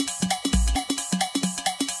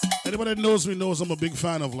 Anybody that knows me knows I'm a big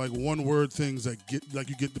fan of like one word things that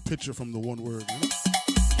you get the picture from the one word. You know?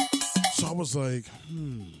 So I was like,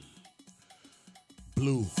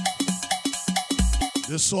 blue.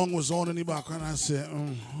 This song was on in the background. I said,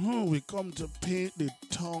 we come to paint the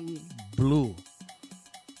tongue blue.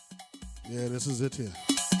 Yeah, this is it here.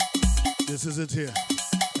 This is it here.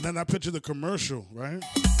 And then I pictured the commercial, right?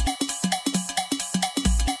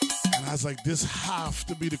 And I was like, this have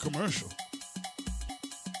to be the commercial.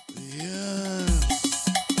 Yes.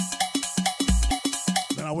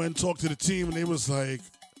 Then I went and talked to the team, and they was like,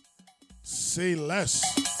 say less.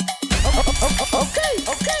 Okay.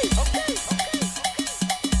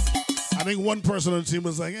 I think one person on the team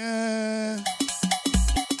was like,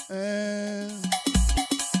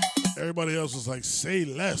 Everybody else was like, say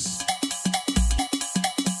less.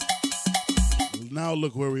 Now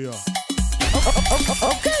look where we are.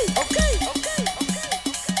 Okay.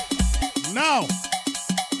 Now,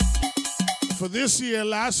 for this year,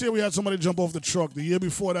 last year we had somebody jump off the truck. The year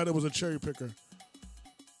before that, it was a cherry picker.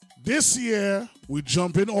 This year, we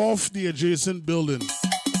jumping off the adjacent building.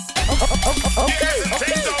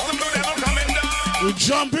 We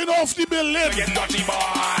jumping off the building.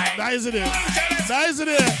 That is it. That is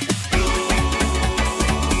it.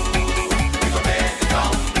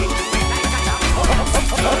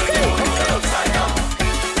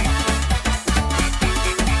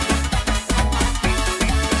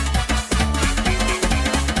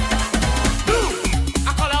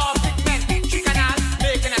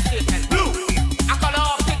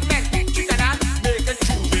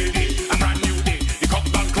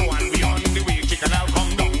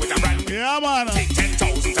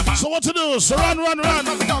 So what to do? So run.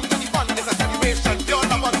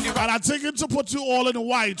 And I'm thinking to put you all in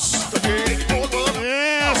whites.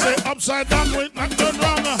 Yeah, say upside down, wait, not turn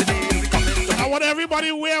wrong. I want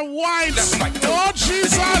everybody wear white. Oh,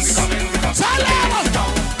 Jesus. Tell them.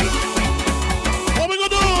 What we gonna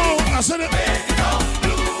do? I said it.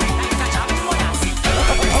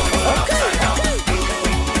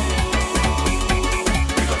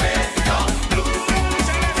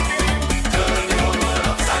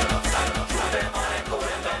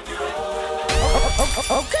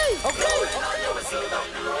 Okay.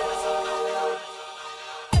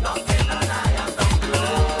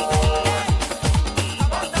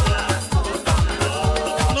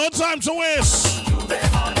 No time to waste.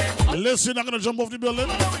 Unless you're not gonna jump off the building.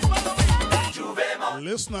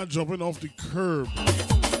 Let's not jumping off the curb.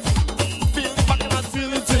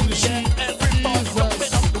 Feel it in the sheet.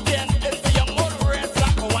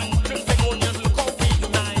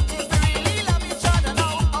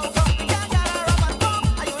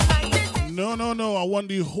 No, I want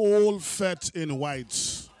the whole fete in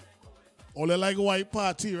white. All I like white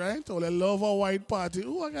party, right? All I love a white party.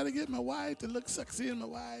 Oh, I gotta get my white. It looks sexy in my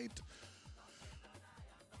white.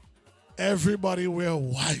 Everybody wear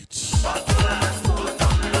white.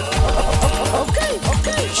 Okay.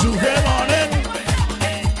 Juve morning.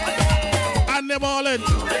 And the morning.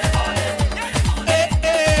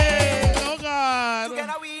 Hey, oh God.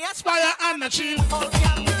 Aspire and achieve.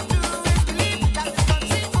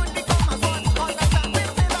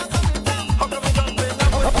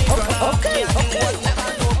 Okay.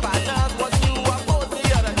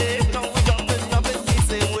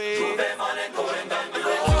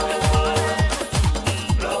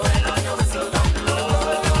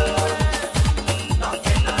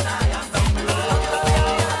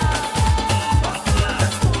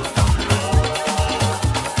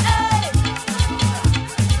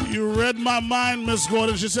 You read my mind, Miss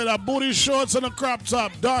Gordon. She said a booty shorts and a crop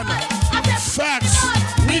top. Done. Facts.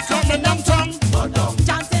 We coming downtown.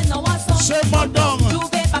 Say Madong.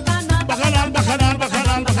 Bacanal.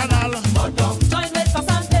 Madong.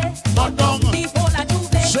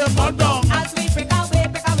 Say Madong. As we break away.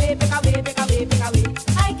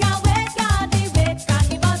 I can't wait,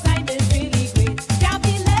 carnival time is really great. Can't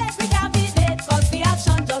be late, we can't be late, cause the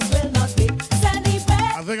action just will not wait.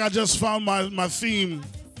 Celebrate. I think I just found my theme.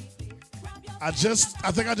 I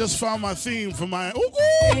think I just found my theme for my.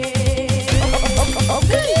 Okay.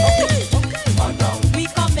 We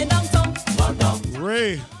coming downtown.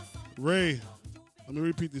 Ray. Let me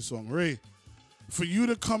repeat this song. Ray, for you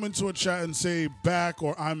to come into a chat and say back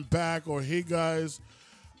or I'm back or hey guys,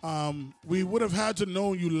 we would have had to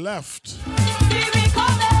know you left.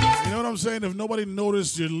 You know what I'm saying? If nobody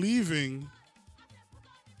noticed you're leaving,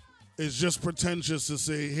 it's just pretentious to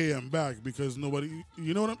say, hey, I'm back, because nobody,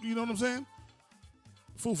 you know what I'm saying?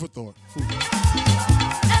 Food for thought.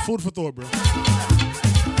 Food for thought, bro.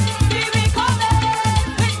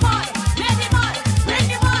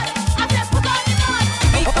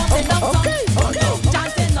 Okay.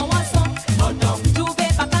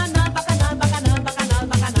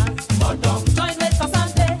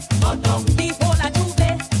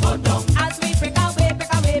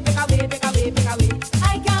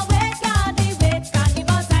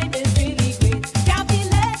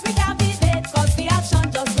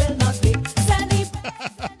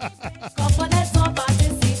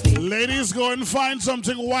 Ladies, go and find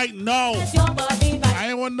something white now. I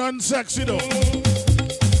ain't want nothing sexy though.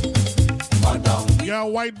 Yeah,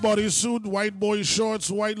 white bodysuit, white boy shorts,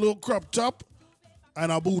 white little crop top,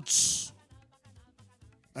 and our boots.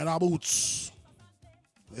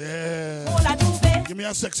 Yeah. Give me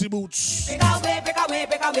a sexy boots.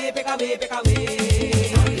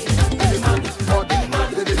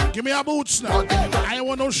 Give me a boots now. I ain't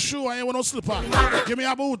want no shoe, I ain't want no slipper. Give me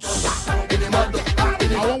a boots.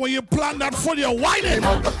 I want when you plan that for your whining.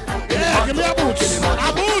 Yeah, give me a boots.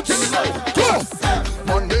 A boots. Go.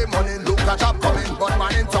 Monday morning, look at job coming, but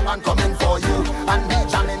man in tongue and coming for you. And me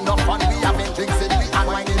jamming up and we having drinks and we and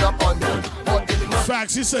winding up on you.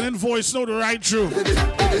 Facts, he said in voice, know the right truth.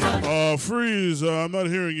 Freeze, I'm not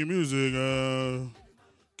hearing your music.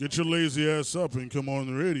 Get your lazy ass up and come on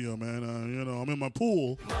the radio, man. I'm in my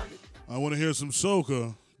pool. I want to hear some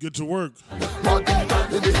soca. Get to work.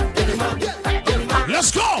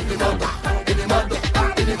 Let's go!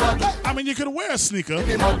 I mean, you could wear a sneaker,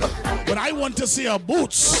 but I want to see her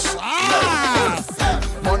boots.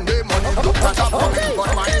 Monday morning, look at job coming,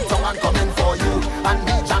 but man in tongue and coming for you. And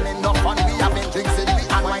me jamming up and we having drinks and we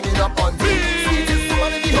and winding up on you. Sweetest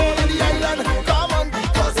woman in the whole of the island. Come on,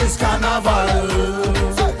 because it's carnival.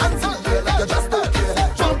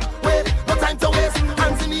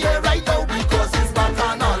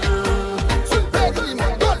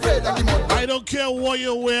 don't care what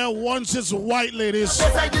you wear once it's white, ladies.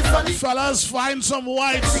 Fellas, find some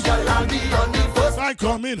whites. I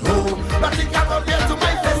coming home.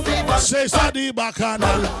 Say Sadi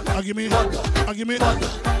Bacchanal. Give me.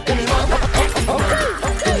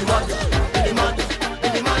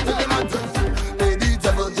 Lady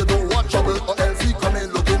devil, you don't want trouble, or else he coming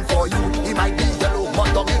looking for you. He might be yellow,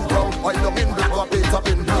 hot dog in brown, or dog in black, or paint up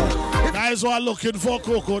in blue. That is what I'm looking for,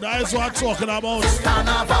 Coco. That is what I'm talking about.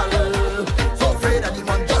 So afraid that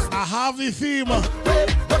demon just I have the theme.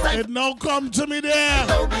 It now come to me there.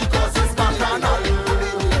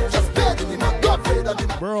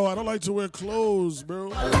 Bro, I don't like to wear clothes,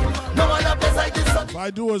 bro. If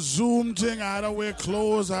I do a Zoom thing, I had to wear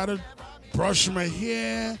clothes. I had to brush my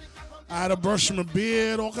hair. I had to brush my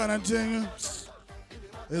beard, all kind of thing.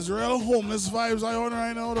 It's real homeless vibes I on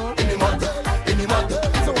right now, though.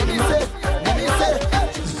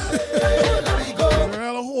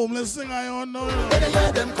 Real homeless thing I on now.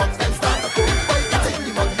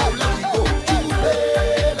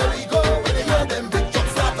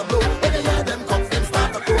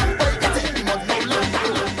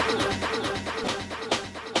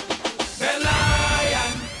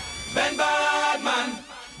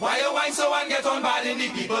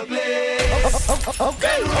 People play.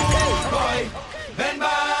 Ben rude boy, Ben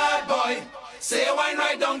bad boy. Say a wine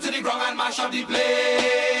right down to the ground and mash up the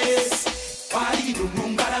place. Wadi dum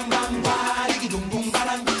dum badang bang, wadi dum dum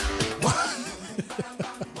badang.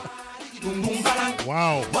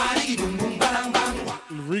 Wow. Wadi dum dum badang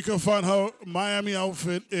bang. Rika found her Miami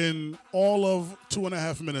outfit in all of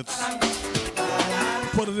 2.5 minutes.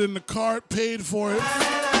 Put it in the cart, paid for it.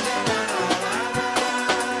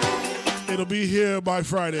 It'll be here by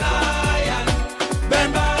Friday.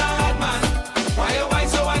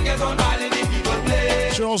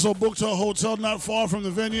 She also booked her hotel not far from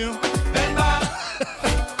the venue.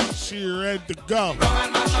 She ready to go.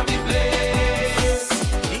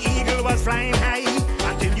 The eagle was flying high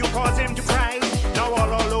until you caused him to cry. Now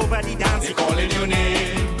all over the dance, they calling your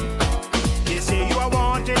name. They say you are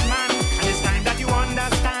wanted, man, and it's time that you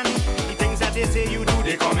understand the things that they say you do.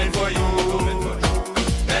 They coming for you.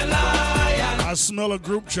 I smell a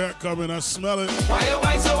group chat coming. I smell it.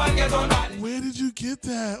 Where did you get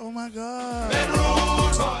that? Oh my God.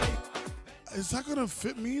 Is that gonna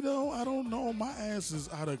fit me though? I don't know. My ass is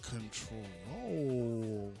out of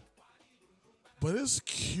control. But it's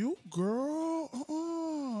cute, girl.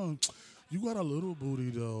 You got a little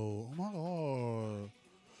booty though. Oh my God.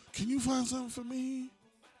 Can you find something for me?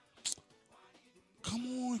 Come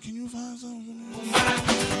on, can you find something for me?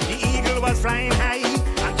 The eagle was flying high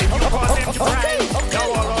until you caused him to cry.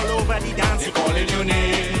 Now all over the dance, they calling your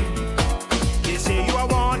name. They say you are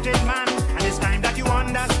wanted, man, and it's time that you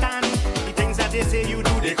understand the things that they say you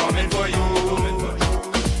do. They coming for you.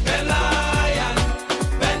 Ben lion,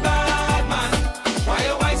 Ben bad man. Why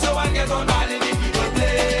you white so and get on bad in the people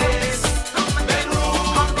place? Ben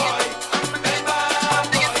rude boy, Ben bad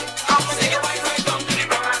boy. Say you white right down to the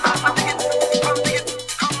ground.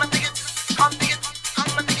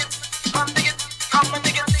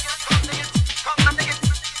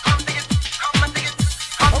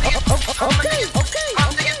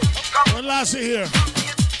 One last here.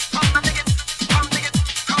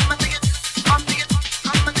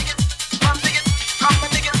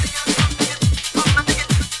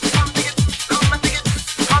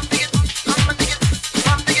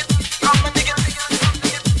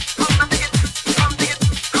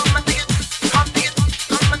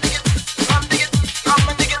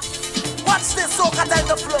 Watch this soca time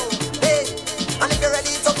to flow. Hey, and if you're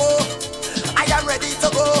ready to go, I am ready to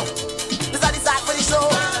go. This is the start for the show.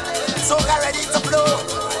 Soca ready to flow.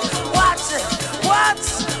 Watch it, watch.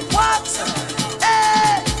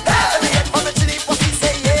 Hey, let me hear from the chili pussy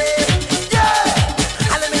say yeah,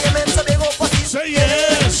 yeah. And let me hear men so big old pussy say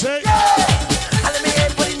yeah, say yeah. And let me hear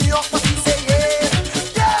for the New York pussy say yeah,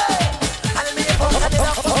 yeah. And let me hear from the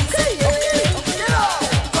Canada pussy say yeah.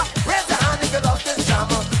 Raise your hand if you love this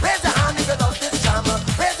drama. Raise your hand if you love this drama.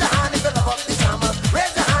 Raise your hand if you love up this drama.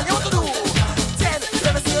 Raise your hand, you want to do 10,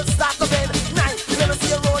 let me see you start to bend. 9, let me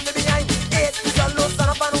see you roll me behind. 8, you'll lose on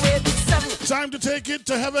up and wait. 7, time to take it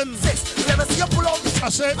to heaven. 6, let me see you pull out the I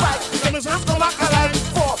said 5, let me see you come back alive.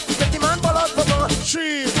 4, let the man pull out for more.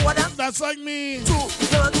 3, that's like me. 2,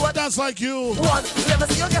 let me do what that's like you. 1, let me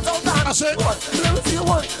see you get out and I said 1, let me see you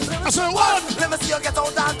 1. I said 1. Let me see you get out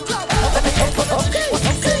and let me hear from the chili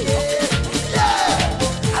pussy say yeah,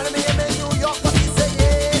 yeah. And let me hear me New York pussy say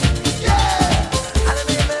yeah, yeah. And let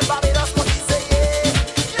me hear me Barbados pussy say yeah,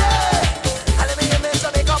 yeah. And let me hear me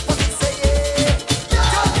Jamaica pussy say yeah, yeah.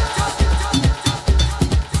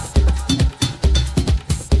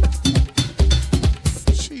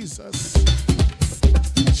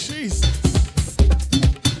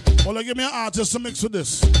 give me an artist to mix with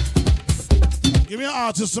this. Give me an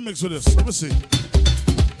artist to mix with this. Let me see.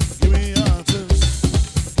 Give me an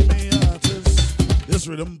artist. Give me an artist. This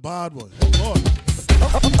rhythm bad boy. Oh God.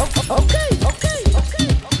 Okay.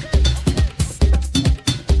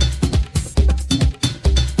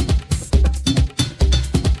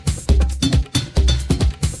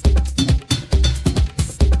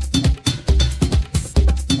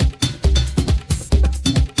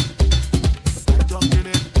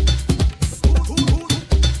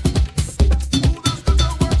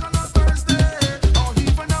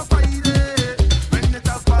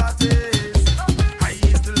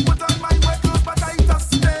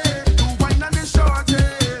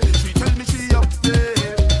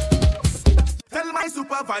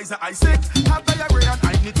 I sick, have diarrhea and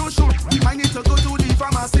I need to shoot. I need to go to the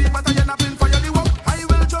pharmacy, but I end up in fire the walk. I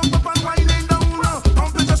will jump up and winding down,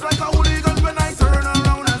 pumping just like a hooligan when I turn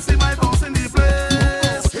around and see my boss in the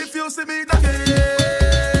place. If you see me that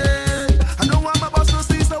day, I don't want my boss to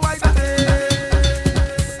see, so I that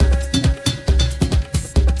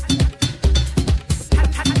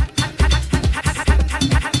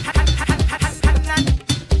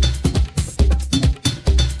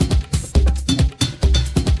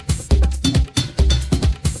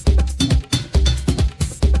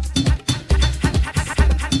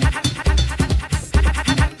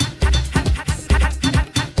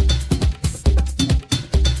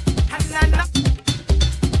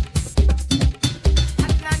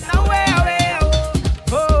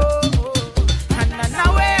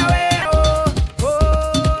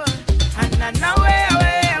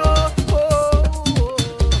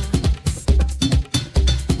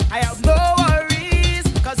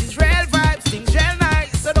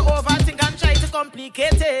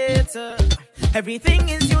everything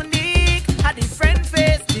is unique, a different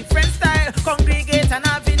face, different style. Congregate and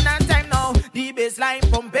having that time now. The baseline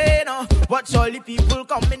pumping, watch all the people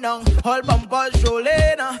coming on. All bumpers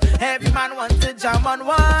rolling, every man wants to jam on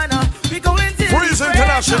one. We going to Freeze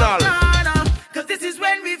International. Cause this is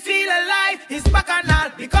when we feel alive. It's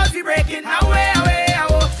bacchanal because we breaking away,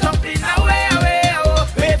 jumping away,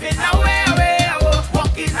 waving away,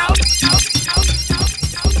 walking out.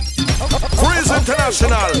 Freeze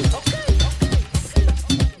International.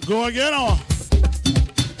 Go again, or?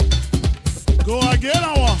 Go again,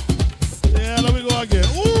 or? Yeah, let me go again.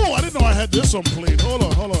 Ooh, I didn't know I had this on played. Hold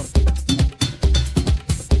on.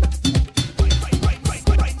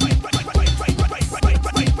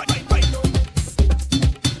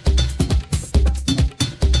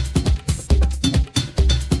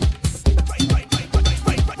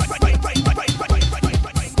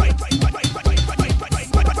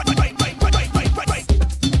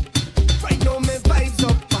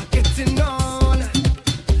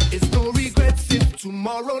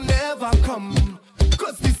 Tomorrow never come,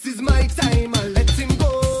 cause this is my time, I let him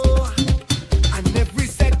go. And every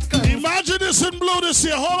second imagine this in blue this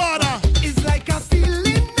year, hold on. It's like a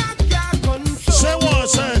feeling I can't control. Say what,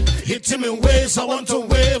 say? Hit him in ways, I want to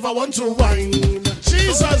wave, I want to whine.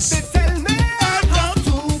 Jesus, so they tell me I have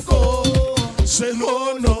to go. Say no.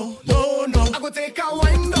 I go take a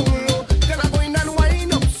wind down low, then I go in and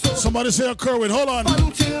wind up so. Somebody say a Kerwin, hold on.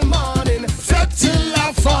 Until morning, fret till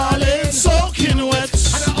I fall in, soaking wet.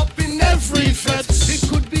 And I up in every fet. It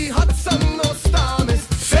could be hot sun or storm.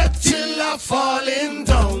 Fret till I falling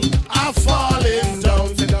down, I falling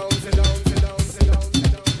down.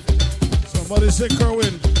 Somebody say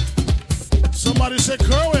Kerwin. Somebody say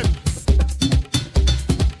Kerwin.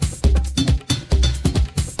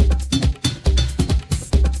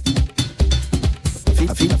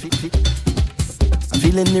 I'm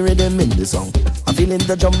feeling the rhythm in the song. I'm feeling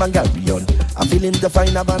the jump and carry on. I'm feeling to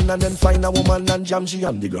find a band and then find a woman and jam she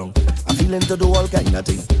on the ground. I'm feeling to do all kind of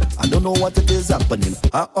thing. I don't know what it is happening.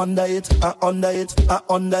 I under it.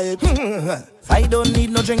 I don't need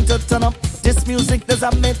no drink to turn up. This music does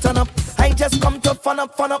have me turn up. I just come to fun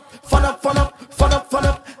up.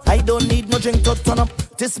 I don't need no drink to turn up.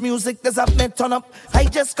 This music does have me turn up. I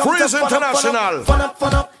just come Freeze to International.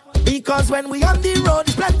 Fun up. Because when we on the road,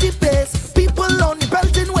 it's plenty pace. People on the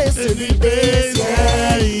belting waist to the bass.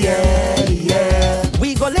 Yeah.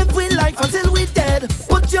 We go live with life until we dead.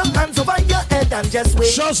 Put your hands over your head and just wait.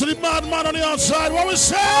 Shouts to the madman on the outside. What we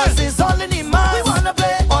say? It's all in the mass. We wanna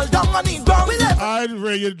play all down on the ground. We left. I'd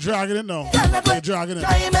ready you dragging it now. You're dragging it.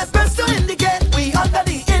 Trying my best to indicate we under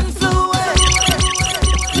the influence.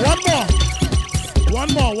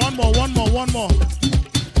 One more.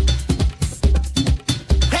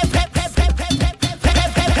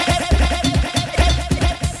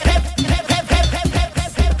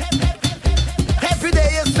 Every day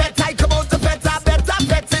is sweat, I come out to sweat, I better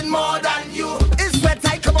sweating more than you. It's sweat,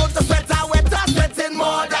 I come out to sweat,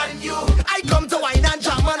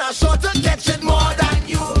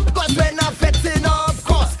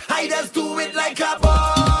 like a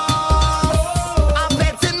boss. I'm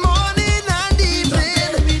betting morning and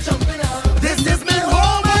evening. This is me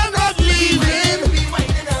home and not leaving.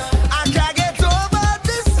 I can't get over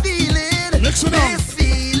this feeling. This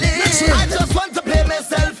feeling. I just want to play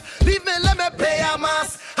myself. Leave me, let me play a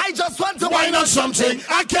mass. I just want to wine on something.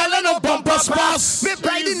 I can't let no bumper pass. Me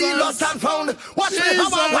pride in the lost and found. Watch me how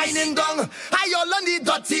I'm whining down. I all on the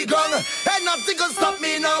dirty ground. And nothing can stop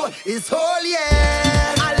me now. It's whole year.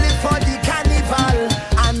 I live for the carnival.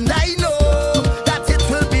 And I know that it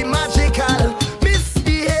will be magical.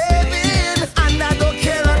 Misbehaving and I don't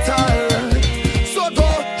care at all. So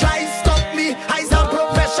don't try stop me. I am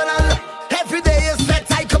professional. Every day is fet.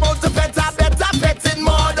 I come out to fet. I better fetting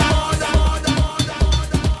more than.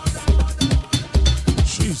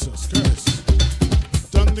 Jesus Christ.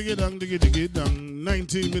 Dang diggy diggy dang.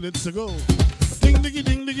 19 minutes to go. Ding diggy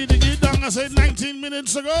ding diggy diggy dang. I said 19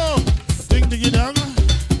 minutes to go. Ding diggy dang.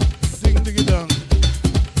 Ding diggy dang.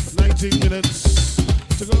 19 minutes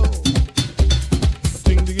to go.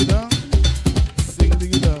 Ding diggy dang. Ding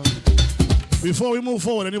diggy dang. Before we move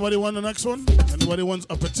forward, anybody want the next one? Anybody wants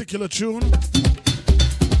a particular tune?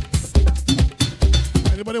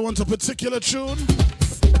 Anybody wants a particular tune?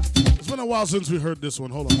 It's been a while since we heard this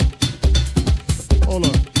one. Hold on. Hold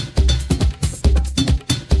on.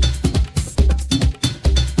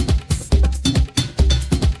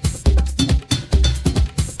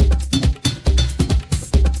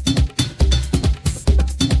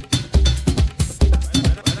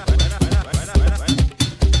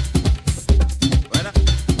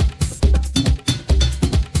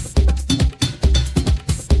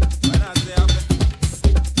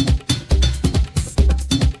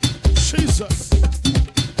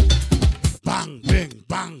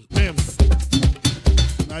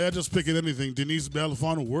 Just picking anything. Denise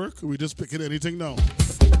Belfon work? We just picking anything now.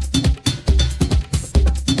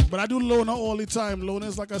 But I do Lona all the time. Lona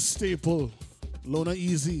is like a staple. Lona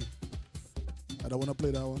easy. I don't want to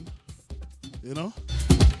play that one. You know?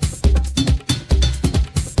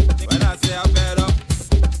 When I say I'm better.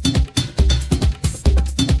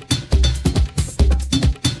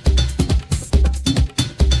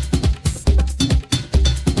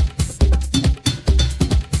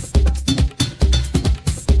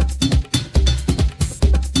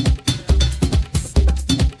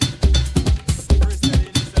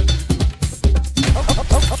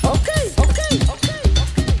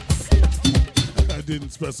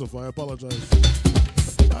 Specify, I apologize.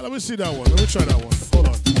 Let me see that one. Let me try that one. Hold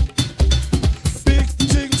on. Big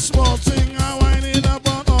thing, small thing, I wind it up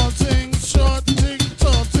on all things. Short thing,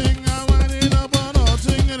 tall thing, I wind it up on all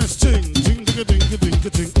thing. And it's ting, ting, ding, ding, ding,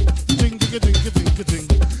 ding, ting, ting, ding, ding, ding, ting, ting, ting,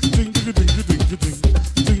 ding, ding, ding,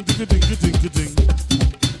 ting, ting, ding, ding, ding.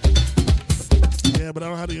 Yeah, but I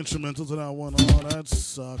don't have the instrumental to that one. Oh, that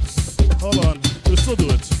sucks. Hold on. We'll still do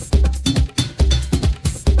it.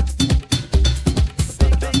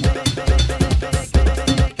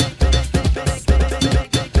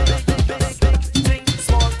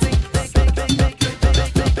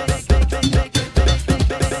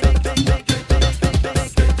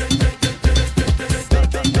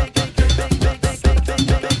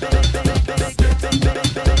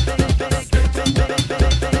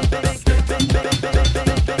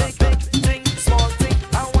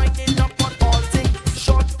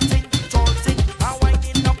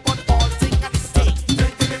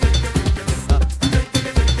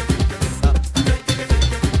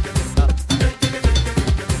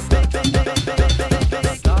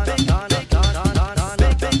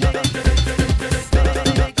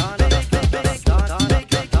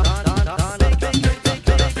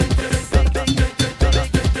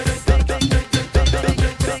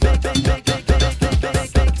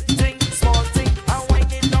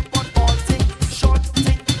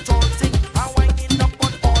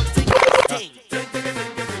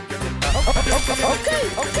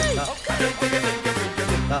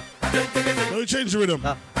 Change the rhythm.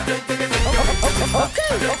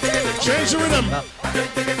 Change the rhythm.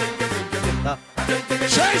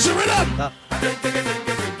 Change the rhythm.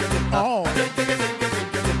 Oh.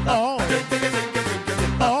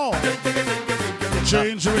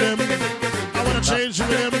 Change the rhythm. I want to change the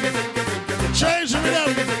rhythm. Change the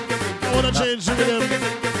rhythm. I want to change the rhythm.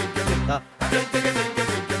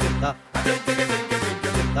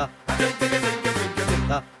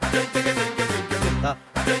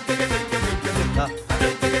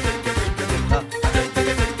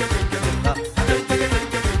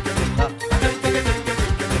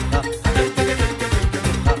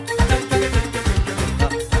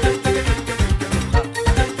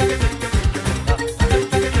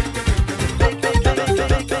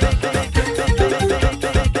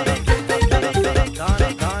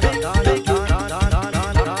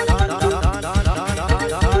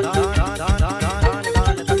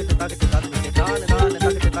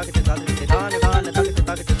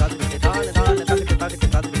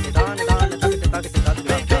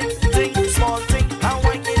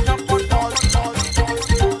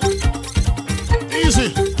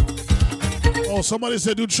 Somebody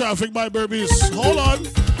said do traffic by Berbice. Hold on.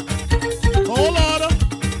 Hold on.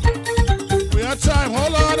 We have time.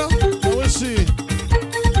 Hold on. Now we'll see.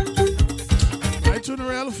 I tune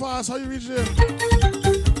real fast. How you reach there?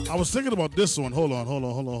 I was thinking about this one. Hold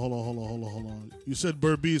on. You said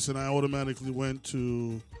Berbice and I automatically went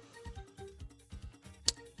to...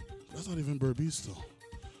 That's not even Berbice though.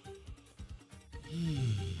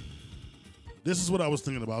 This is what I was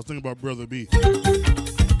thinking about. I was thinking about Brother B.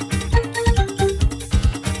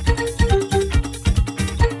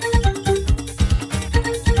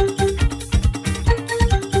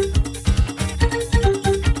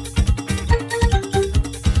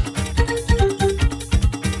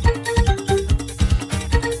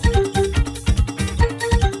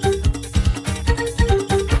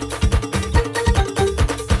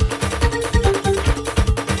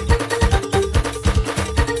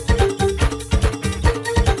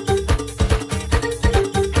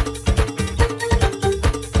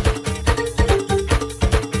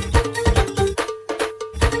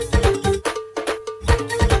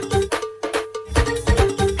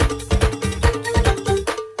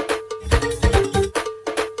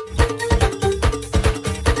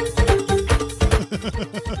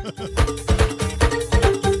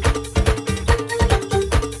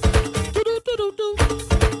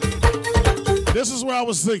 This is where I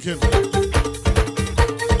was thinking.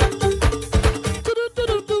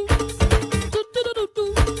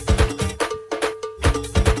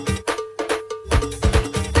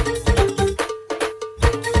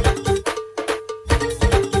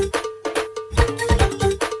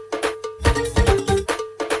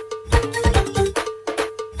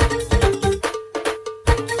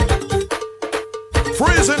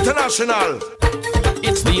 Freeze International.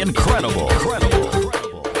 It's the incredible.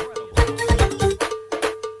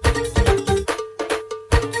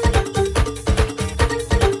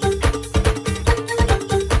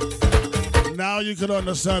 Now you can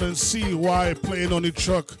understand and see why playing on the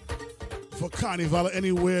truck for Carnival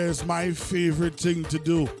anywhere is my favorite thing to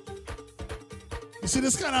do. You see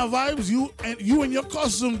this kind of vibes, you and your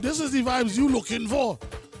costume, this is the vibes you looking for.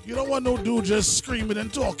 You don't want no dude just screaming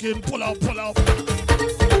and talking, pull out.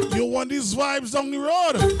 You want these vibes down the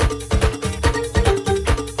road.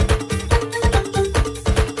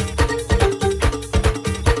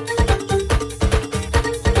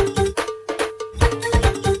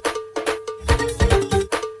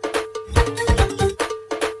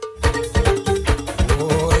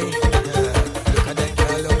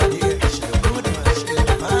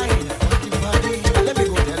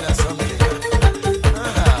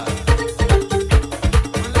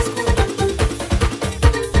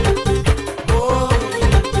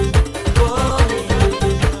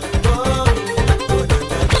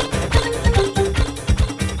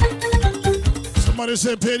 Somebody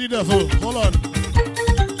say pay the devil. Hold on.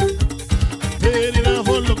 Pay the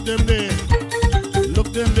devil. Look them there.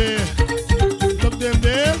 Look them there. Look them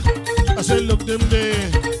there. I said look them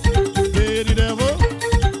there. Pay the devil.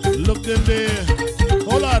 Look them there.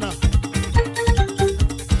 Hold on now.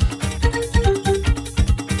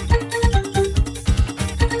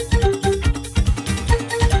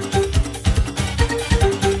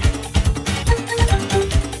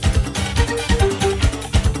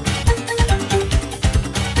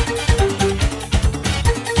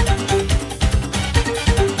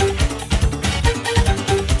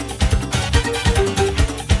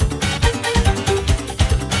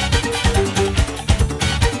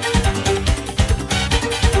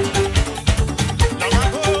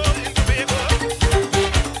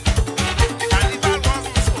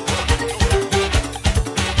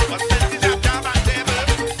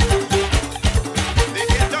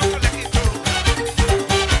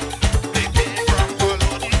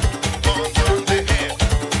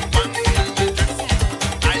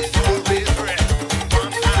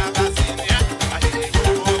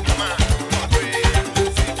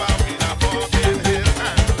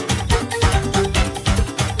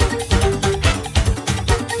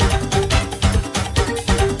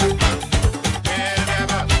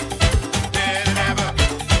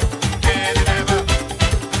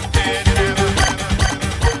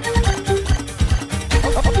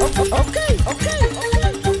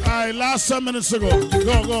 Last 10 minutes ago.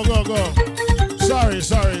 Go. Sorry.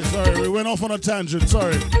 We went off on a tangent.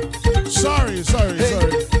 Sorry. Is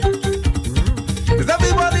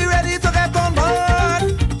everybody ready to get on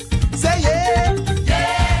board? Say yeah.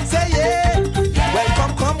 Say yeah. Well,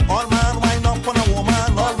 come, all man, wind up on a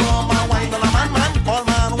woman. All woman, wind on a man. All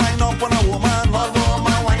man, wind up on a woman. All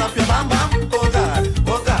woman, wind up your bam bam. Oh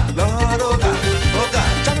God, Lord, oh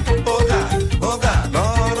God, chant, oh God,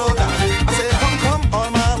 Lord, oh God. I say come, all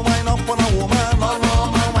man, wind up on a woman.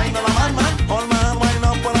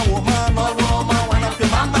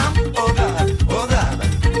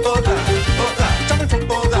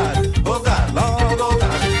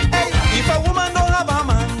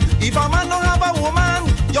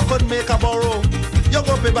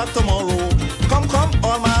 be back tomorrow. Come,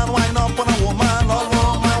 all man, wine up on a woman, all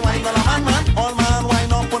woman, wine on a man, man. All man,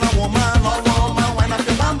 wine up on a woman, all woman, wine up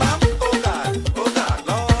your bam bam. Oh God,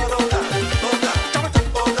 Lord, oh God, oh God,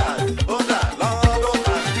 oh God, oh God, Lord,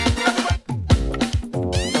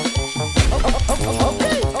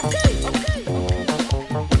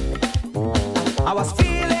 I was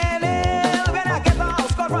feeling ill when I get the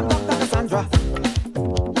house call from Dr. Cassandra.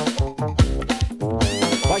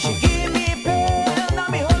 But she gave me pill, now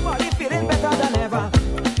me whole body feeling better than ever.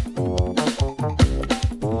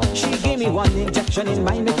 She gave me one injection in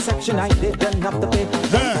my midsection, I didn't have to pay.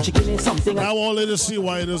 Then she gave me something. Now all let us see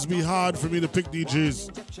why it does be hard for me to pick DJs.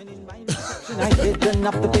 I didn't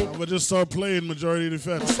have to pay. I'm gonna just start playing majority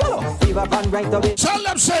defense. Fever pan right away. Tell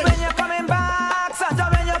them say when you're coming back, Santa,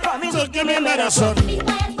 when you're coming, so give me medicine.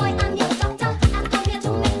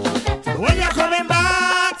 When you're coming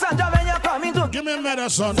back, Santa, when you're coming to give me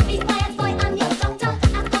medicine.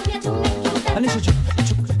 And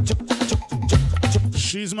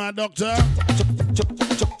she's my doctor.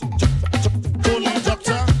 Only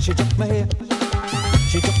doctor. She took my hair.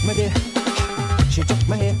 She took my hair. She took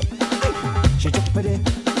my hair. She took my hair.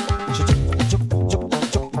 She took.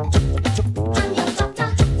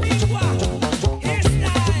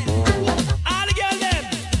 All the girls them.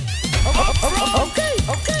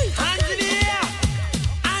 Okay. Hands in the air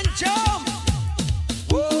and jump.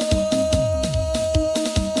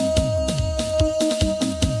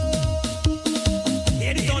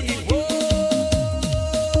 Hear the sound.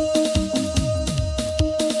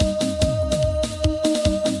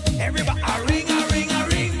 Everybody, a ring,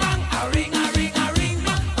 bang, a ring,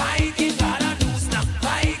 bang. Viking got a new slang,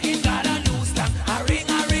 Viking got a new slang. A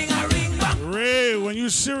ring, bang. Ray, when you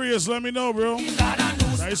serious, let me know, bro.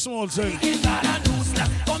 Nice small thing.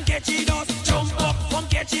 Come catch it us, jump up, come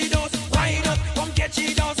catch it us, wind up, come catch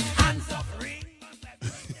it us, hands up, ring.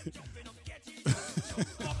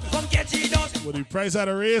 Come catch it us. What do you price out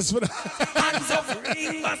a race for that? Hands up,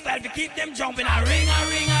 ring, style to keep them jumping. A ring,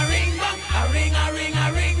 bang, a ring, bang.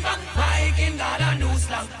 Viking got a new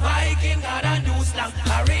slang, Viking got a new slang.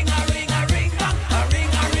 A ring, bang, a ring, bang. Viking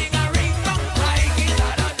got a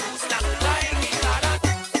new slang, Viking got a.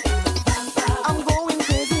 I'm going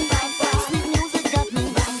crazy. Sweet music got me.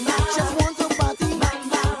 Just want to party.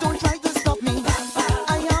 Don't try to stop me.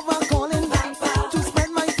 I have a calling to spread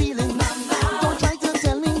my feeling. Don't try to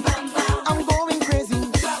tell me I'm going crazy.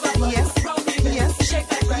 Yes.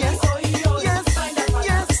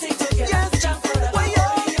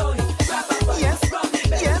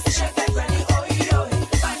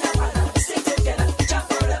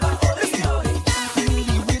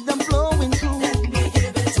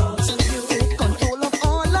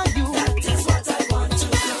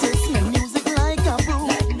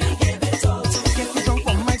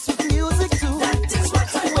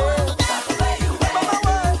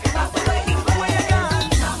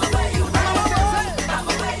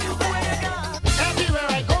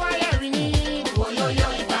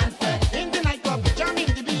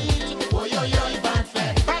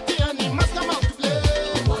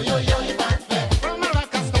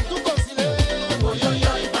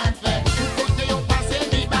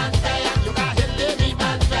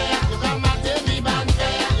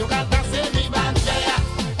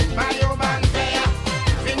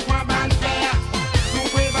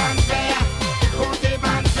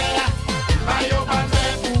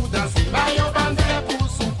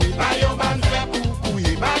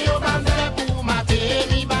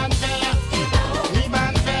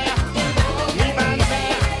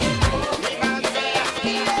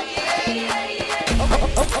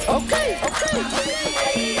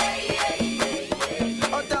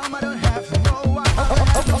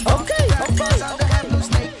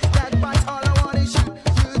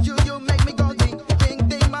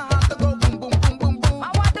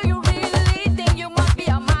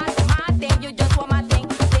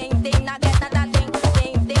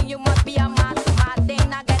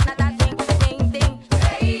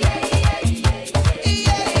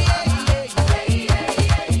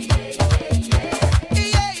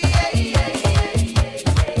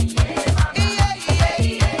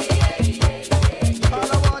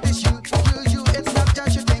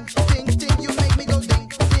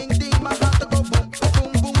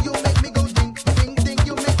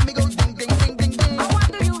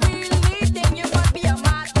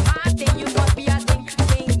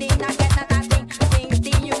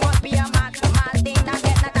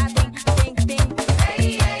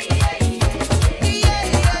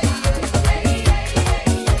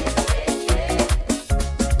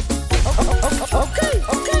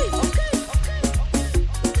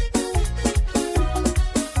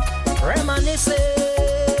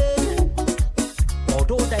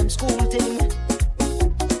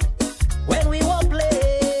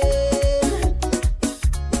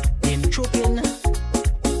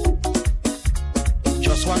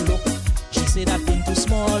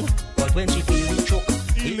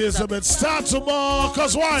 Elizabeth, start to ball,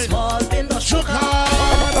 cause why? Small in the sugar.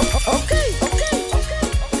 Okay.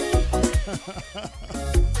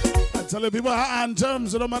 I tell you, people have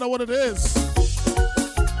anthems, it don't matter what it is.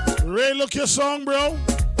 Ray, look your song, bro.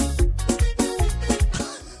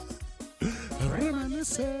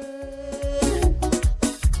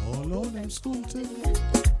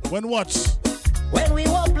 When what? When we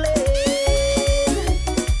were playing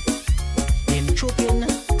in Trooping.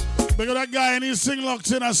 Big of that guy and he's sing locked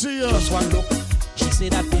in. I see you. Just one look. She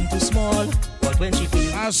said I've been too small, but when she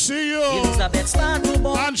feels I see you. Elizabeth start to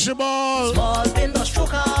ball. And she ball. Small pin the stroke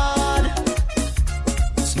hard.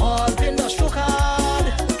 Small pin the stroke hard.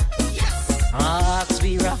 Yes. Ask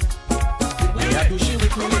Vera. Where do she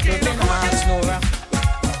with me little pin? Ask Nora.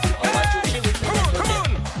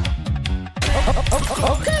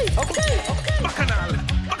 Okay. Bacchanal, hey!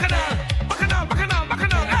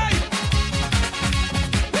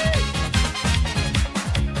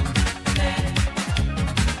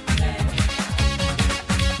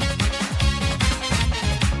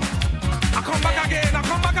 I come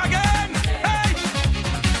back again, hey!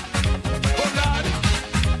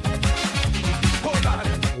 Oh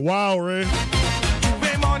Lord. Wow, Ray.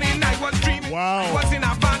 Tuesday morning, I was dreaming. Wow. I was in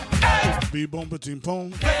a van, hey! Be bumper team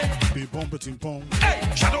pong. Be bumper team pong. Hey!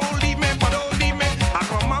 Shadow leave me, but don't leave me. I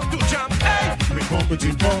come out to jump, hey! Be bumper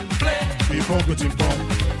team pong. Be bumper team pong.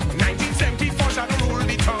 1974, Shadow rule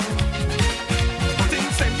the town. But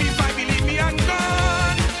in 75, believe me, I'm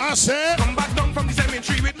gone. I said, come back down from the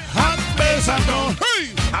cemetery with me. Hot bass and down.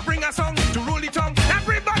 Hey! I bring a song to rule the tongue.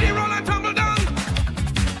 Everybody roll and tumble down.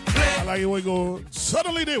 I like it when we go.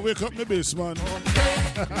 Suddenly they wake up in the basement.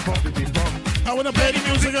 I want to play the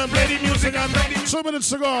music and play the music and 2 minutes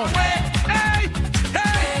to go. Hey,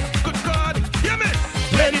 good God, hear me.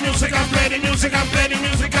 Play the music and play the music and play the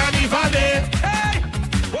music and Ivale. Hey,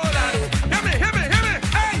 hold on, hear me.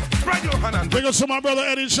 Hey, spread your hand and bring us to my brother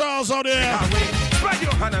Eddie Charles out there. Spread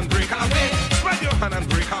your hand and break away. Spread your hand and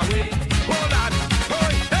break away. Hold on,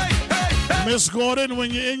 hey. Miss Gordon,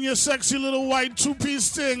 when you're in your sexy little white two-piece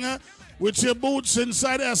thing with your boots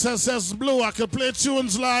inside SSS Blue, I could play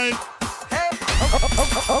tunes like.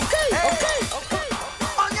 Okay.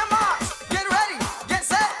 On your marks, get ready, get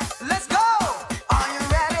set, let's go. Are you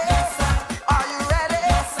ready? Yes, sir. Are you ready?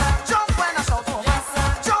 Yes, sir. Jump when I shout for. Yes, sir.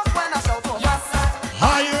 Jump when I shout for. Yes, sir.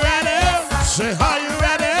 Are you ready? Yes, say, are you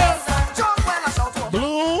ready? Yes, sir. Jump when I shout for.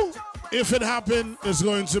 Blue, if it happened, it's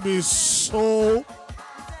going to be so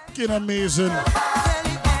fucking amazing.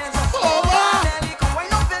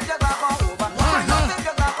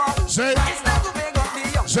 Say,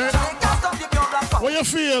 what you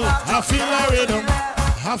feel? I feel a rhythm.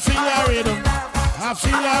 I feel a rhythm. I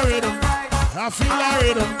feel a rhythm. I feel a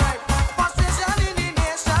rhythm.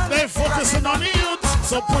 They focusing on the youth,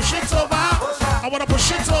 so push it over. I wanna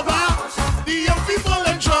push it over. The young people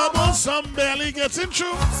in trouble, some barely getting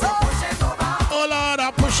through. Oh Lord,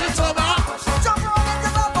 I push it over.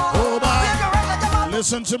 Over.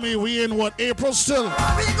 Listen to me, we in what, April still?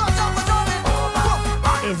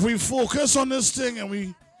 If we focus on this thing and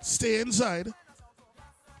we stay inside,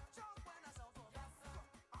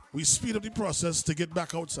 we speed up the process to get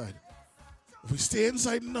back outside. If we stay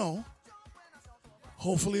inside now,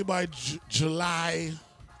 hopefully by July,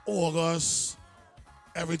 August,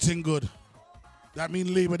 everything good. That means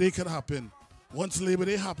Labor Day can happen. Once Labor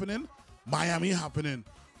Day happening, Miami happening.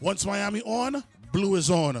 Once Miami on, Blue is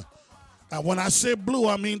on. And when I say Blue,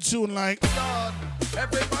 I mean tune like.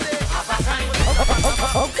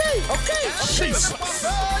 Okay.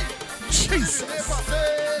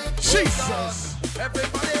 Jesus.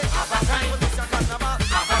 Everybody have a time with this carnival.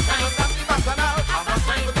 Have a time with the bacchanal. Have a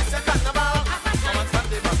time with this carnival. Come on, stand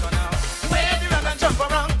the bacchanal. Wave the rag and jump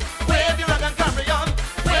around. Wave the rag and carry on.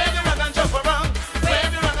 Wave the rag and jump around.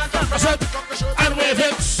 Wave the rag and carry on. And wave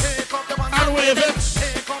it. And wave it.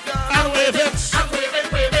 And wave it.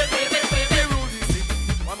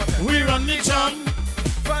 We run the town.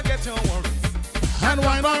 Forget your worries. And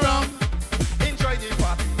wine around. Enjoy the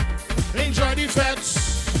party. Enjoy the fets.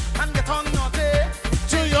 And get on naughty.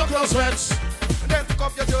 To your close sweats. Then take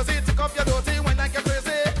off your jersey, take off your dirty when I get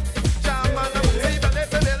crazy. Jam and the booty, belly,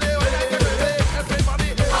 when I get crazy. Everybody,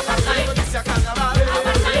 have a time with this carnival. Have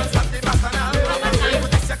a time with the bacchanal. Have a time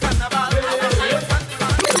with this carnival. Have a time with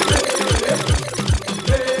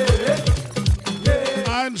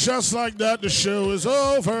And just like that, the show is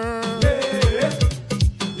over.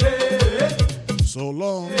 So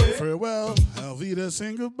long, farewell, Alvida,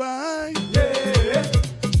 saying goodbye.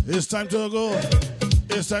 It's time to go.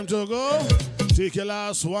 It's time to go. Take your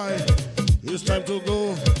last wine. It's time to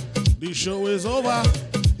go. The show is over.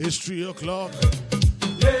 It's 3 o'clock.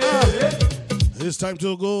 It's time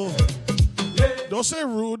to go. Don't say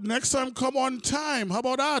rude. Next time, come on time. How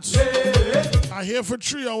about that? I hear for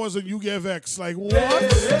 3 hours and you get vexed. Like,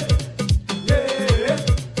 what?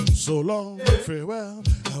 So long, farewell.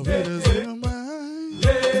 I'll be the in mind.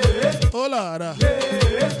 Oh, Lord.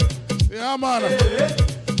 Yeah, man.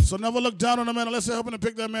 So never look down on a man unless they're helping to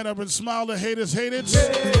pick that man up and smile. The haters hate it.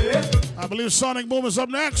 I believe Sonic Boom is up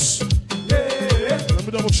next. Let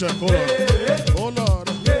me double check. Hold on. Oh, Lord.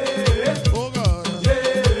 Oh, God.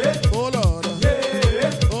 Oh, Lord.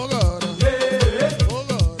 Oh, God. Oh,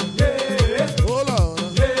 God. Oh, Lord.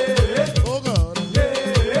 Oh, God.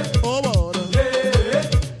 Oh, Lord.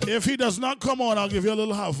 If he does not come on, I'll give you a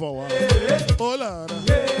little half hour. Oh, Lord.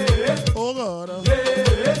 Oh, God.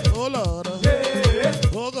 Oh, Lord.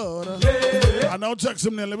 Oh, God. I now text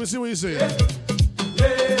him then. Let me see what he says.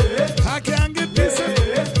 I can't get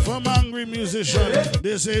decent from angry musician.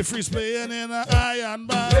 They say freeze playing in an iron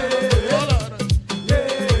band. Oh, Lord.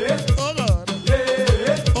 Oh, God.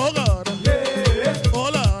 Oh, God. Oh,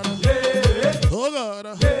 Lord. Oh,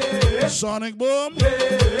 God. Sonic Boom.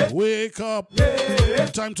 Wake up.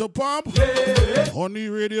 Time to pump. On the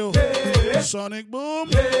radio. Sonic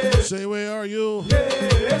Boom. Say, where are you?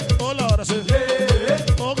 Oh, Lord. I say.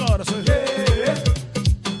 Oh, God. I say.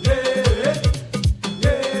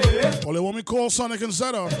 Well, they want me call Sonic and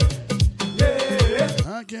set up.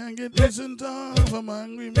 I can't get this in time from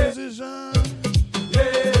angry musician.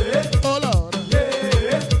 Oh, Lord.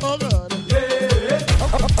 Oh, God.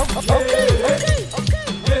 Okay.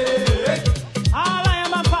 All I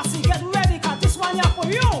am and Passy, get ready, cause this one here for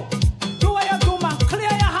you. Do what you do, man. Clear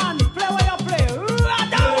your hand. Play what you play. Right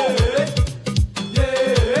down.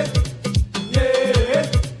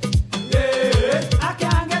 I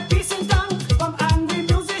can't get peace in tongue from angry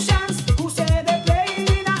musicians who say they play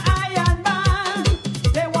in an iron band.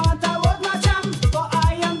 They want a road no jam for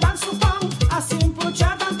iron bands to come. A simple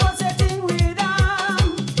chant and pulsating rhythm.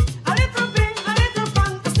 A little ping, a little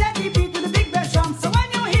fun, a steady beat with a big bass drum. So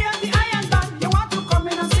when you hear the iron band, you want to come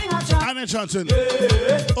in and sing a chant. I ain't chanting.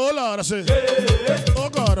 Oh, Lord, I say. Oh,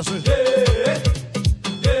 God, I say.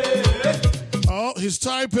 Oh, he's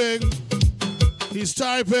typing. He's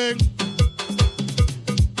typing.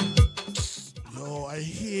 Yo, I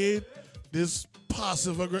hate this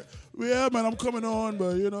passive aggressive. Yeah, man, I'm coming on,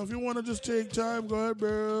 but you know, if you want to just take time, go ahead,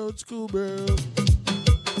 bro. It's cool, bro.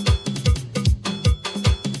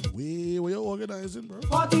 Where you organizing, bro?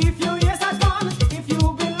 But if you years are gone, if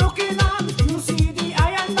you've been looking on, you see the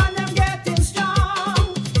iron band them getting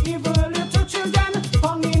strong. Even little children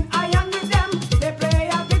hung in iron with them. They play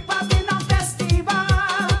a big part in a festival.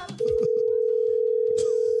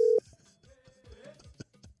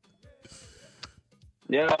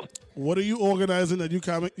 Yeah. What are you organizing that you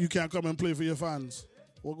can't come and play for your fans?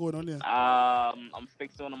 What going on there? I'm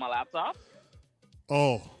fixing on my laptop.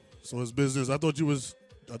 Oh, so it's business. I thought you was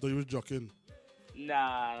joking.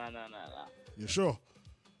 Nah. You sure?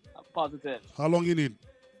 I'm positive. How long you need?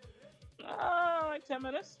 Like 10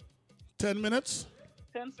 minutes. 10 minutes?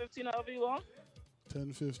 10, 15, however you want.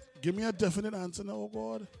 10, 15. Give me a definite answer now, oh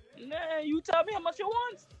God. Nah, you tell me how much you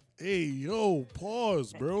want. Hey, yo,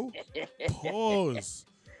 pause, bro. Pause.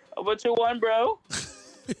 How much you want, bro?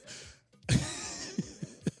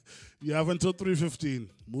 You have until 3:15.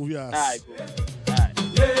 Move your ass. All right, cool.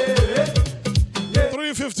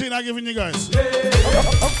 3:15, I'm giving you guys. Okay.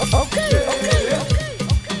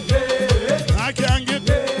 I can't get.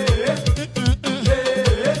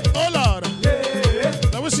 Oh, Lord.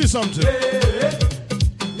 Let me see something. This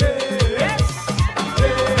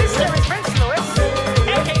here is Prince Louis,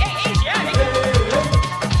 a.k.a. Asiatic.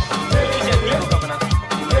 He's a new governor.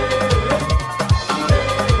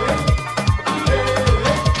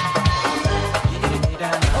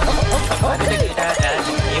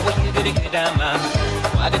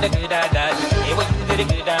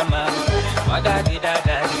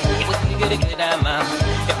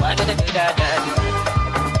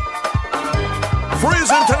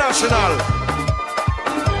 Freeze International.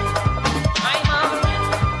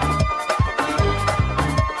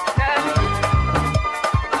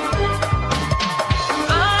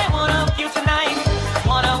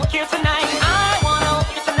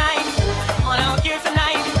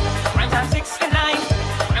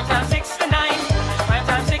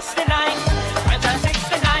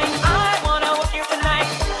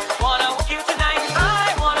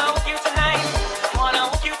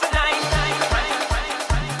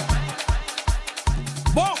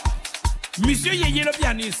 Monsieur Yeye le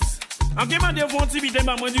pianiste, en demandant vont t'imiter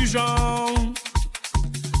maman du genre.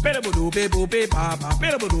 Pelebodo bebo papa,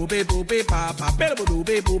 pelebodo bebo papa, pelebodo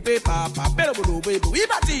bebo papa, pelebodo bebo. Il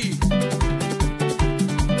parti.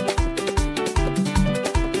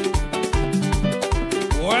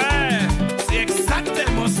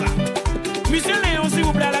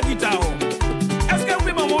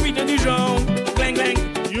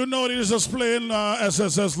 just playing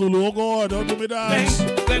SSS Lulu. Oh God, don't do me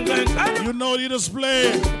that. You know you just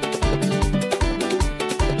play.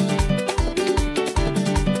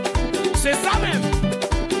 C'est ça même.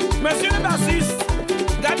 Monsieur le bassiste,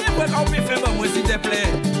 gardez quoi qu'on peut faire pour moi s'il te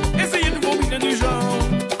plaît. Essayez de vous mettre du genre.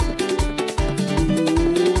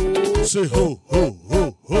 Say ho, ho,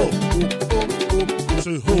 ho, ho.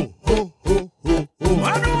 Say ho, ho, ho, ho, ho.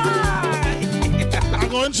 I'm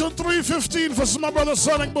going to 315 for my brother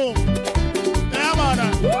Sonic Boom. Yeah, man.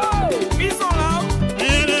 Whoa, ils sont là.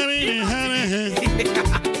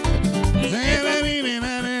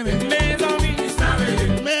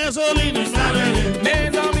 Mes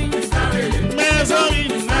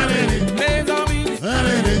amis,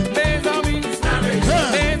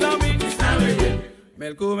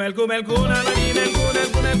 Melku, melku, melku, na bani, melku,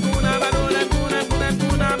 melku, melku, na bado, melku, melku, melku,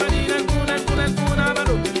 na bani, melku, melku, melku, na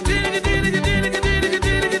bado.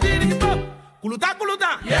 Kuluta, kuluta,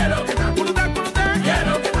 kuluta, kuluta,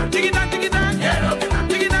 tikita, tikita,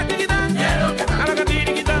 tikita, tikita, alakati,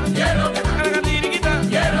 tikita, alakati, tikita,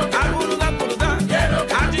 akuluta, kuluta,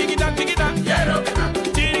 tikita, tikita,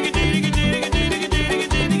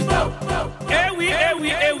 eh oui, eh oui,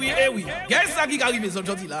 eh oui, eh oui. Qu'est-ce qui arrive ce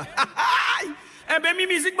jour là? Eh bien, mi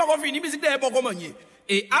musique pas fini, musique n'est pas commencée.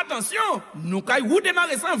 Et attention, nous quand vous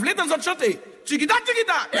démarrez ça, vous voulez dans notre chanter. Chiquita,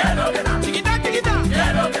 chiquita, chiquita, chiquita,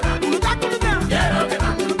 kuluta, kuluta, kuluta,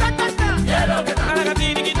 kuluta,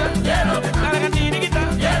 alakati, tikita, alakati, tikita,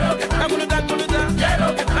 akuluta, kuluta,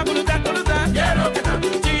 akuluta, kuluta,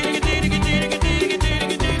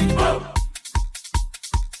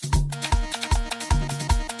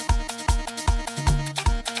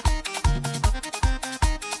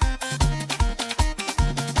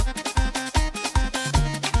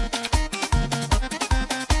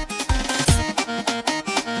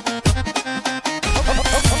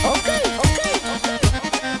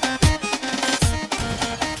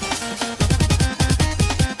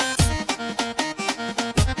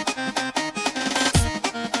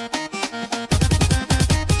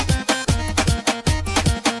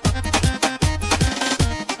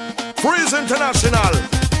 Freeze International.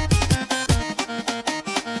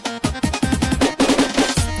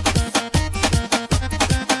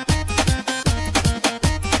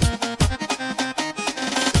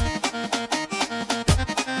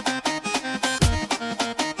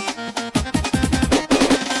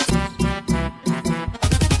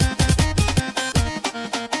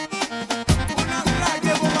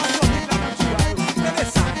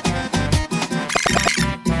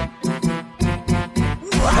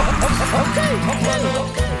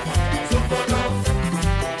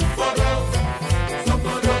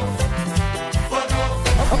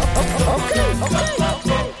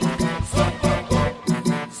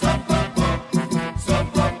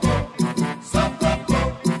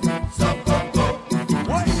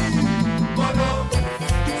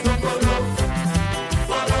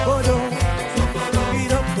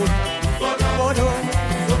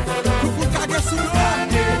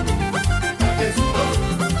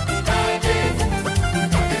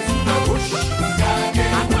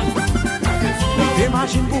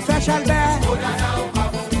 Imagine pour faire chalbert.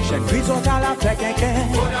 Chaque prison à la fait quelqu'un.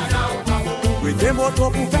 With des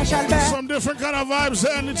motos pour faire chalbert. Some different kind of vibes,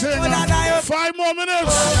 anything. 5 more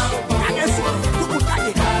minutes.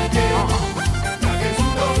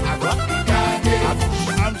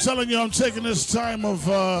 I'm telling you, I'm taking this time of,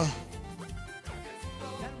 I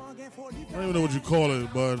don't even know what you call it,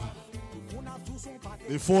 but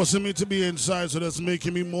they're forcing me to be inside, so that's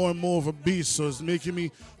making me more and more of a beast. So it's making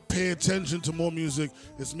me pay attention to more music.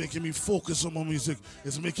 It's making me focus on more music.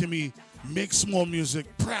 It's making me mix more music,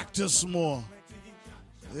 practice more.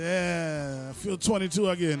 Yeah, I feel 22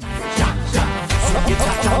 again.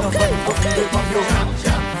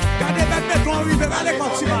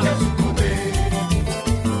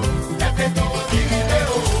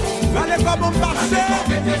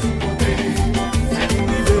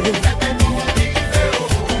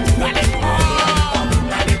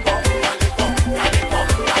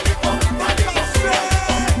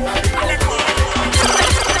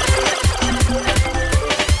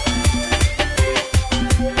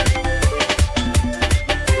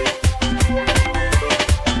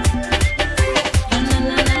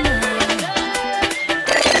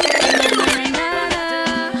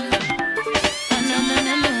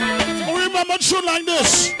 Like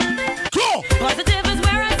this. Go! Positive is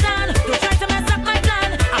where I stand. Don't try to mess up my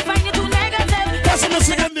plan. I find you too negative.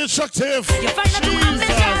 Pessimistic and destructive. You find it too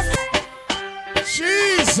ambitious.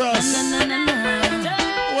 Jesus.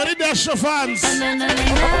 What did that show fans?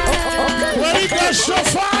 What did that show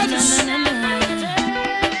fans?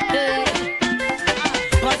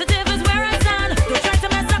 Positive is where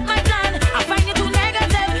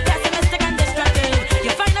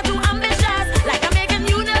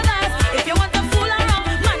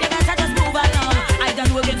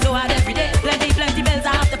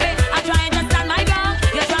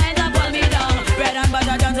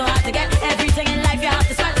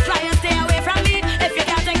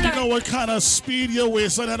what kind of speed your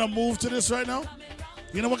waistline had to move to this right now?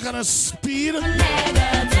 You know what kind of speed? Why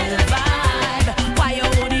you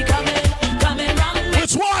only coming wrong?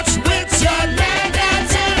 It's what? It's your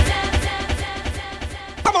negative.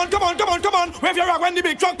 Come on. Wave your rock when the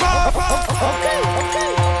big truck pass.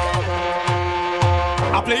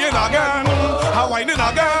 I playing again, I whining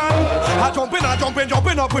again, I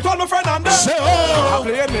jumping up with all my friends and them. Say ho! I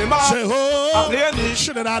playing me man. Say ho! I playing the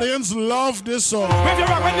Trinidadians love this song. Wave your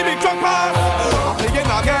rock when the big truck pass. I playing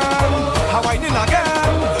again, I whining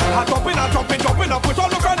again, I jumping up with all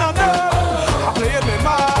my friends and them. I playing me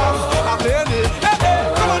man, I playing the. Hey,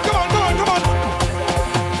 come on.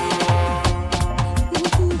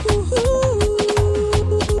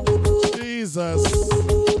 Jesus.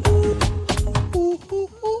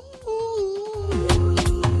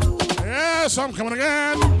 Yes, I'm coming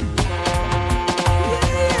again.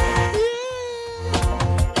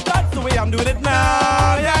 That's the way I'm doing it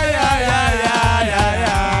now. Yeah.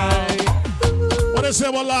 What did I say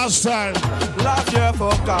about last time? Last year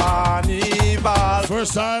for Carnival.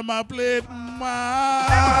 First time I played me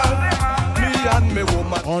and me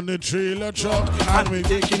woman on the trailer truck, and we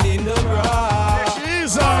taking in the grass.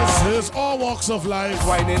 Jesus, it's all walks of life.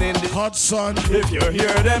 Whining in the hot sun. If you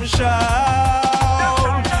hear them shout,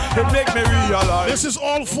 it make me realize. This is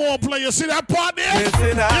all foreplay. You see that part there? You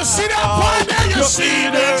see that part there? You see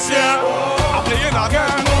this? Yeah. I'm playing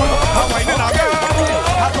again. I'm whining again.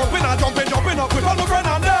 I'm jumping up with all my friends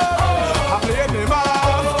and them. I'm playing me man.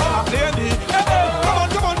 I'm playing the. Come on.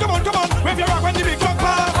 Wave your rock when the big truck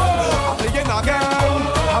pass. I'm playing again.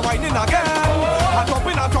 I'm whining again. I'm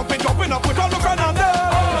jumping up with all my friends and them.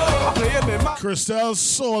 I'm playing me man. Christelle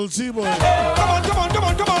salty boy. Come on.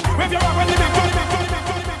 Wave your rock when the big truck pass.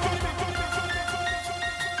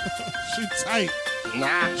 She tight.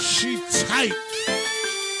 Nah. She tight.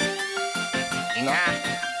 Nah.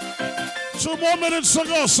 2 more minutes to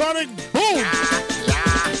go, Sonic. Boom.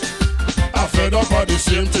 I fed up on the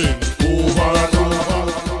same thing over and over.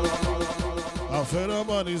 I fed up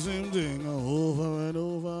on the same thing over and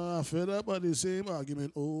over. I fed up on the same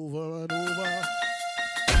argument over and over.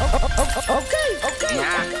 Okay.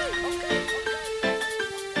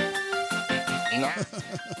 Nah.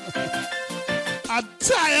 I'm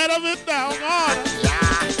tired of it now, God.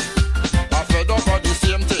 I fed up on the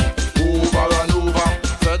same thing over and over.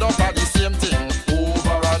 Fed up on the same thing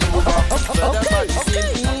over and over. Fed up on the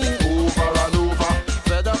same thing over and over.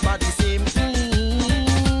 Fed up on the same thing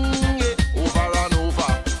over and over.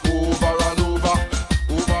 Over and over.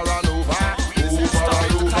 Over and over.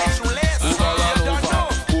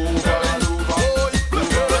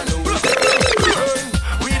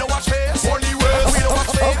 We don't watch face, only ways. We don't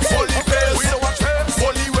watch face, only face. We don't watch face,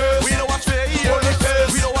 only ways. We don't watch face, only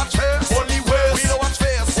face. We don't watch face, only ways. We don't watch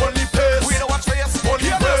face, only face. We don't watch face,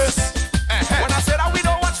 only ways. When I say that we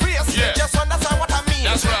don't watch face, just understand what I mean.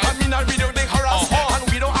 That's right. I mean that we don't think harass and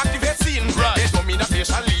we don't activate scene. Right. It don't mean that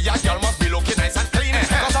facially a girl must be looking nice and clean.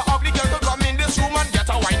 Cause an ugly girl could come in this room and get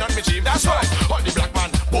a wine on me cheap. That's right. All the black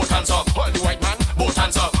man, both hands up. All the white man, both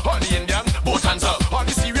hands up. All the Indian, both hands up. All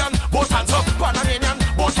the Syrian, both hands up. Panamanian,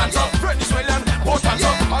 both hands up. Venezuelan, both hands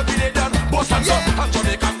up. Albanian, both hands up. And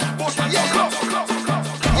Jamaican, both hands up.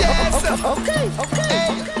 Yes. Okay.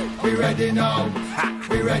 We ready now.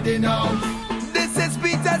 We ready now. This is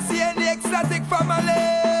Peter C and the Exotic Family.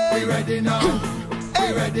 We ready now.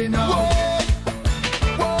 We ready now.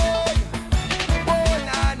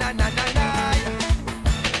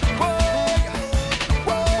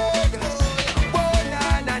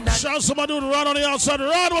 Shout somebody to run on the outside.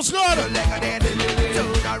 Run, what's good?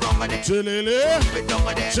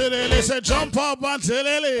 Tilele, say jump up and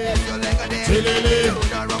tilele.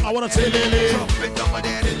 I want to tilele.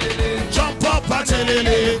 Jump up and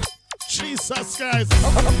tilele. Jesus Christ.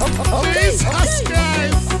 Jesus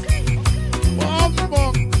Christ.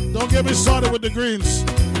 Don't get me started with the greens.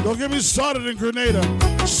 Don't get me started in Grenada.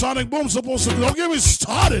 Sonic Boom's supposed to. Don't get me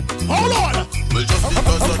started. Hold on. Well, just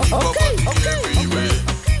because of the poverty everywhere.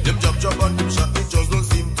 Them jump and them shot, it just don't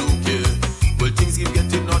seem to care. Well, things keep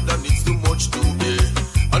getting hot and it's too much to bear.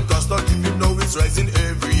 And cost of living now is rising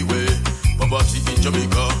everywhere. Poverty in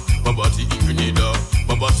Jamaica, poverty in Grenada,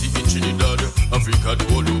 poverty in Trinidad, Africa the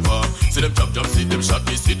whole over. See them jump, see them shot,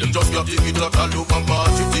 me see them just got take it out all over.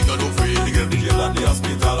 March, you think I don't free. They get the jail and the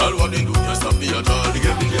hospital. All what they do can't stop me at all. They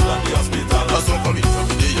get the jail and the hospital. That's all coming from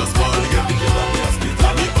the day as well. They get the jail and the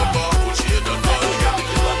hospital. Me papa, put shade and all. They get the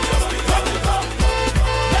jail and the hospital.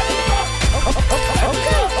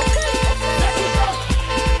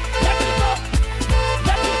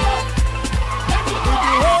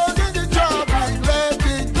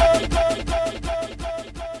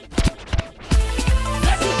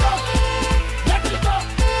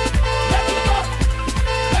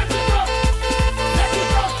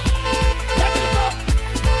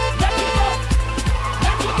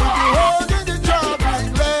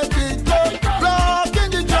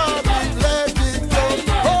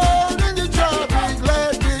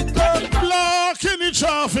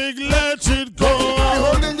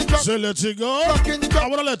 let it go. I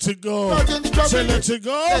wanna let it go. Say let it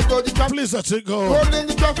go. Please let it go. Holding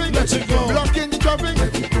the traffic. Let it go. Blocking the traffic.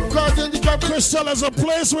 Causing the traffic. Crystal is a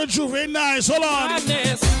place where Juve nice. Hold on.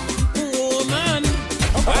 Madness, woman,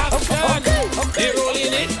 Afghan, they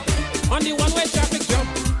rolling it on the one-way traffic jump.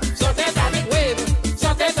 So they have it wave,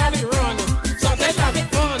 so they have it run, so they have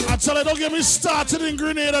it fun. I tell you, don't get me started in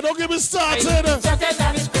Grenada. Don't get me started. So they have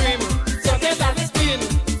it scream, so they have it spin,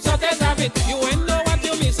 so they have it. You ain't know what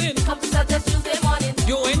you're missing. Come to Saturday, Tuesday morning.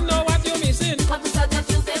 You ain't know what you're missing. Come to Saturday,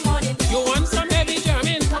 Tuesday morning. You want some heavy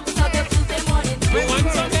jamming. Come to Saturday, Tuesday morning. You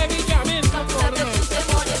want some heavy jamming. Come to Saturday, Tuesday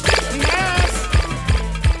morning. Yes.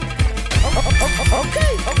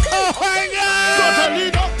 Okay. Oh my God.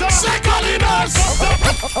 Totally doctor. Secondly nurse.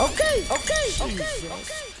 Okay.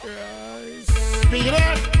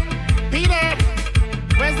 Peter,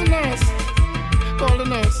 where's the nurse? Call the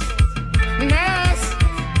nurse. Nurse.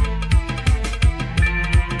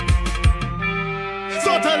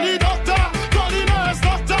 Totally doctor. Call the nurse,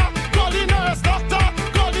 doctor. Call the nurse, doctor.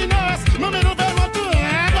 Call the nurse. My middle bell want to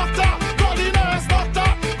doctor. Call the nurse,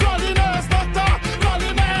 doctor. Call the nurse, doctor. Call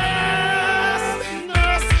the nurse.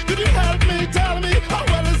 Nurse, could you help me? Tell me how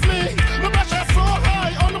well is me? My pressure's so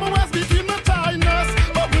high under my waist between my thigh. Nurse,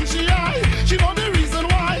 but when she high, she know the reason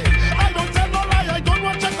why. I don't tell no lie. I don't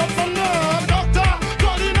want check up from nurse. Doctor,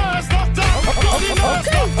 call the nurse, doctor. Call the nurse,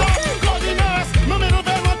 doctor. Call the nurse. My middle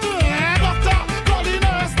bell want to doctor. Call the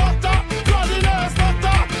nurse, doctor. Call the nurse,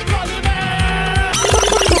 doctor. Call the nurse.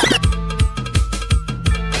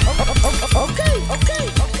 Okay.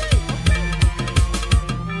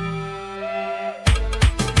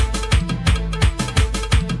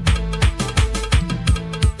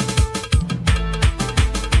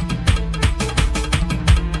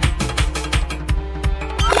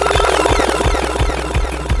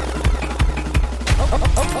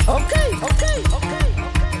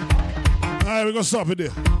 Alright, we're gonna stop it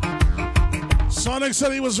there. Sonic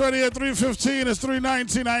said he was ready at 3:15. It's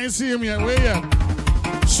 3:19. I ain't see him yet. Where you at?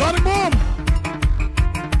 Sonic Boom!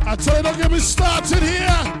 I tell you, don't get me started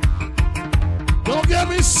here. Don't get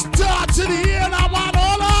me started here. Now, man,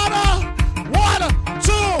 hold on. 1,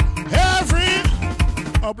 2, every.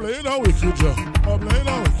 I'm playing a wicked job. I'm playing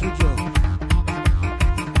a wicked job.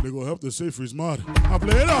 They gonna help the safe freeze mod. I'm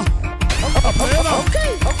playing a. I'm playing a.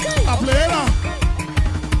 Okay. I'm playing a.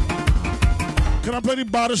 Can I play the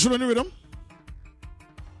body shooting in the rhythm?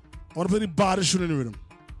 I want to play the body shooting in the rhythm.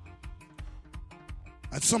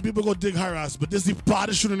 And some people go dig harass, but this is the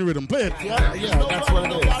body shooting in the rhythm. Play it. Yeah, that's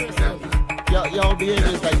what it is. Y'all behave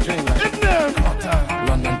is like Jane.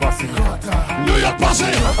 London Bossy. New York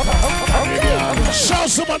Bossy. Shout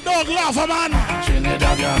to my dog Lava, man.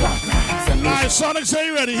 Alright, Sonic, say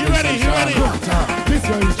you ready. He ready. This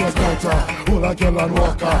guy is just daughter. Hold a girl and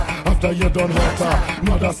walk her. After you done hurt her,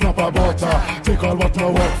 mother snap a butter. Take all what no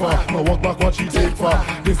work for. No walk back what she take for.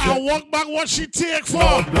 I walk back what she take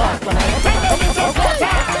for. Black. Hold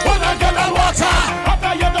a girl and water.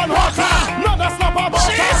 After you done hurt her, mother snap a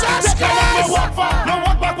butter. Jesus Take all no work for. No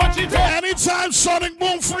walk back what she take. Anytime Sonic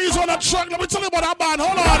Boom freeze on a truck, let me tell you about that band.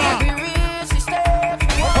 Hold on.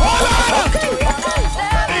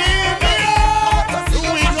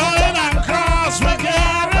 We going across, we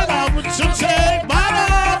getting up to take man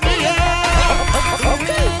of the year.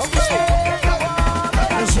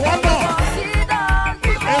 It's one more.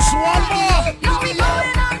 It's one more. Now we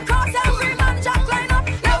going across every man jack line up.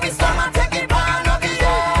 Now we stop and take it man of the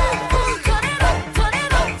year. Turn it up,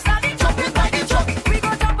 start it jumping by the truck. We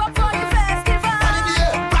go jump up for the festival.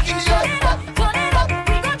 Turn it up,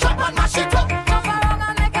 we go jump and mash it up. Jump around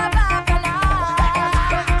and make a bacchanal.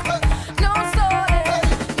 No story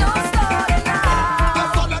now.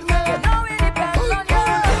 Now it depends on you.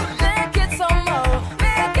 Make it somehow,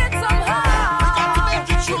 make it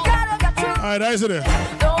somehow. You gotta get through. Alright, that's it there.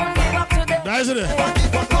 Don't give up today. That's it there.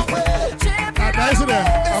 That's it there.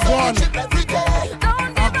 I'm gone.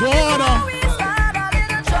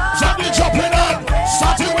 Stop the jumping up.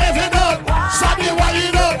 Start the waving up. Start the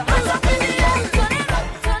winding up.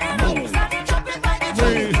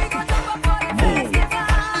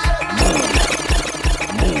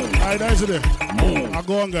 Alright, that's it there. I'm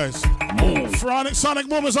going, guys. Sonic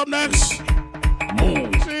Boom is up next.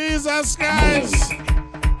 Jesus, guys.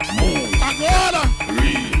 I'm going.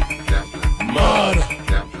 Bud.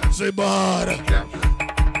 Say bud.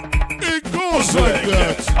 It goes like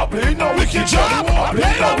that. I play no wicked job. I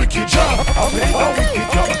play no wicked job. I play no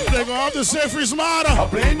wicked job. They gonna have to say free smarter. I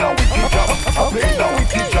play no wicked job. I play no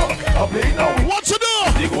wicked job. I play no wicked. What you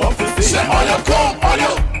do? They go up to say all you come, all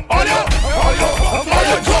you come,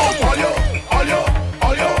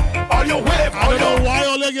 all you wave, I don't know why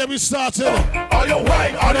all you get me started. All your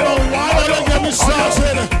wine, I don't know why don't get me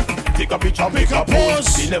started. Take a picture, make a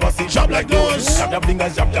pose. You never see jab like those. Jab jab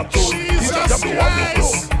fingers, jab jab toes. Jab jab the one you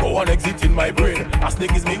flow. Go on exit in my brain. A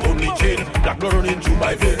snake is me only chain. Black blood running through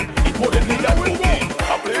my vein. It more than than cocaine.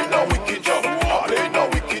 I'm playing a wicked job. I'm playing a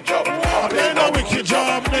wicked job. I'm playing a wicked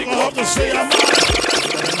job. Nigga have to say I'm.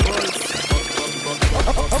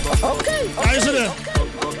 Okay. Guys in there.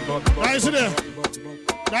 Guys in there.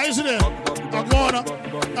 Guys in there. I'm going.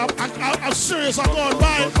 I'm serious. I'm going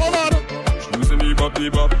by. Hold on.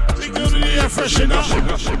 Think of the air freshener.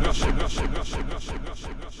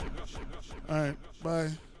 Alright,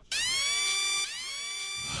 bye.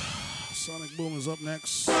 Sonic Boom is up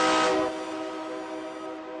next.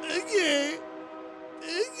 Okay.